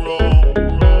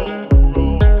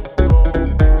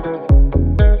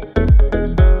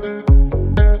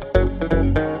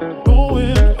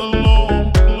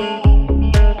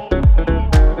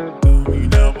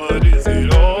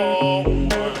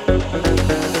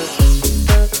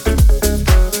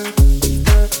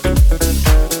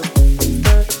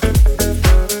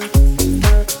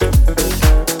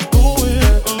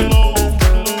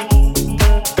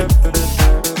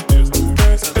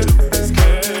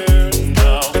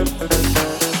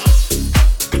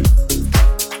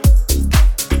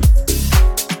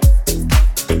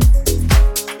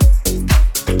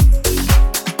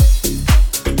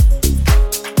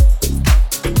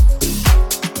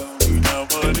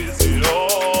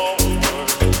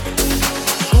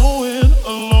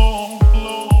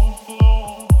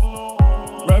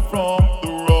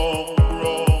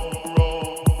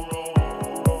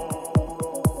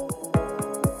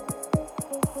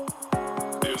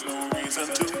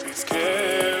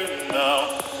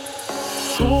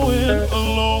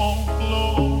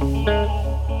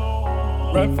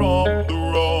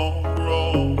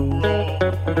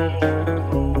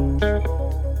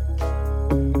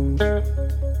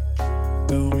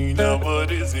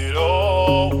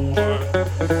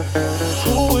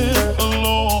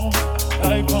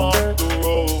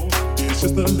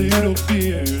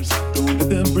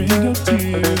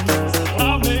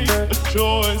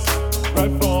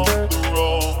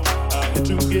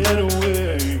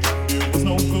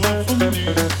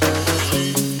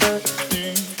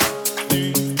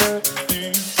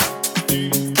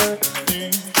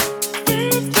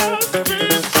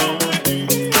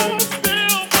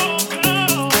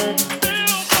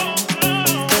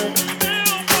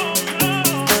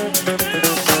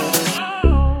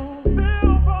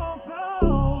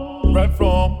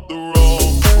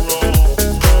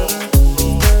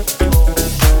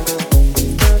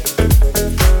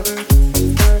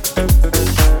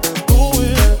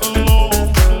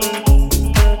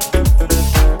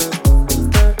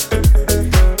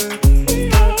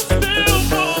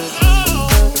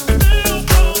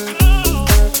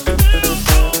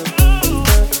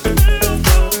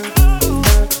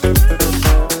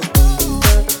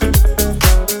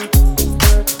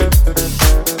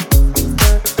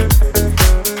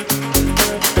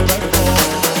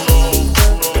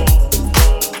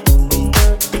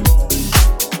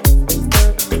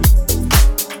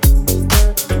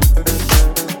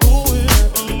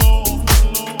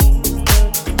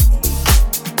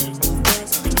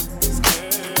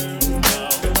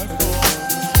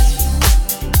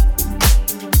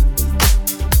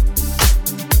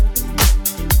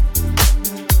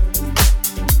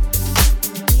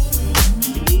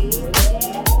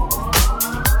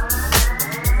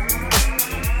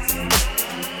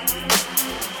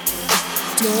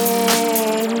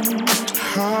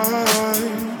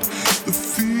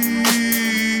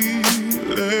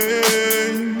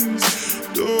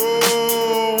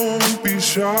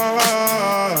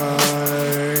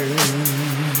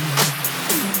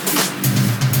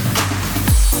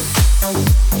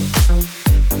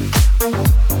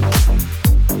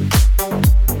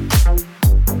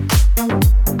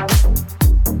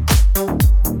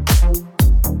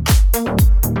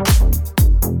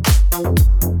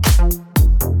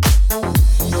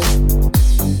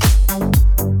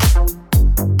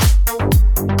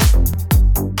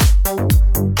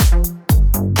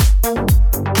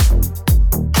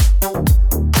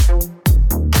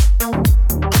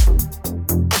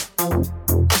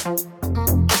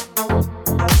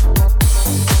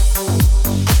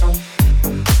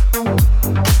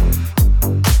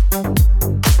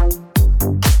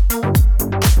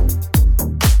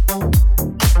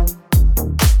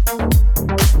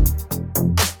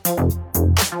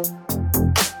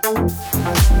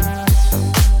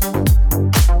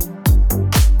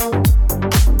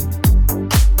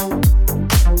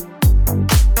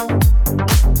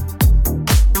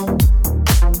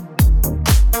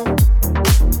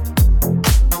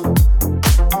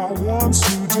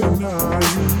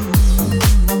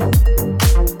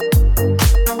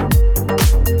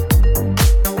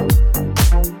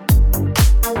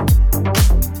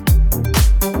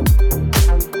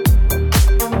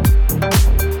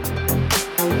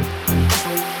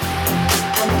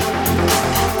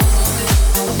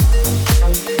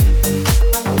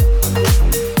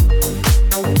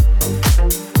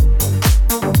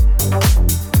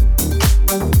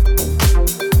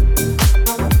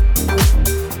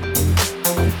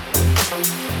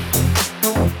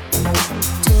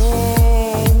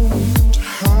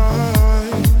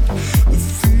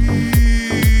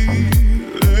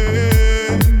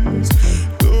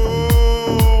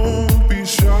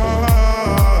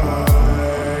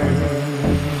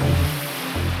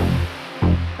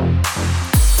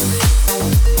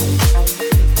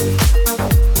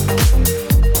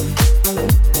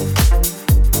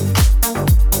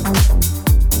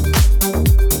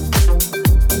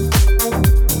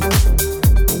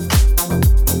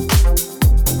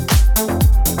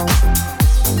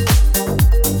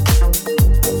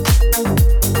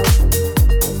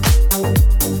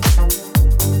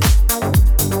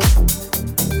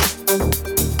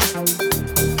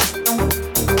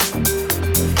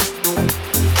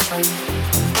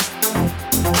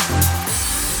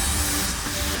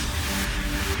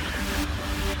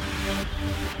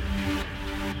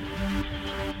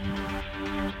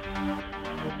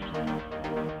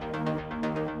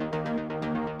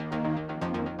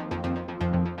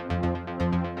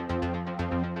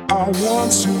 I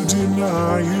want to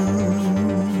deny you.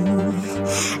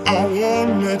 I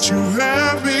won't let you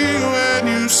have me when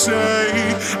you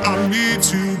say I need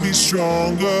to be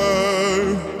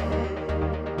stronger.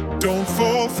 Don't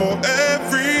fall for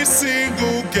every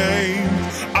single game.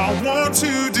 I want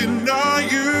to deny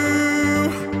you.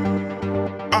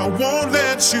 I won't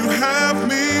let you have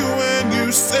me when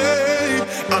you say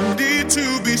I need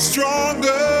to be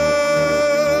stronger.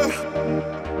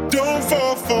 Don't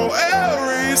fall for every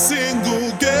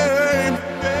single game.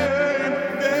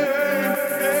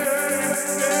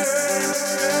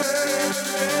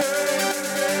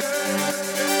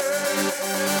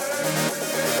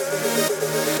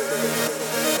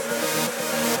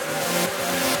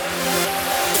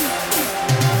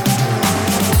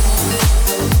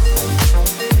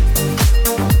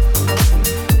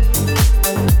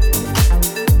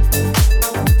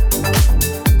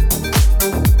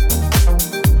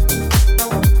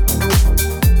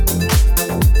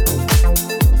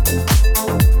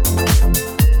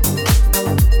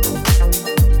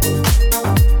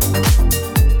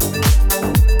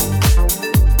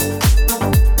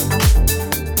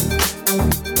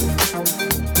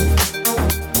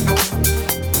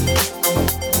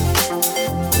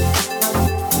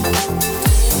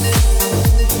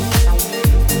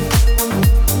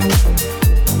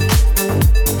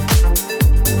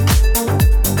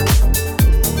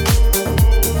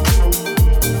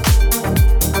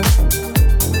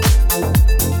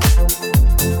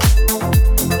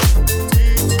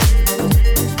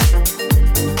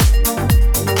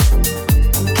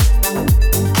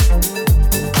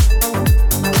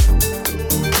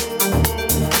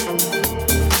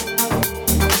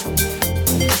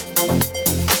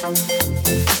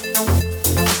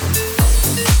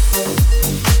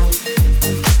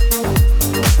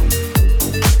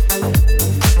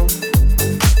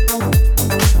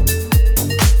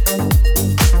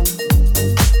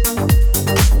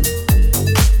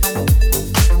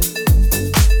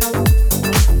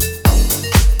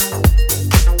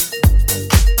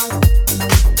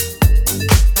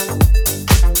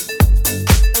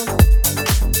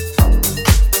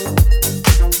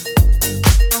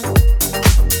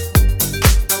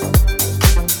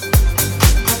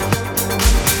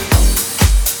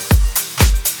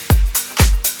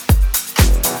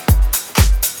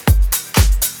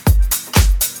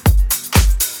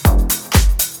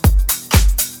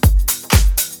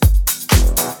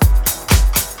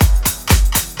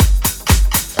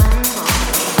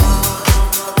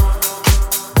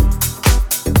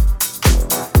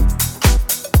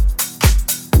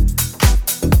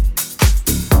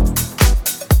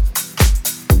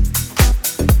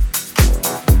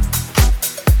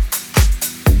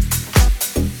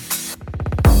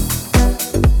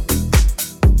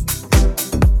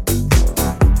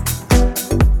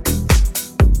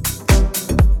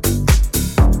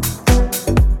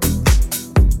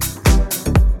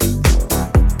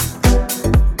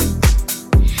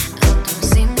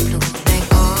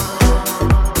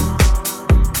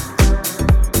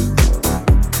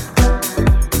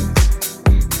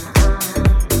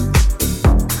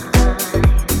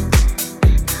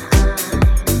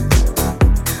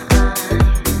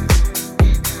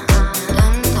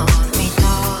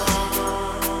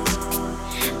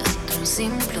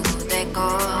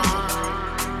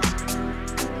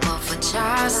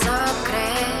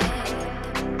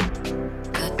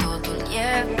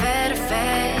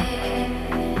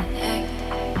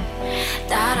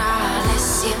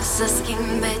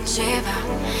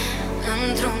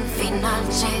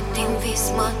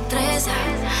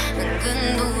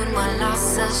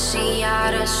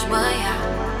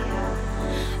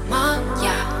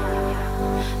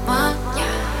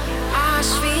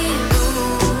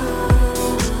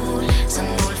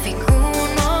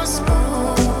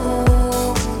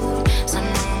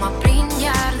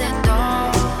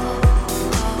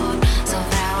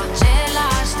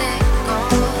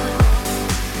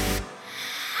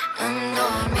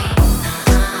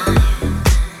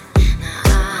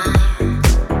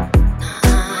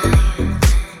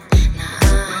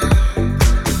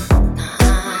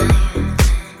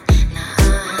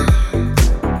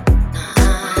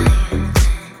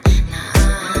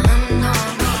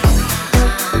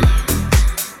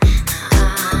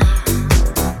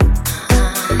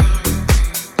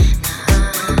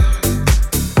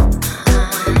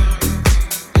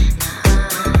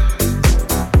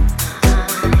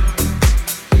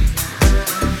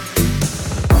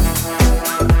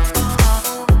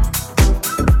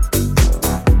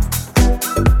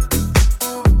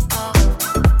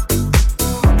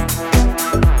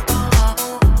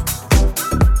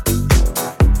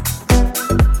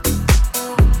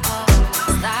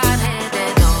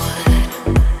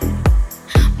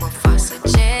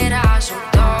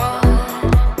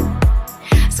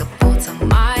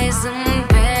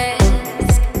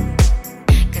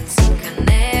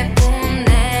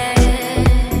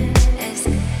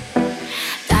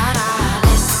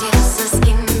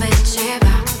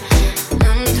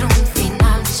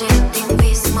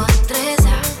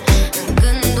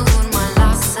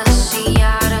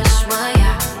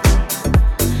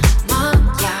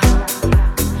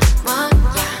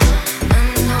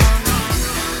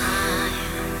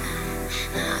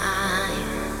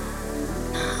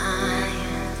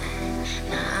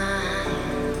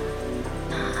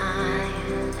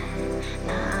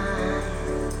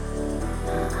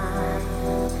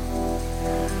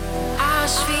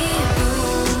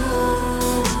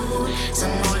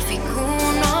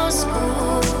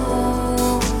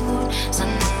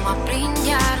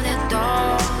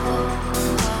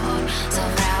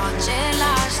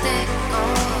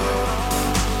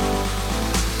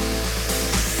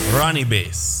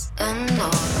 Rony-Bass.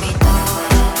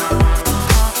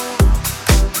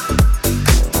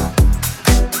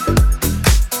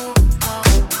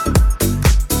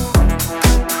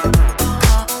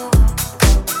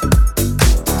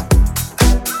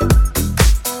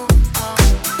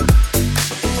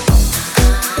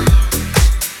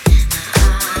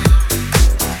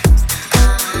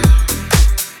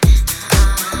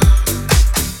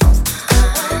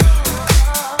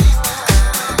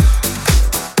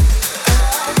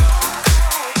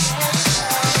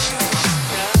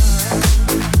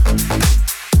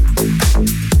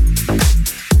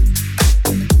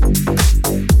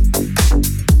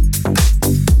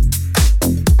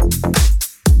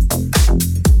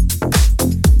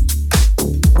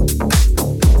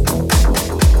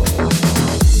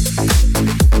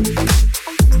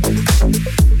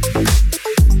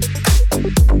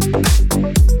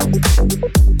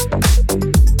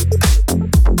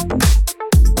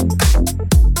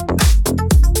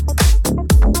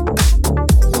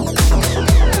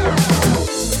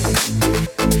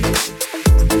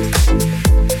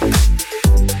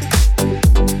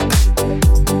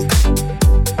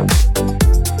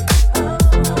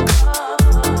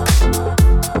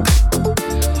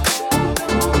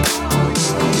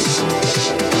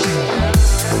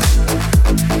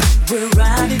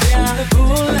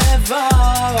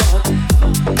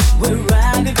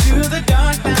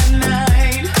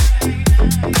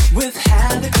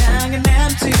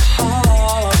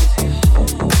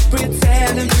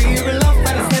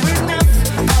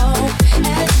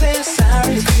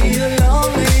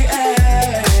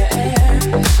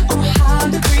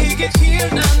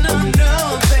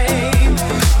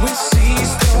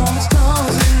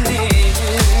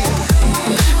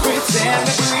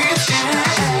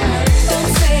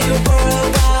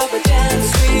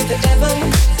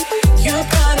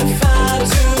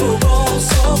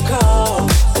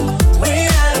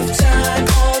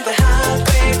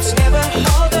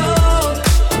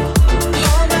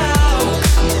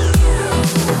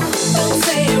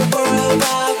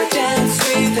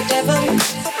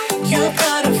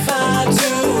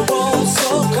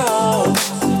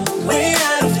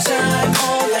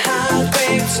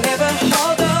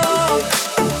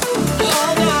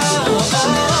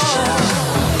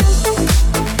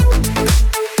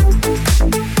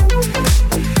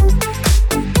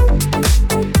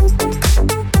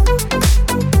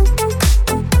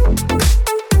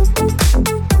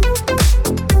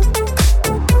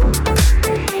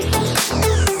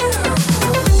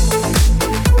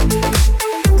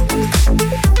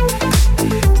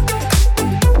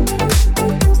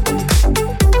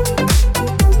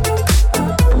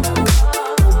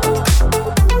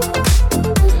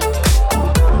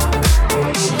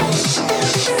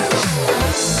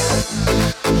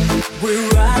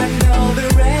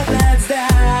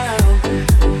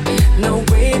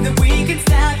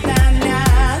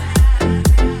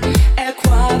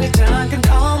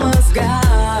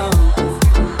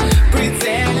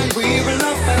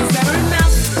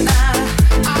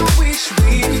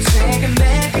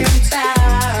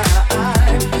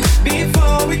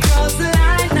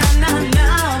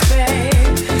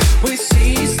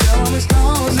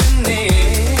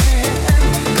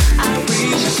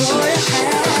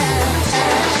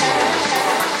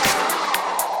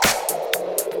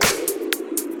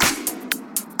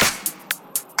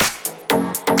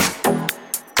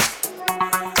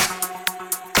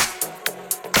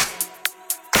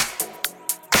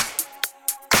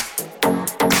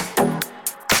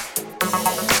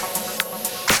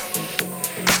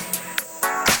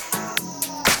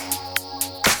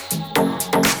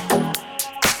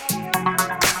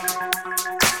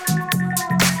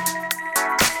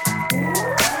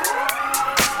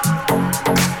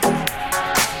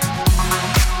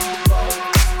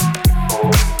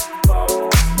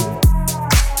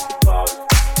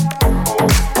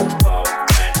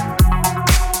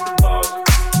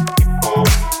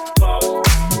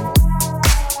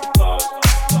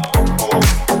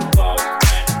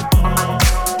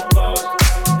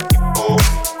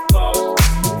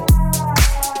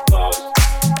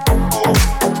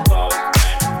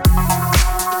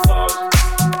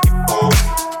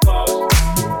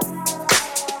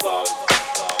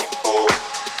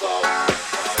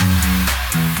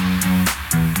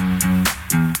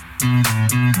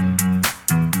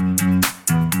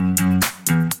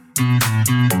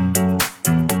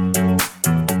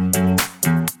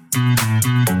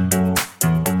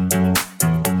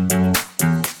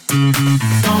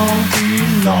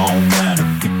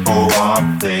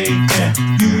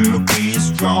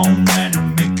 strong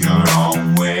and make your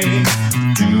own way.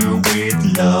 Do it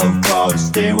with love, cause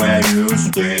stay where you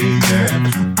stay,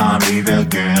 yeah. I'm even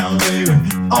can't leave it,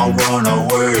 I'll run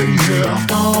away, yeah.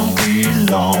 Don't be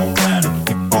alone when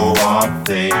people are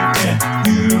thinking.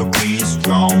 You be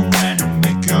strong when you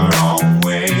make your own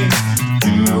way.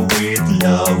 Do with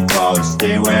love, but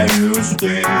stay where you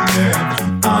stay,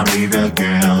 yeah. I'm even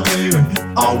can't leave it,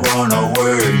 I'll run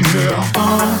away, yeah.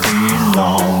 Don't be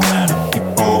alone when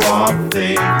people are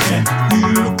thinking.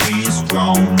 You be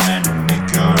strong when you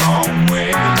make your own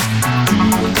way. Do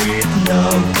with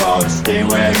love, but stay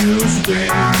where you stay,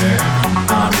 yeah.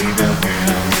 I'm even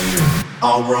can't leave it,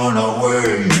 I'll run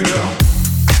away, yeah.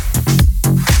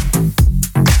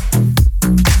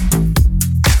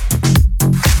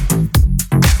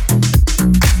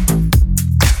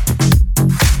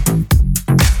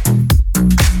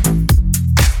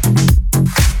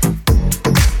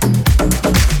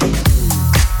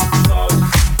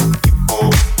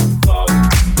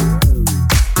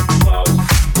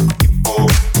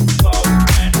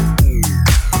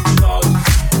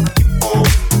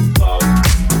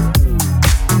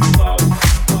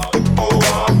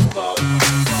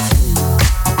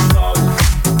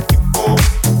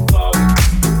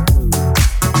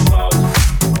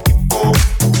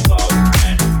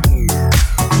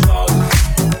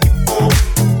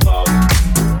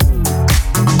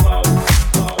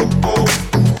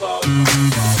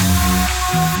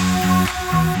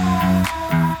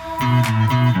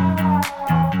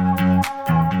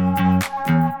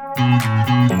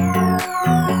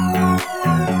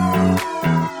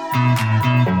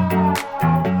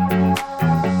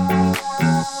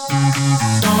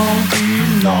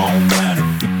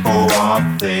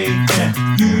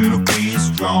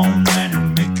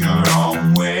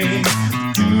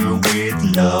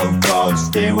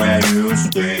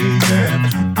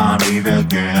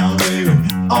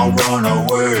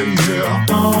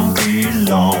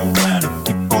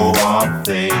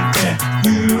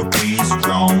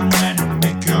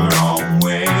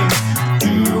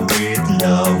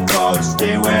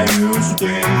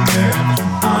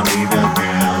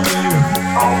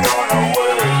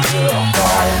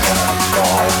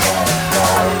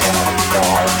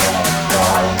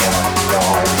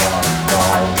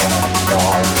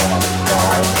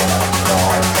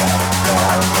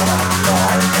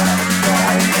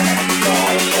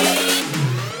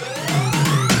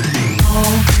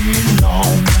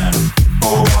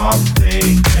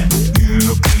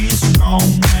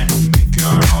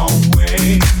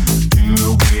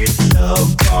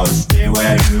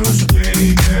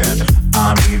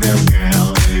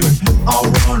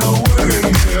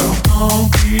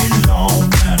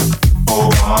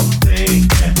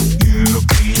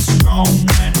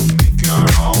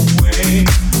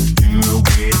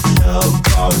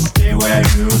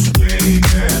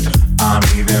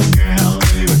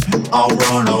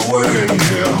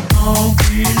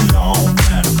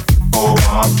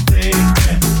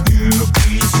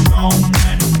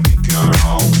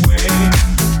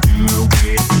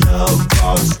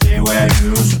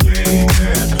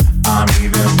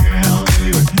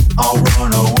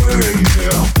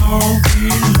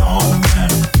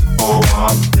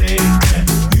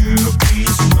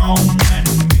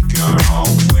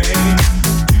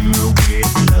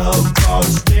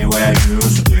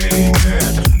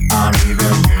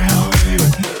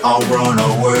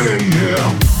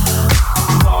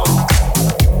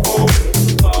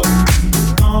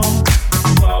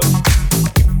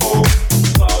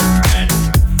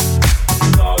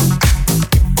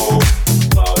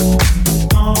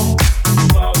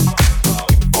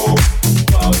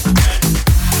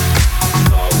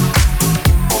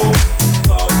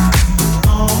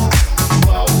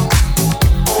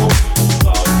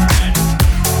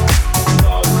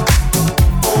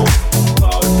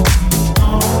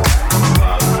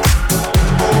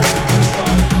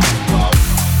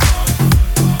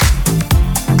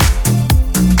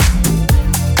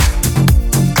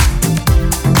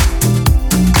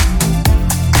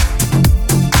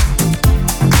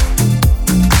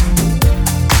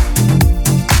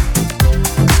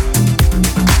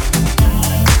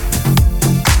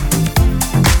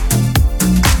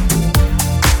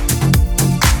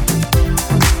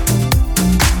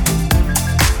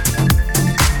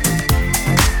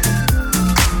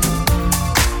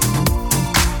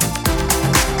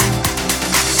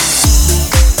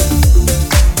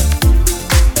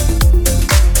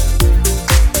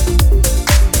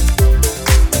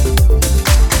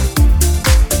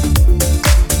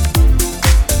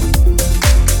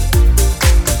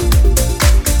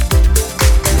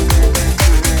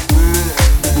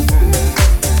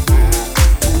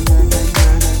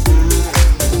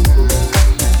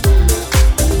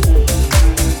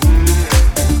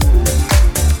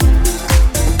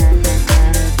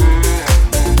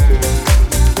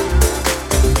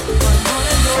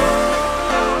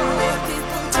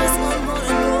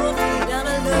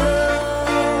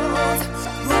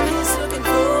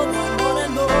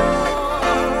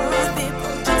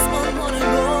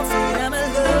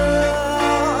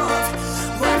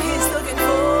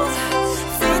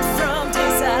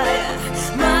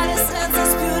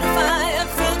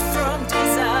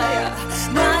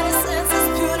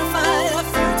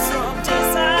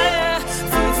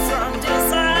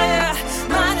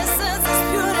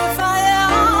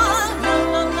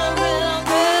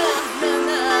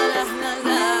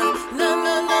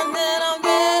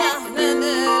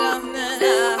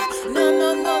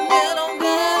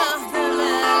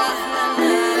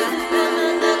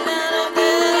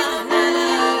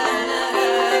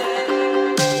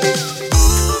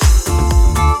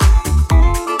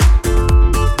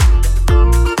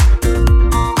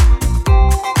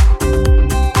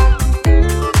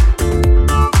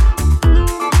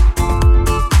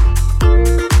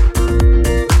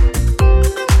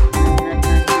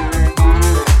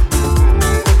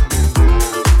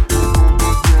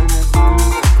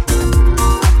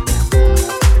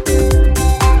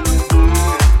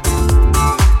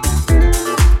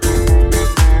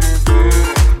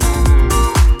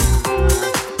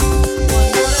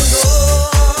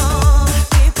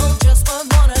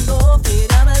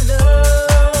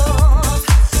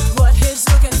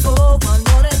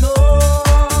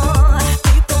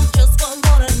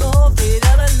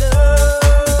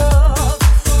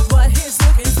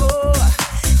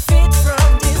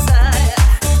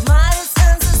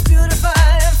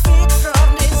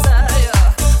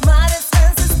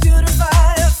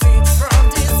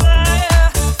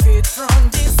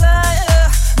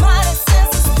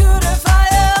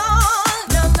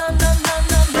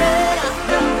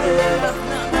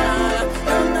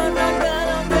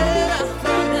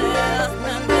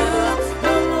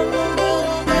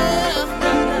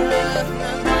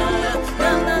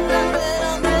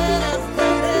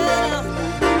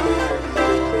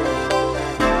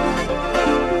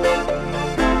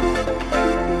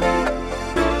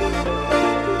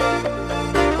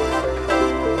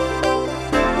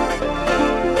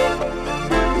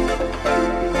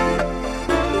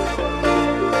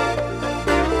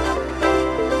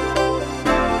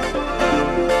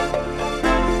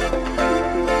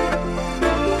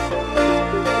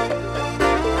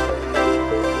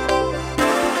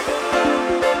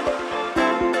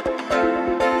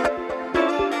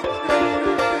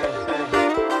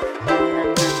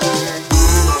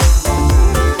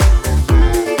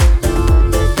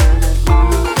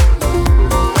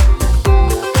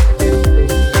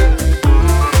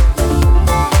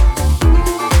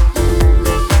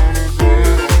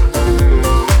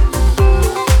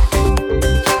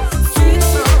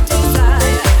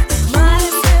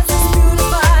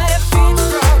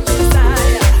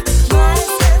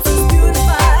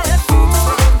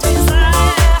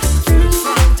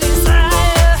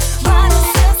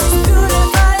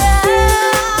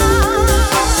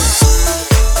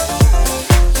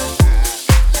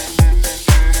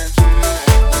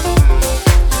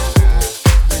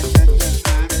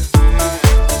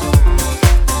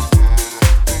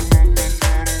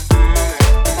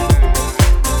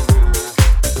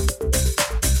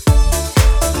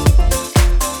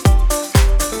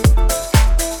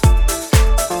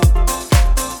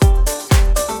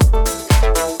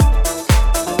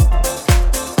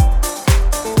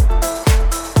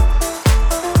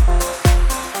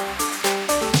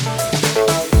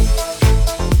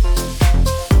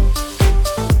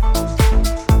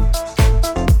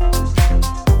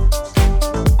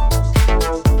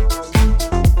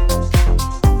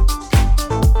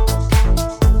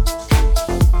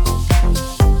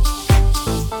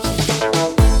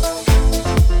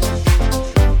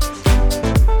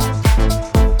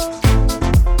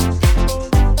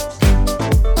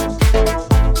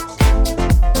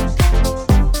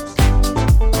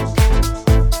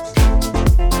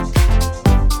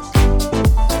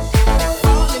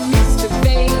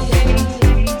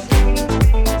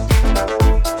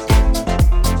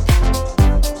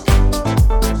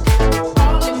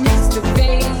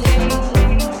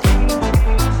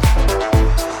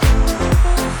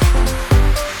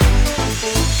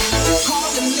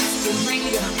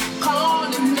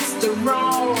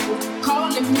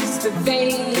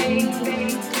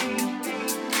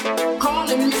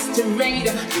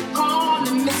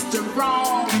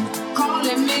 wrong, call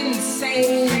him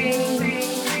insane.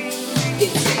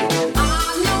 It's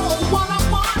I know what I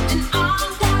want and I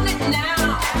want it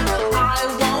now. I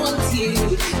want you,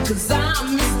 'cause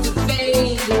I'm Mr.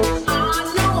 Fade. I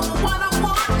know what I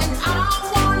want and I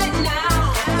want it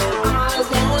now. I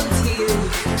want you,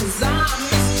 'cause I'm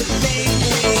Mr. Fade.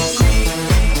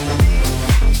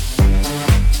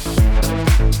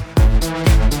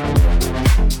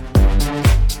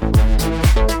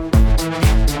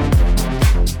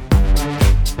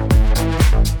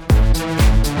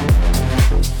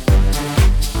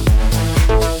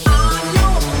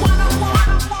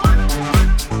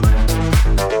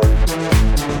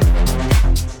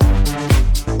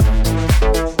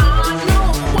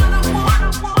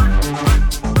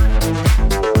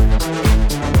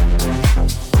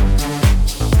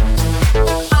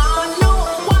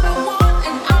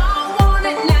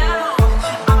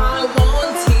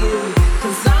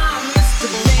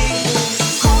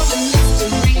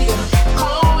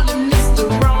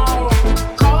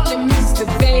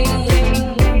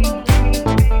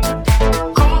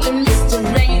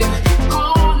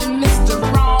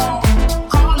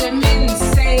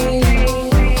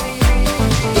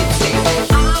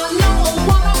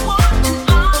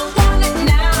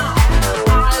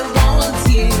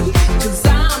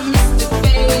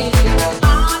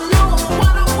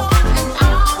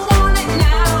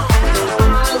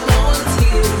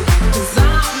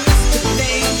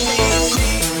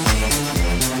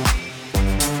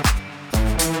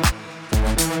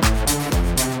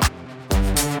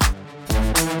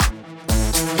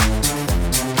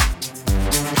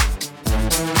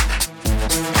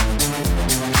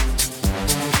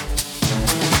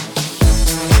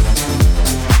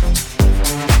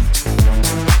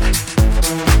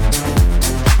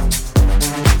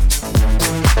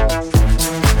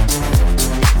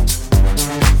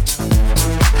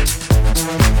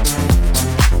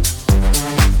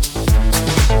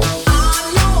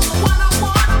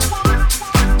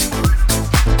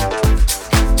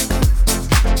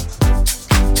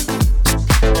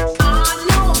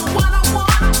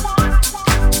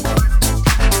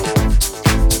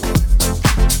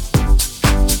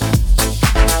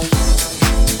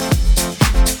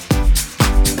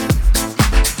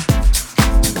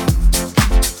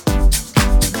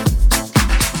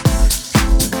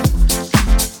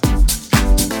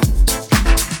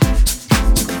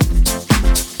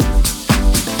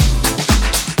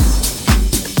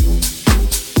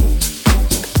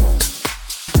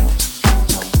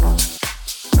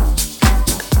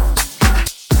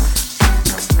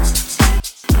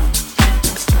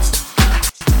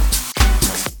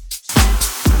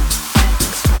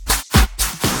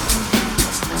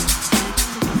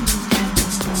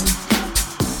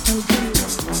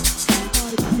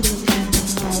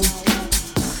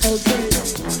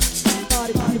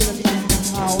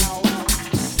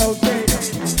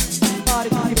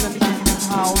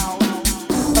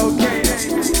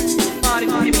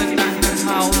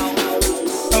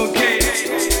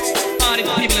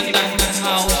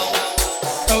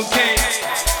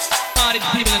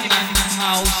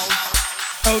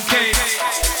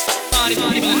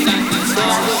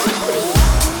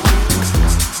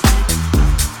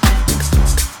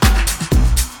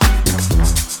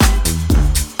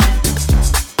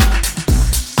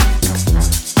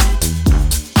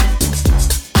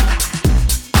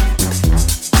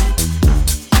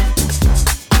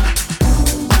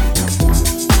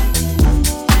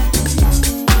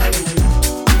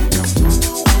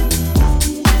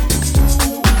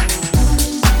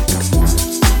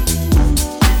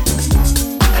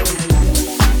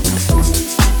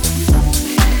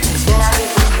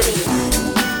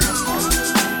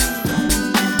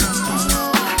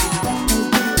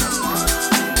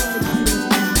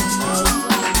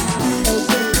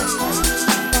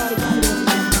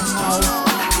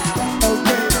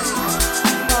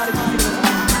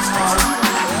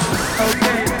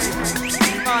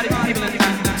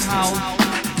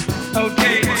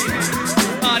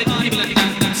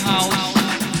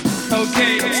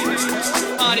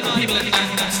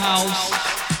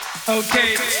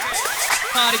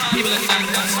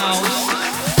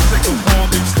 Sick of all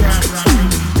these crap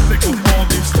rappers.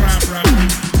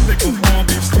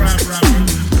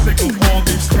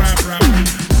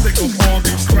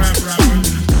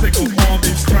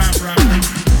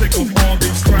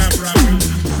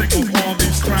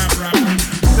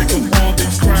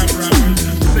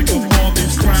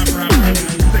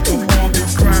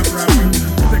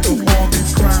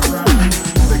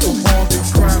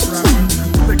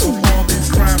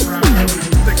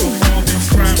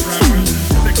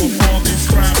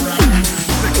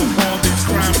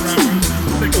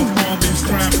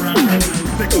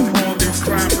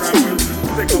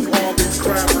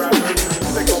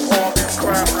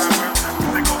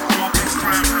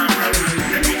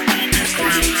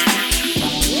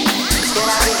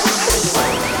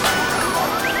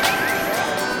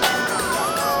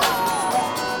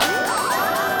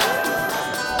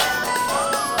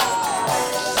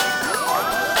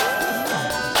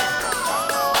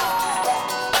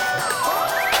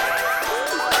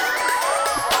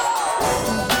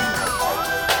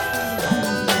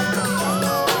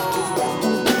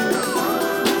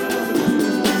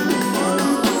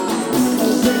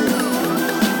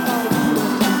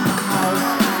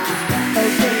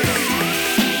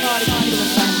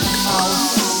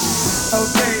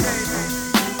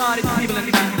 Party people in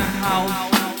the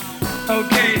house.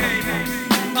 Okay.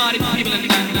 Party people in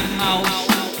the house.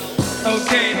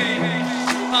 Okay.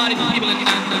 Party people in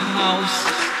the house.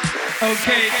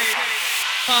 Okay.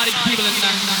 Party people in the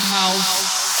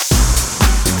house.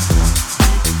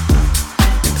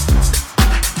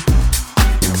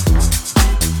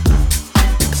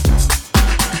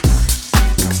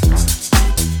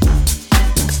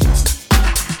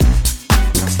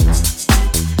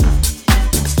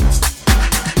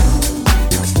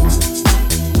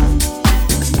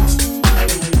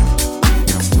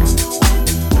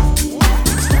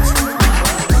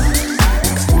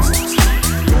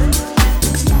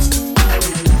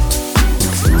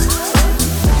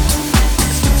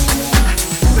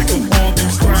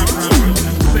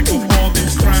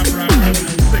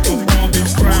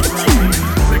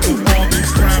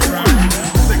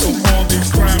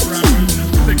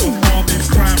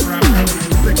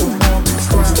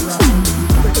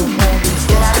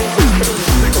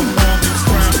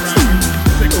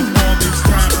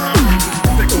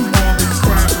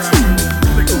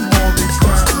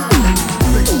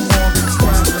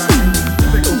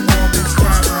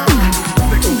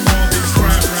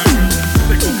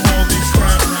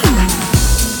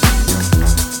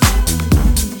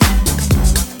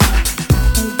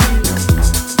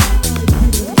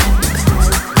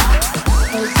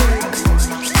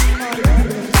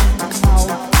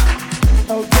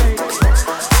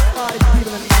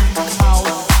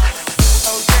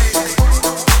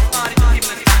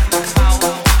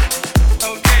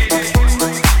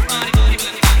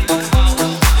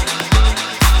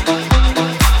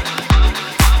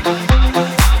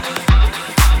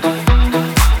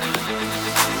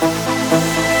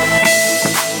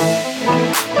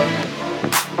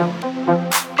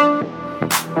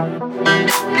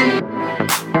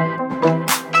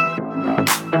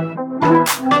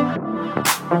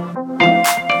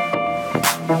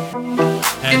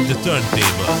 And the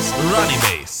turntables,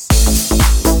 Rony-Bass.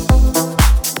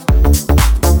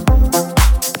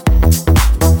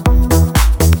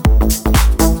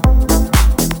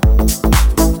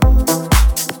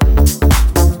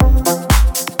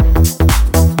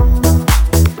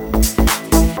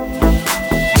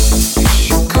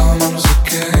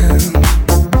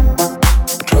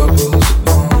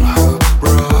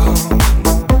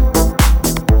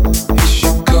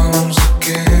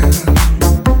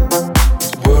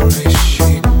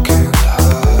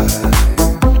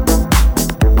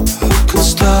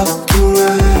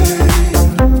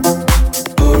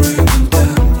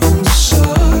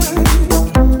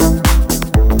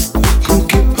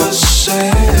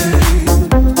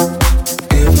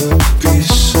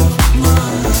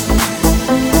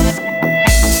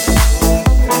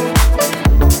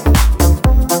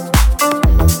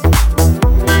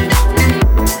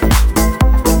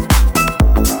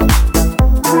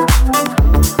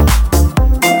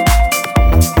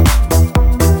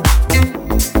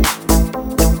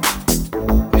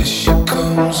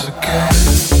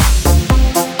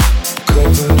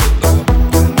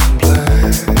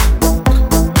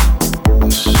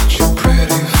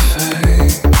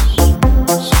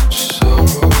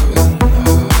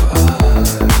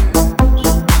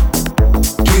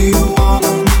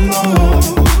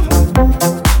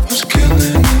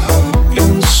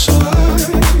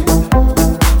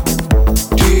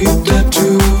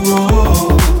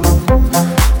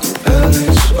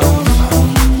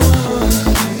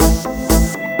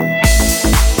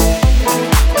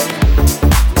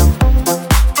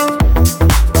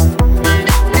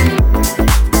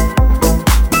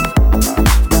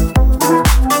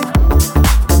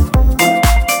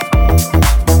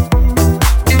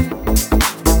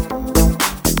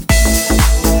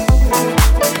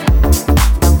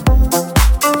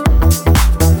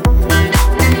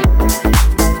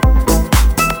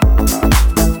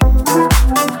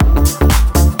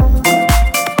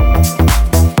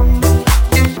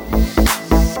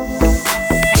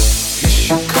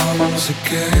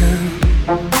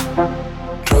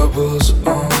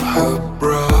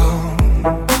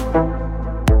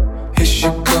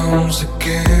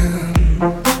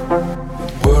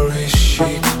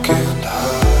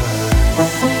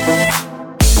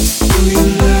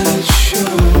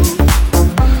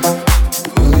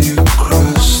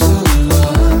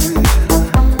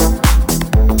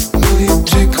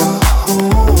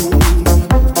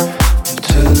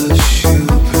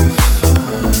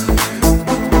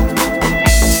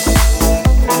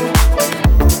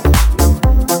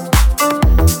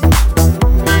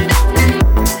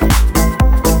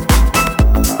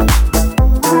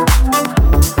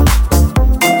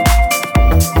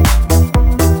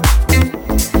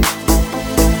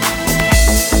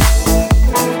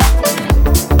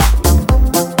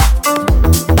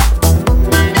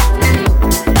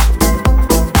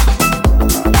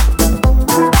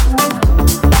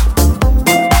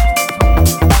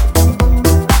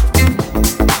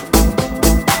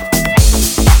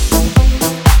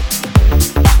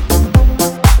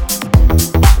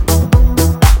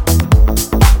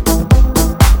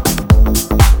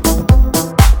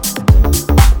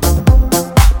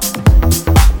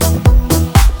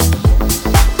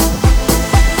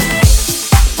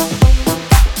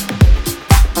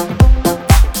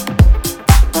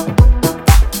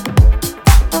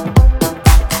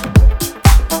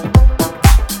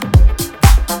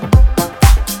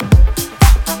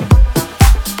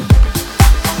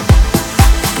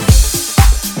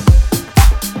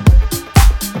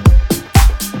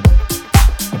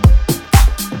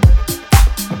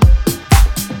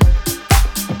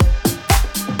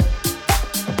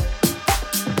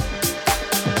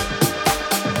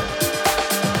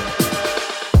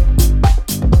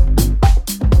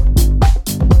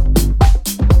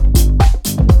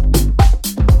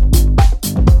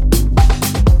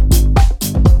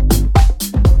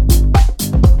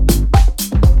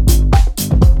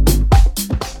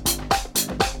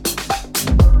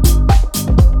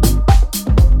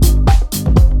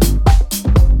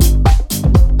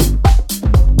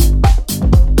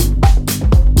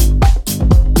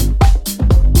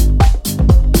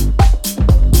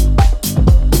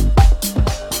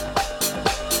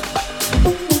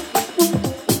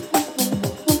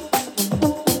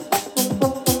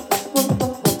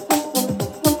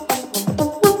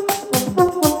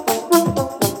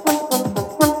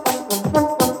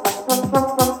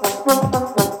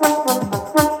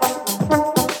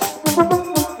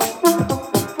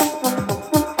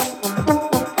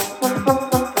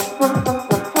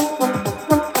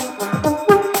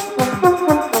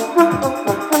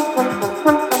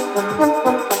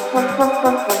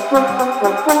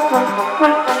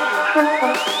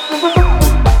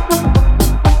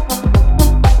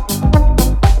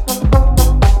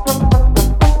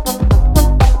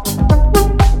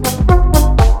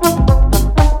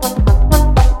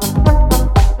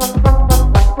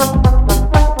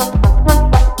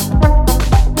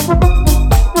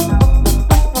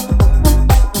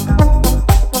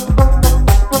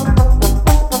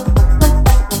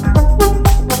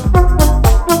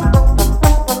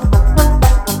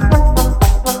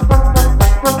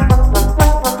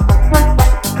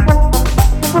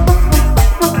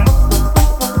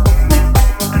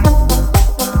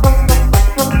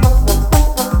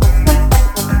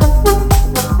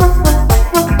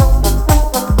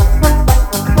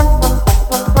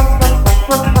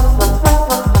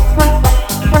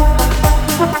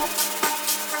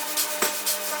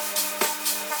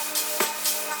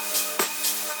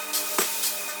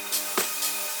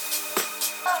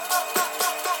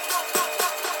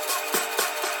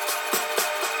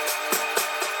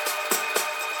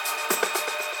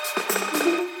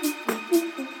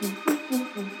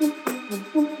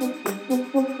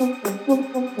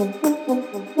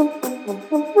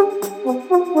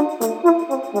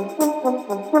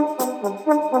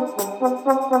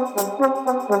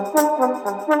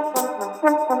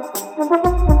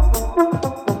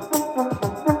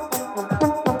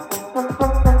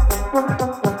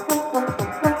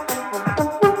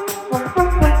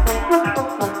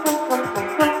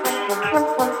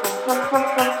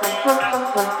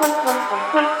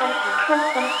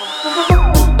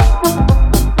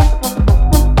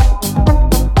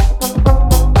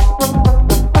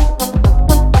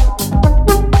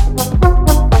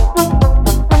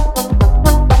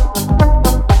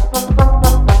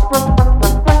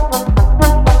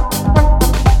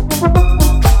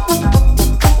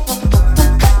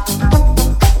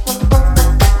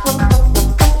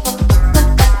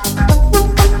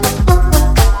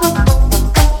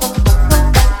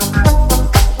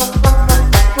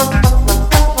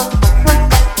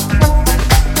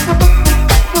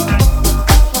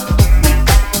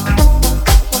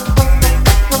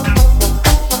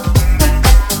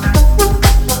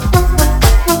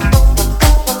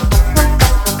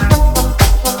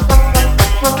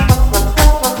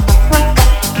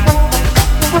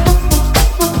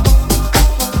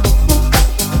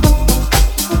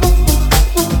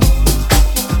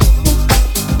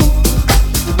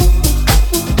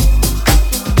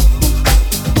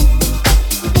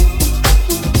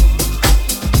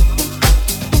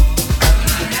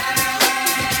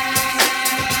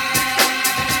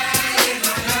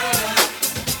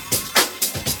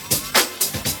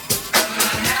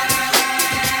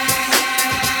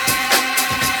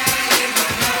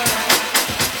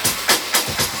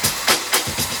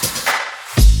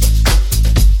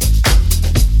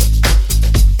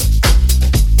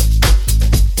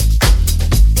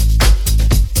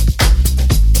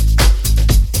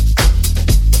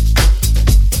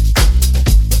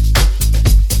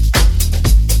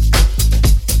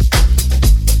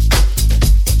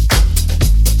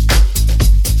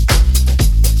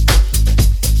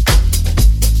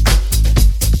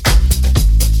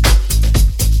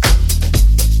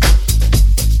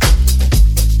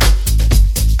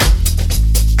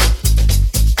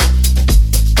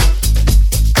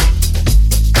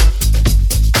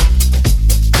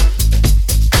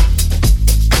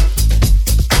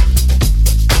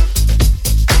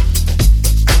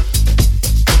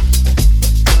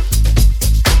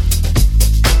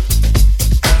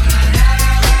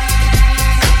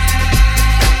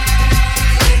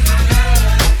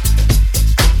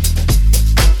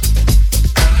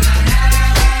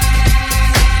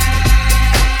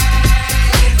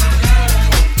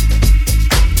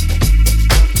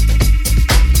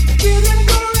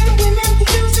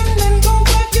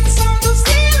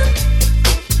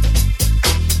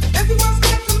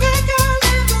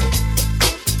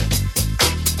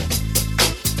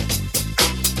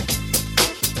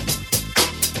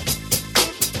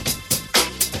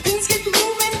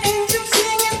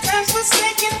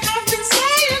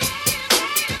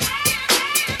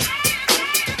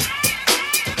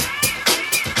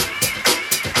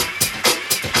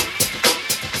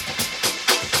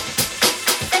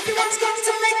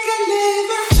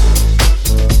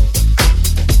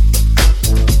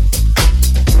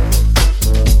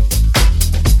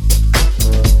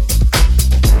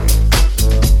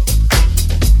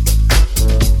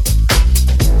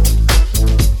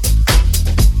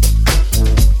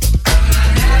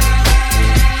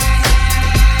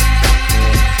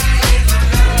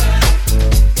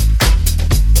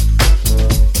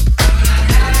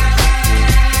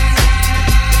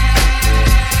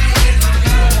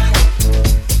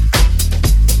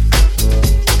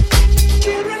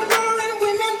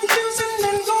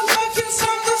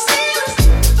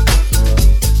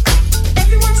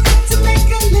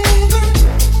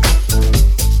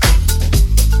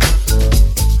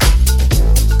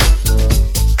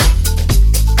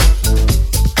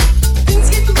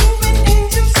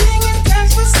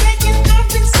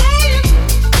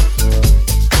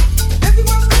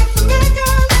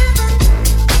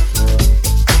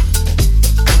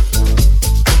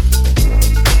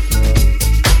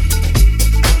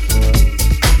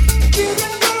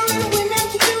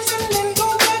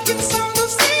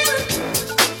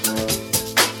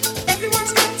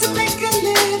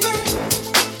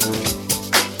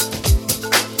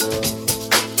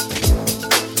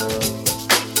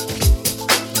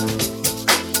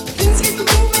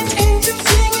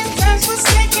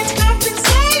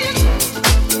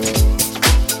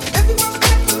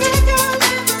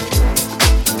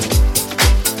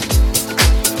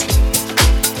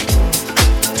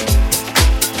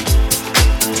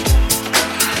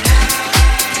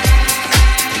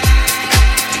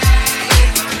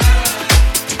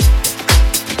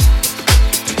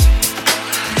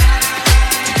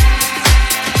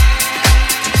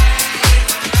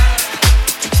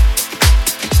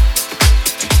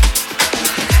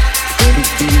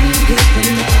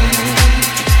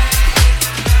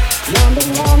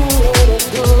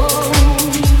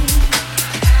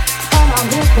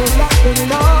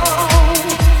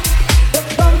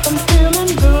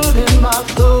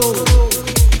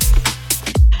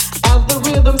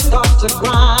 rhythm starts to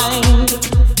grind,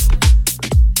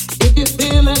 if you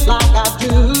feel it like I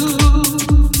do,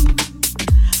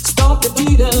 stomp your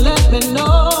feet and let me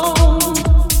know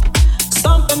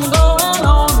something going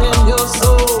on in your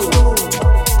soul.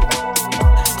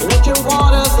 Let your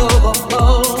waters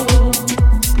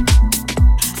overflow,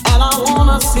 and I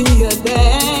wanna see you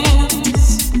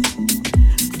dance.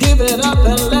 Give it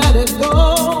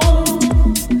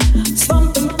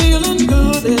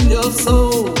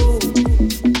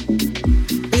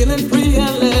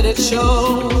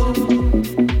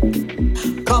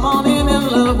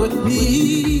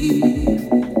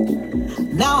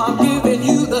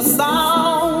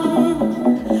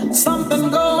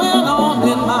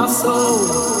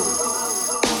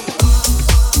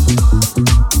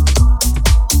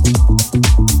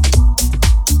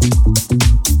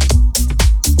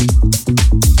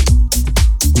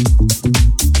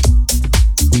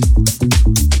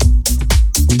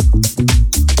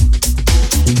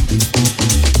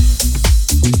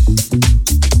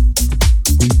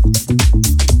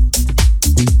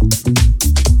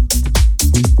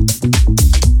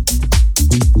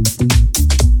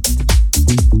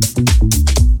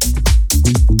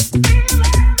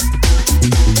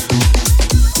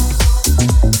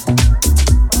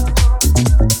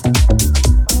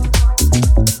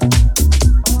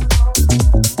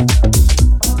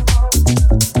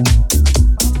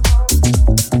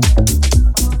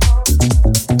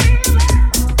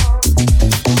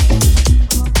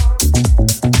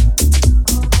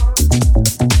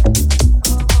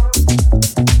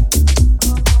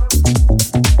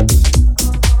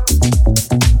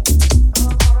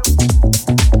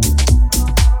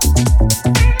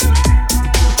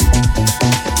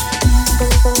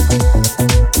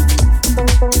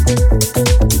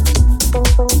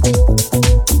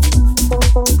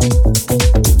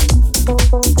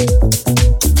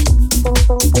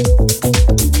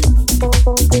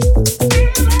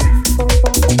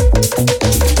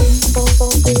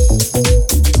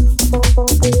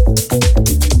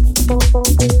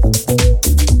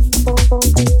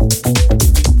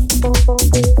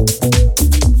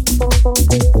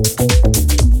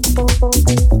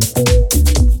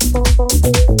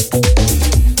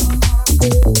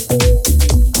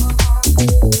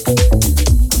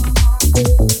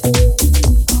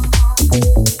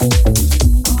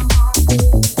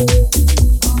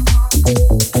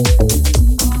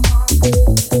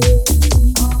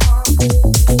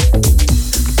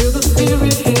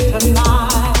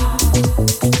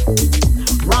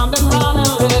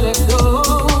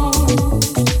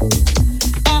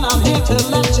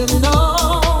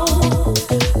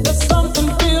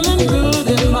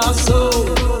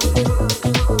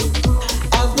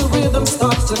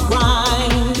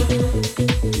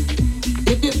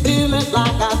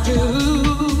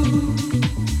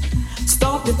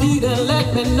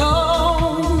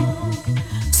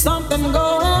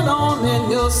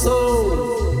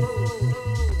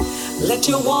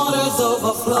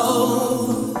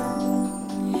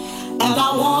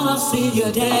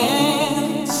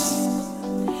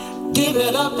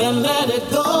up and let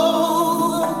it go.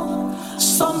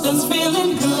 Something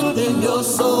feeling good in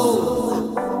your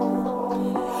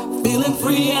soul. Feeling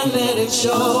free and let it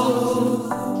show.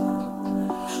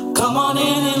 Come on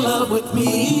in and love with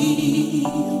me.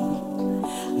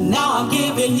 Now I'm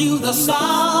giving you the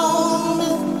sound.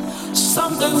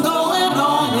 Something going on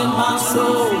in my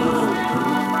soul.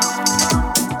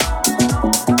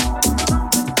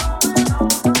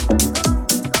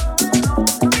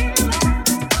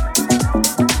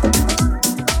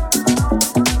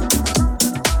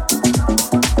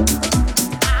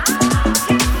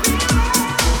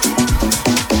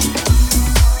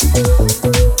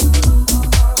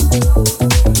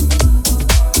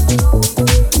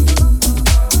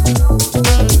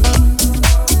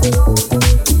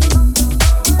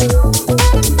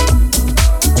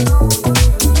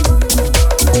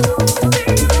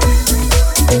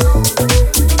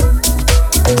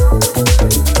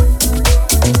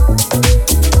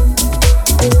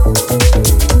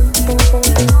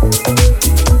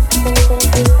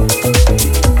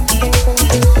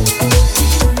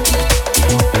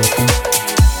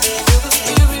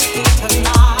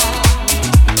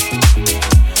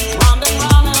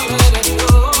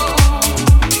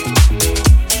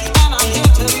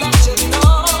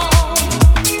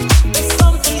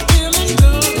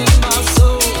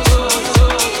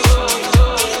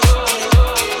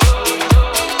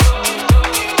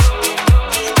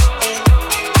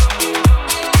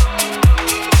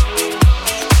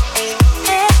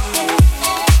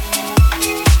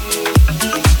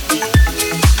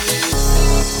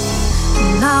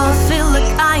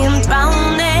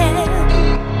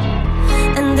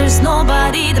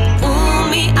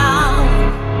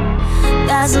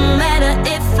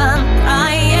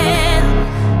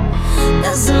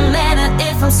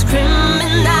 I'm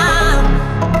screaming out.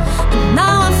 And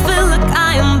now I feel like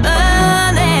I am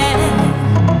burning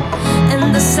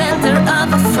in the center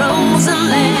of a frozen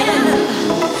land.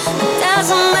 It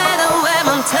doesn't matter where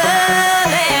I'm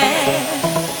turning,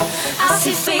 I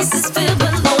see faces filled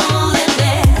with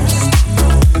loneliness.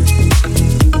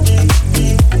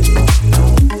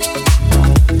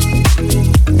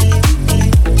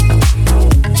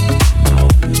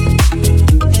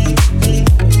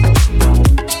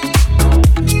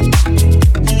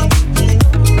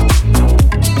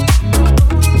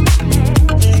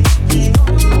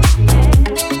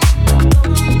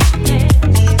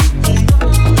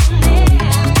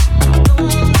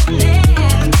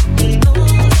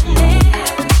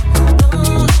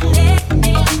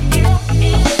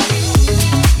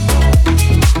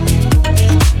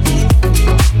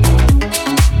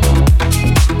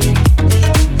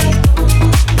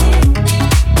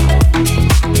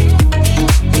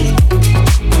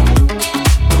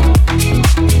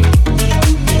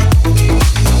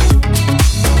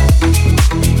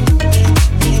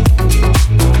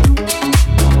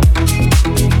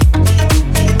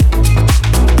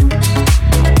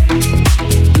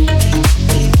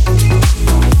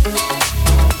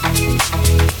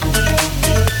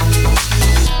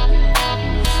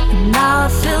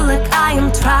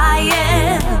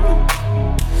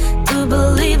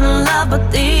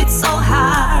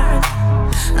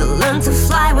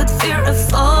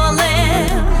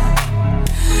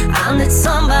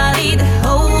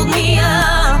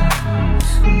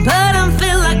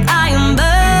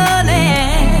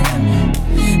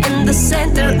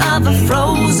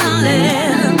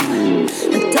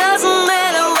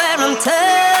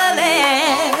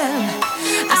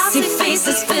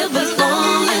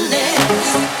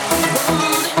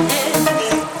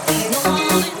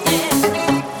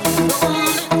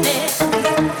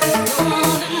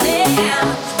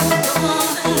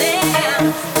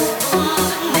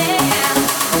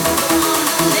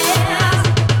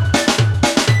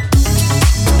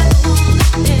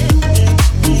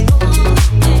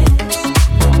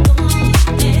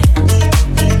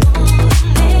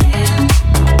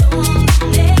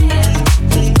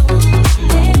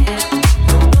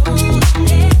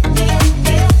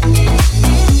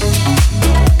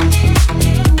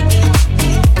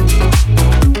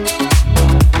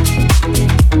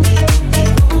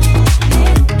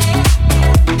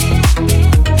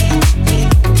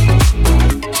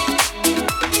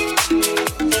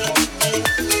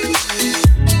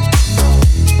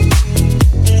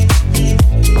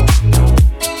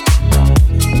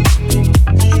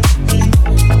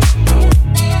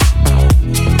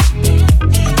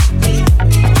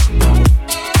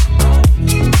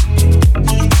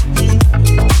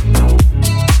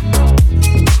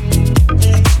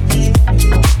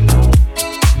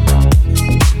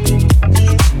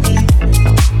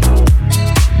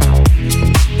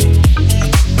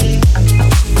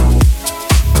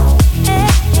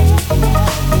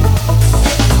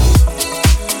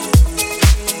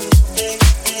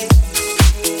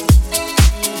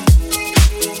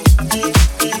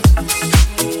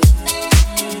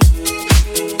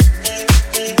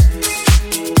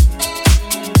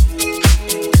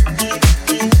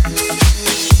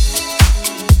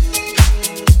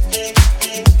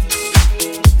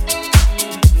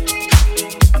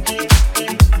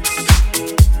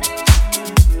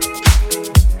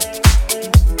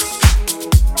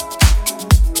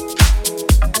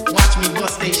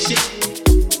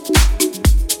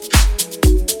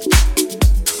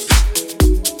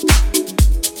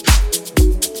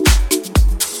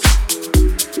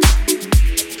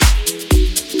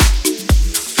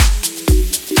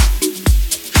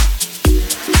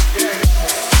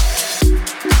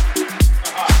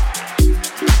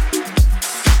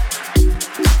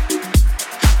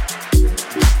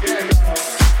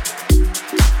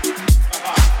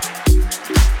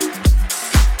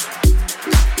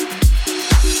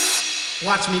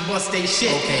 Watch me bust they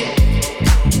shit. Okay.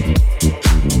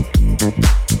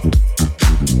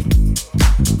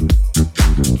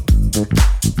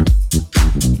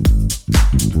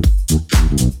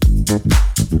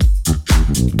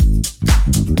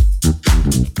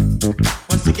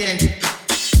 Once again.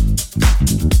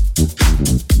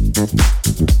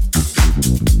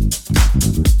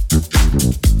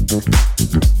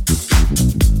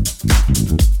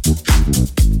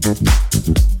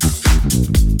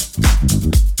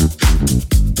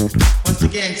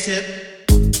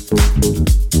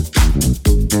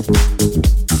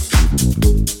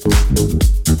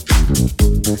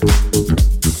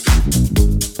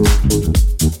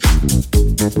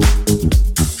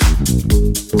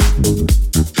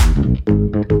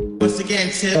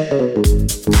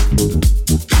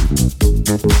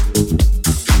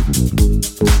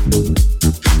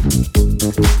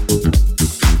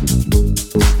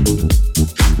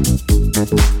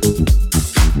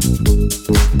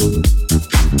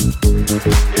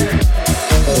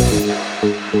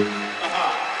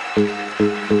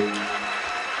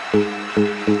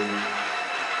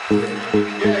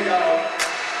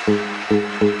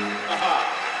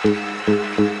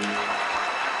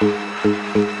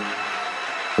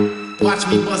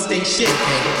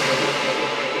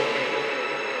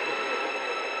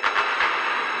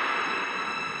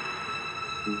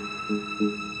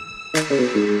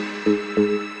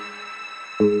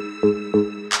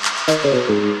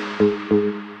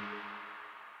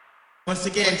 Once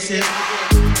again, Tip.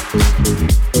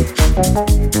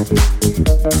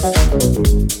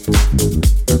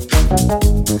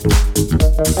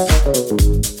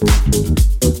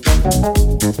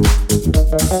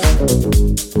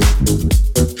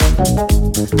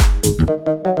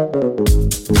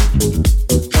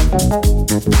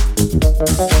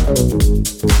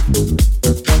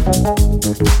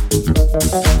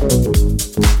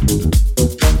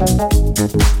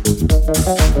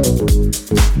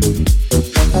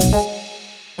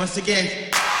 Once again.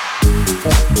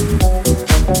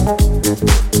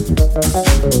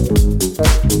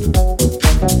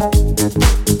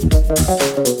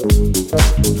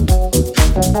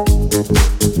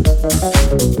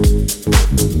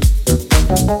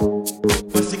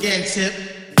 Once again, Tip.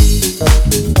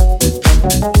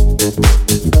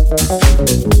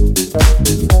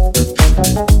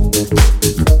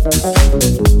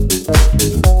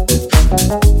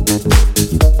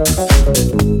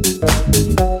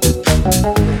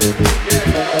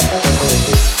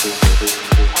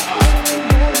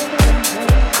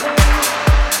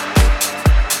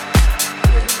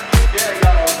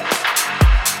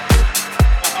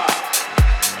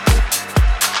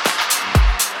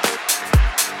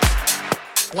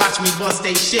 Watch me bust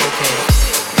they shit, okay?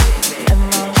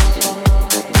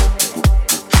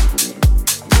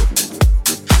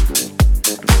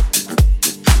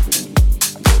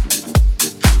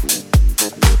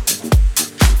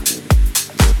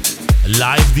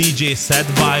 Live DJ set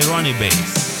by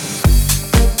Rony-Bass.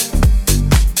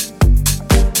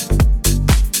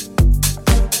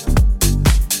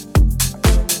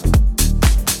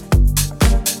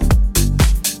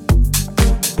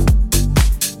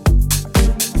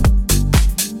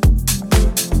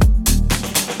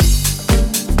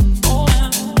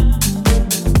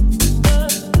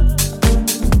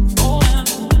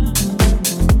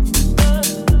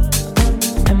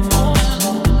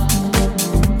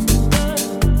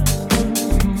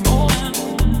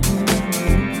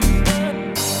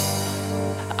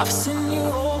 I've seen you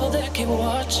over there, keep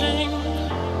watching.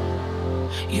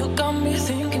 You got me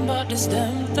thinking about this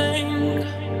damn thing.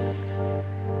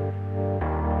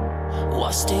 Why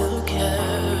still care?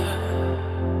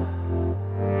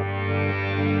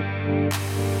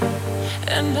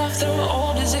 And after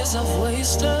all these years I've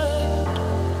wasted,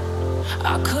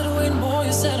 I could win more,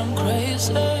 you said I'm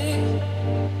crazy.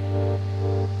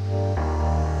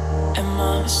 Am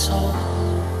I so?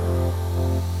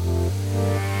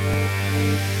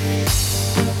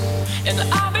 And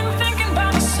I've been thinking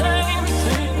about the same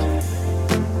thing.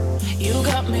 You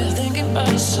got me thinking about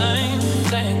the same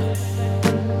thing.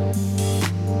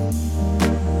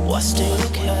 Why still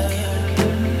care?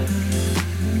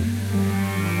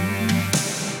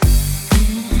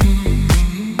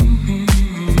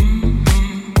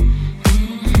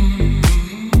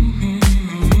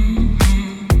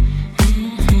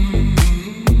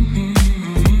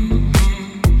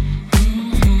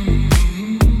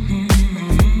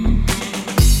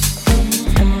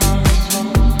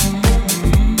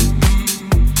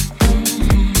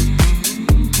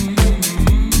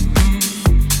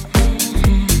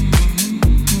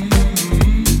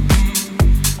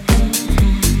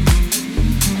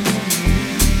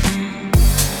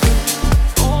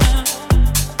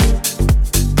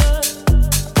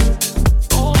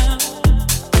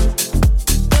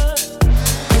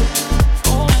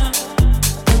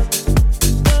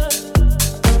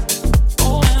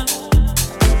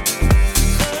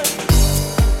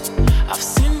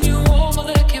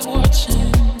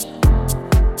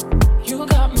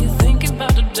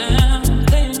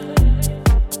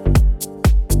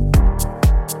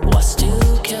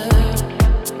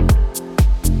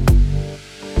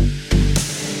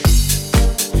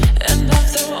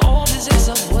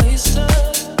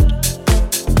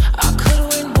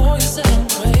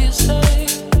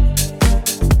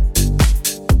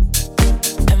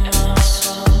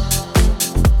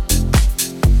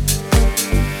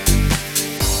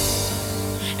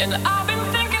 And I've been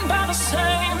thinking about the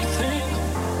same thing.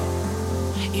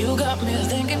 You got me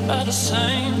thinking about the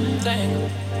same thing.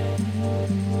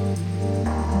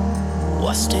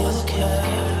 Why still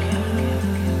care?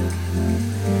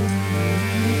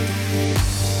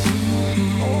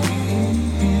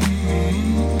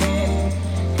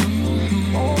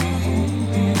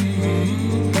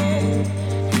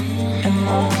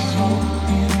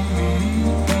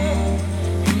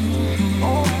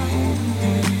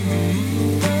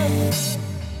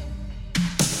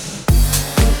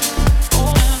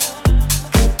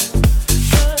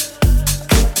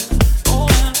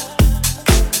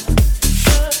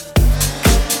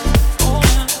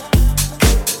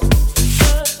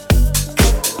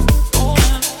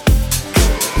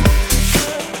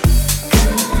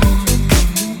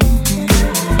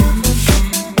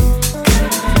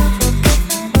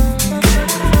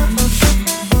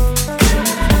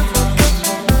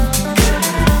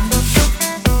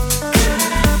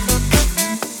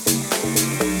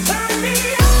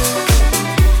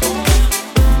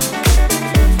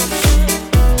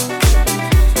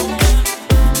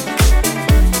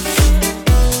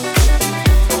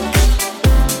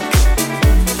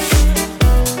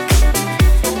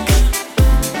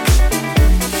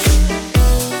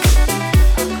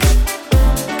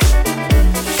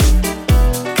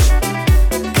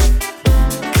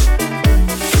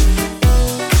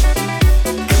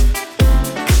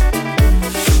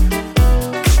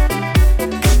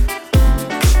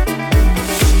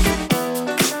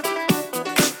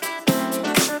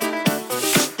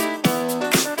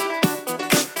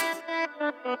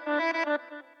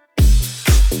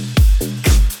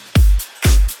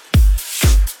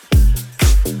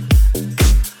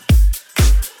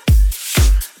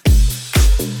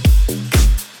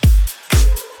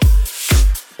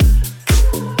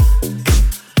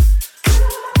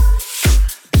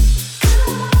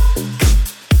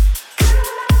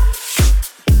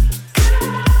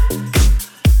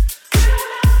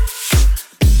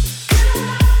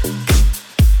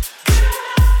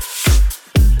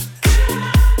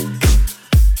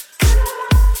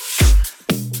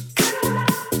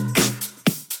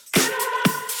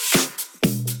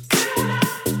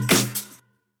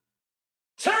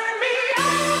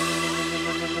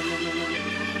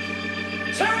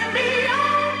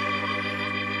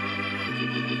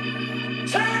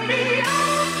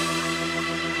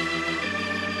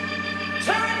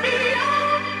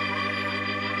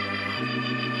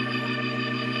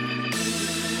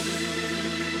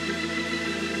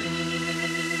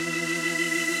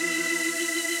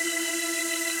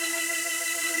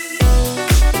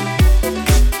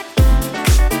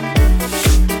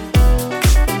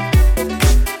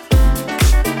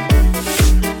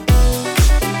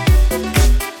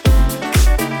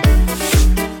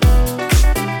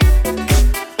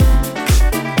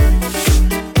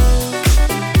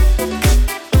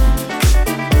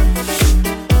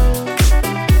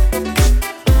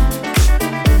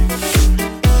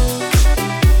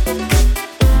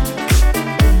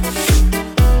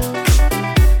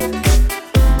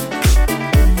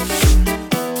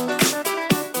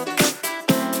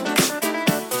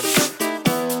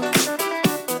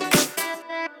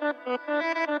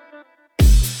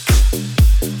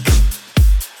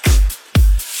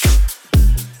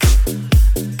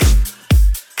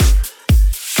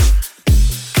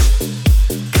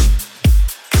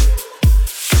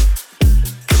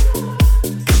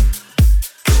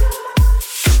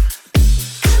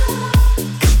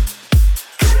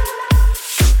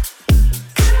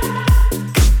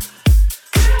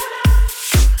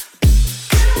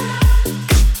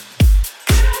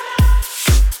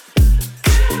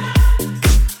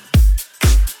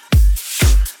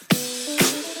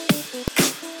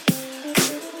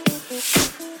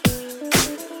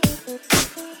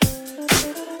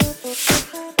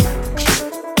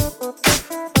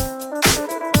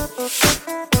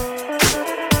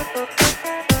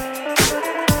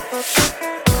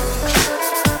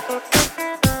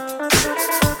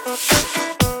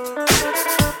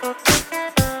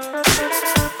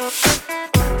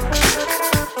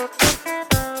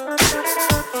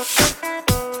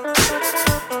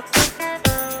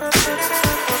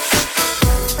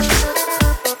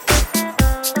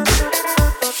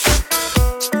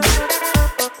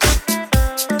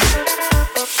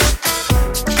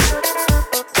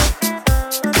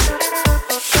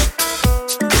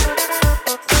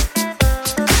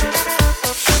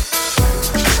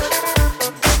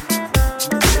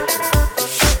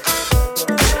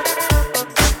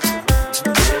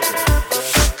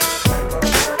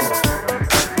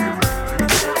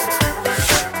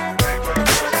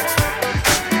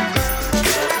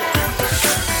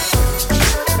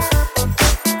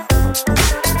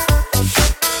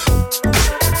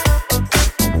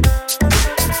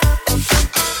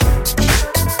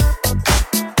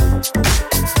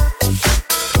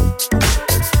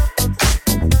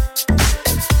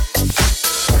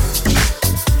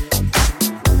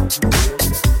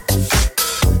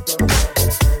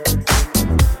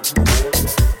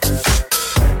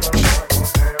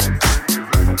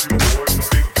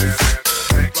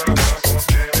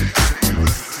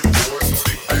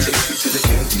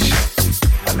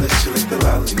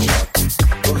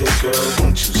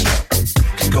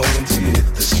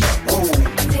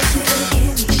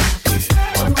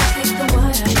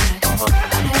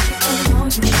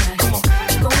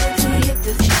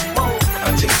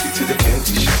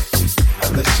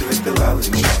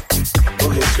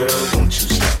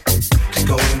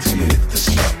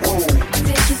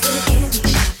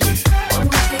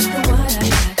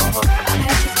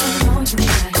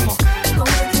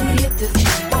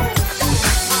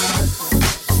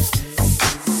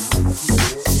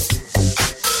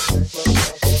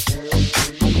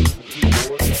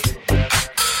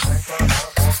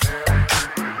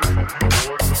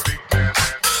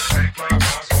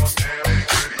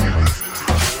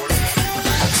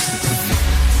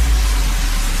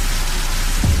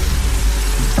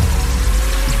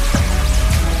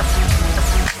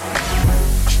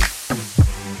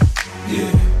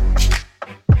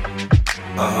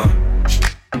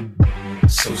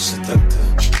 so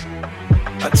seductive.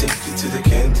 I take you to the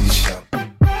candy shop.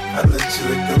 I let you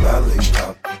lick the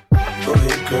lollipop. Go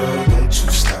ahead, girl, don't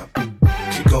you stop.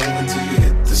 Keep going till you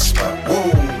hit the spot. Whoa!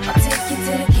 I'll take you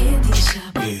to the candy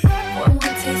shop. Yeah. One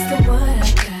more taste of what I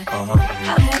got.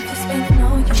 I'll have you spending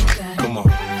all you got. Come on.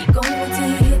 Keep going till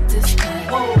you hit the spot.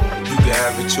 Whoa! You can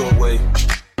have it your way.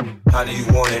 How do you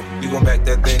want it? You gon' back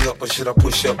that thing up or should I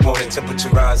push up on it? Temperature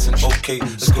rising, okay,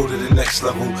 let's go to the next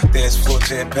level. Dance floor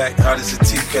jam packed, hot as a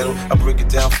tea kettle. I break it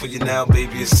down for you now,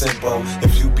 baby, it's simple.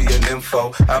 If you be an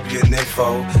info, I'll be an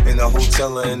info. In a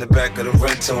hotel or in the back of the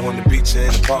rental, on the beach or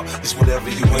in the park, it's whatever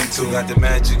you into. Got the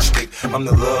magic stick, I'm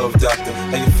the love doctor.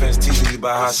 Hey, your friends teasing you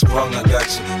about how sprung, I got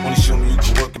you. Wanna show me you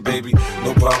can work it, baby?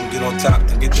 No problem, get on top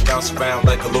and get to bounce around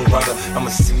like a low rider. I'm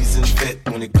a seasoned vet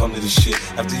when it comes to this shit.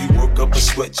 After you work up a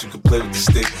sweat, you can play with the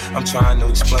stick. I'm trying to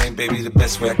explain, baby, the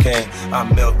best way I can. I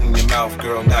melt in your mouth,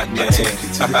 girl, not in your hand. Take you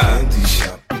to the candy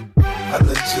shop. I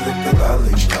let you lick the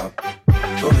lollipop.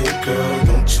 Go ahead, girl,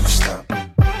 don't you stop.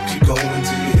 Keep going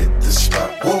till you hit the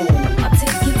spot. Whoa! I'll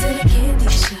take you to the candy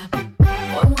shop.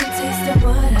 One more taste of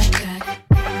what I got.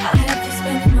 I'll have you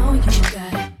spending all you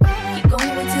got. Keep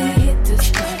going till you hit the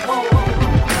spot. Whoa!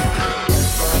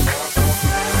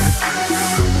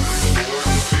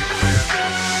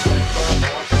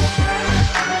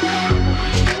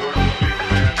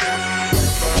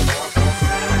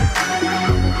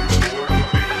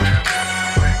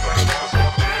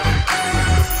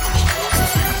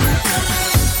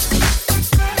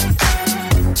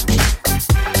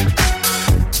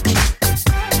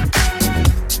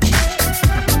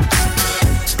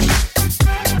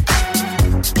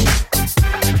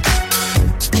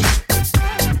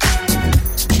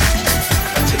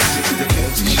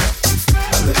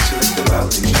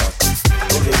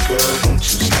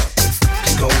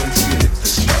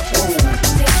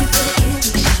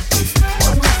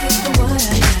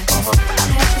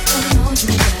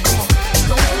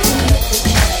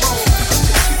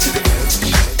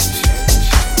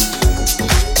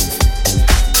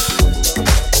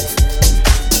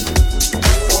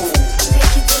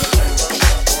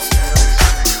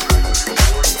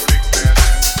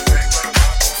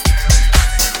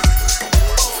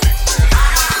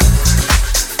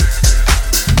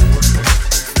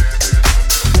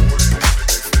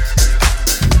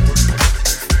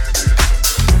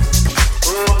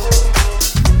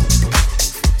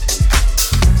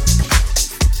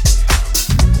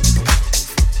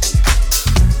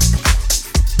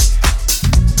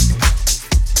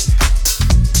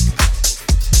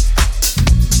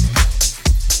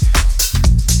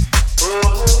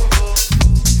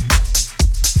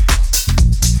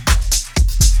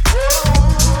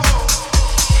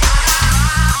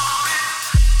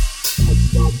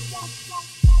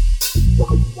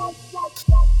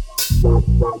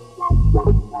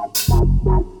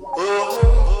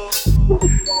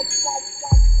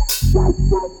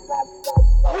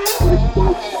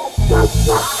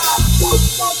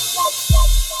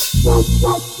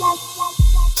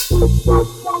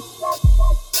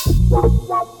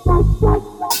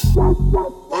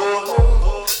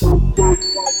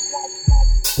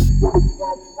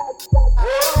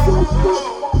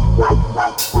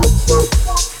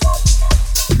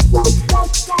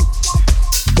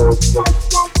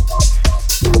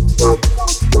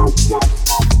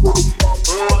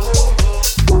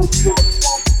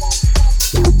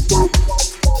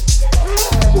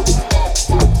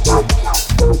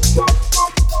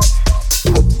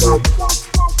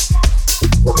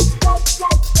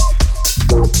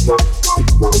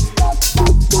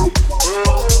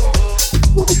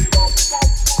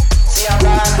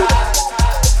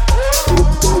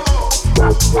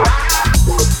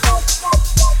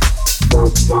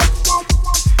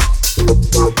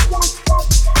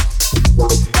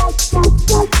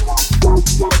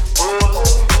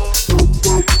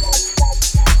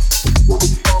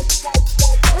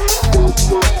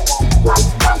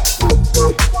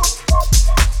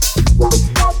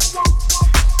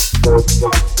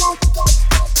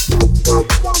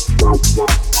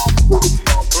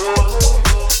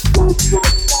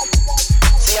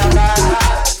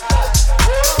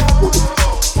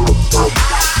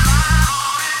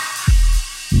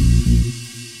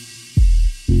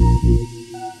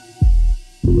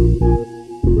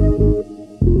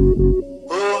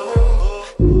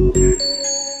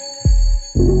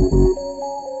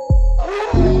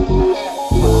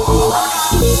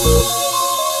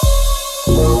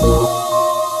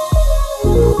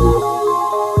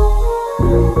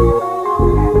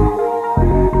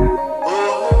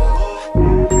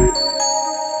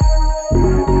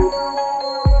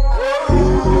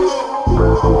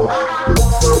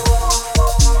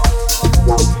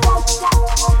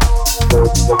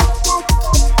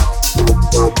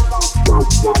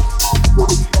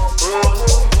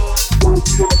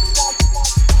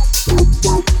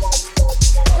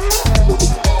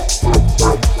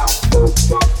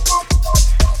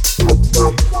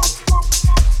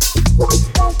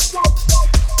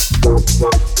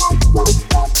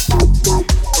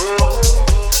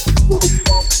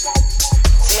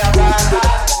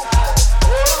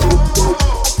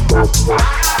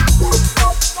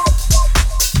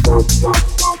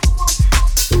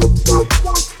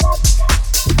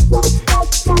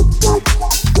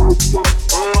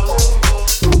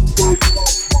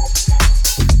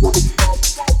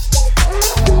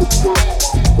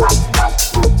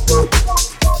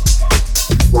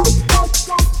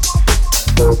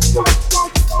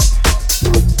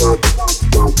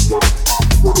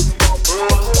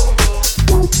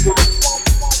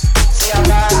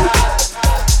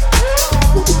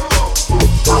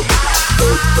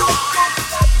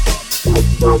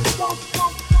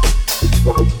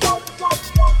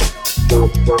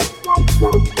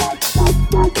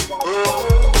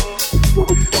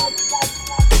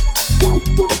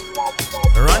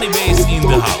 Rony-Bass in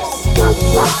the house.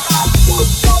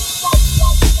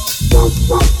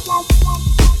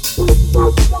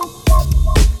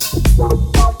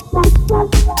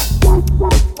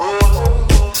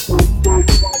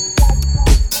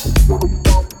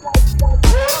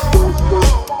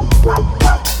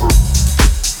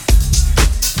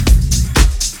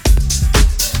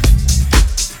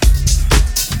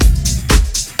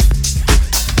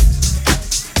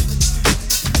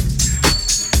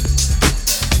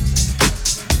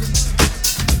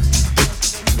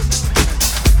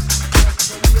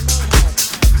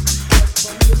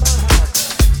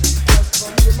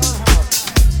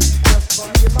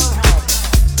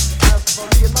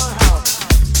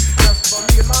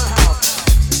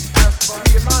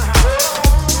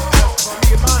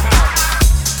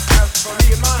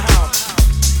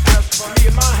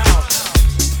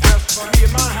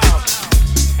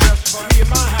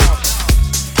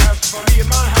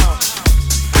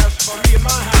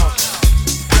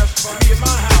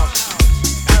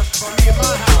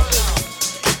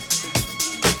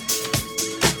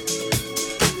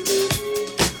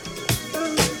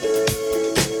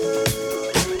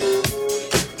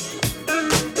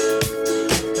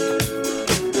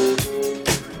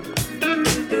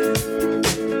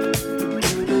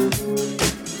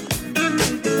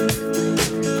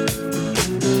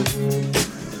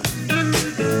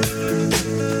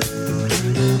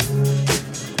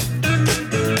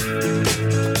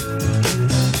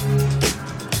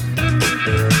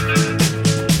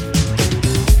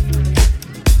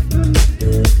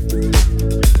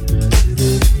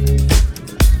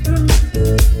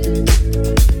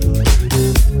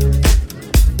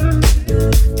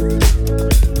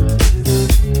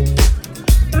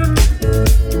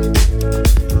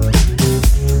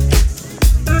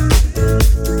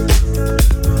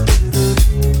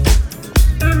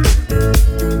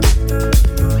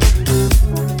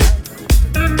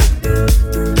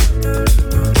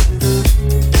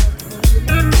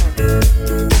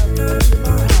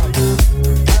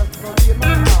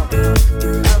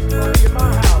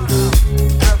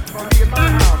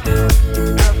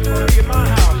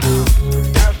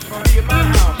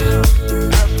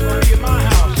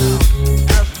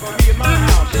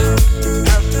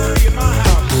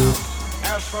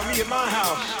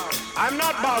 I'm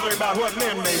not bothered about what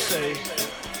men may say.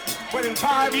 When in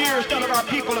 5 years none of our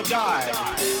people have died,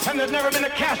 and there's never been a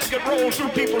casket rolled through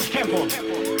people's temple.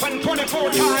 When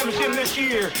 24 times in this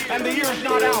year, and the year's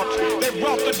not out, they've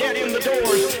brought the dead in the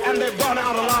doors, and they've gone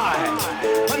out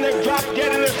alive. When they've dropped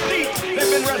dead in their seats,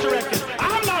 they've been resurrected.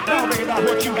 I'm not bothered about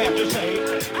what you have to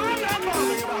say.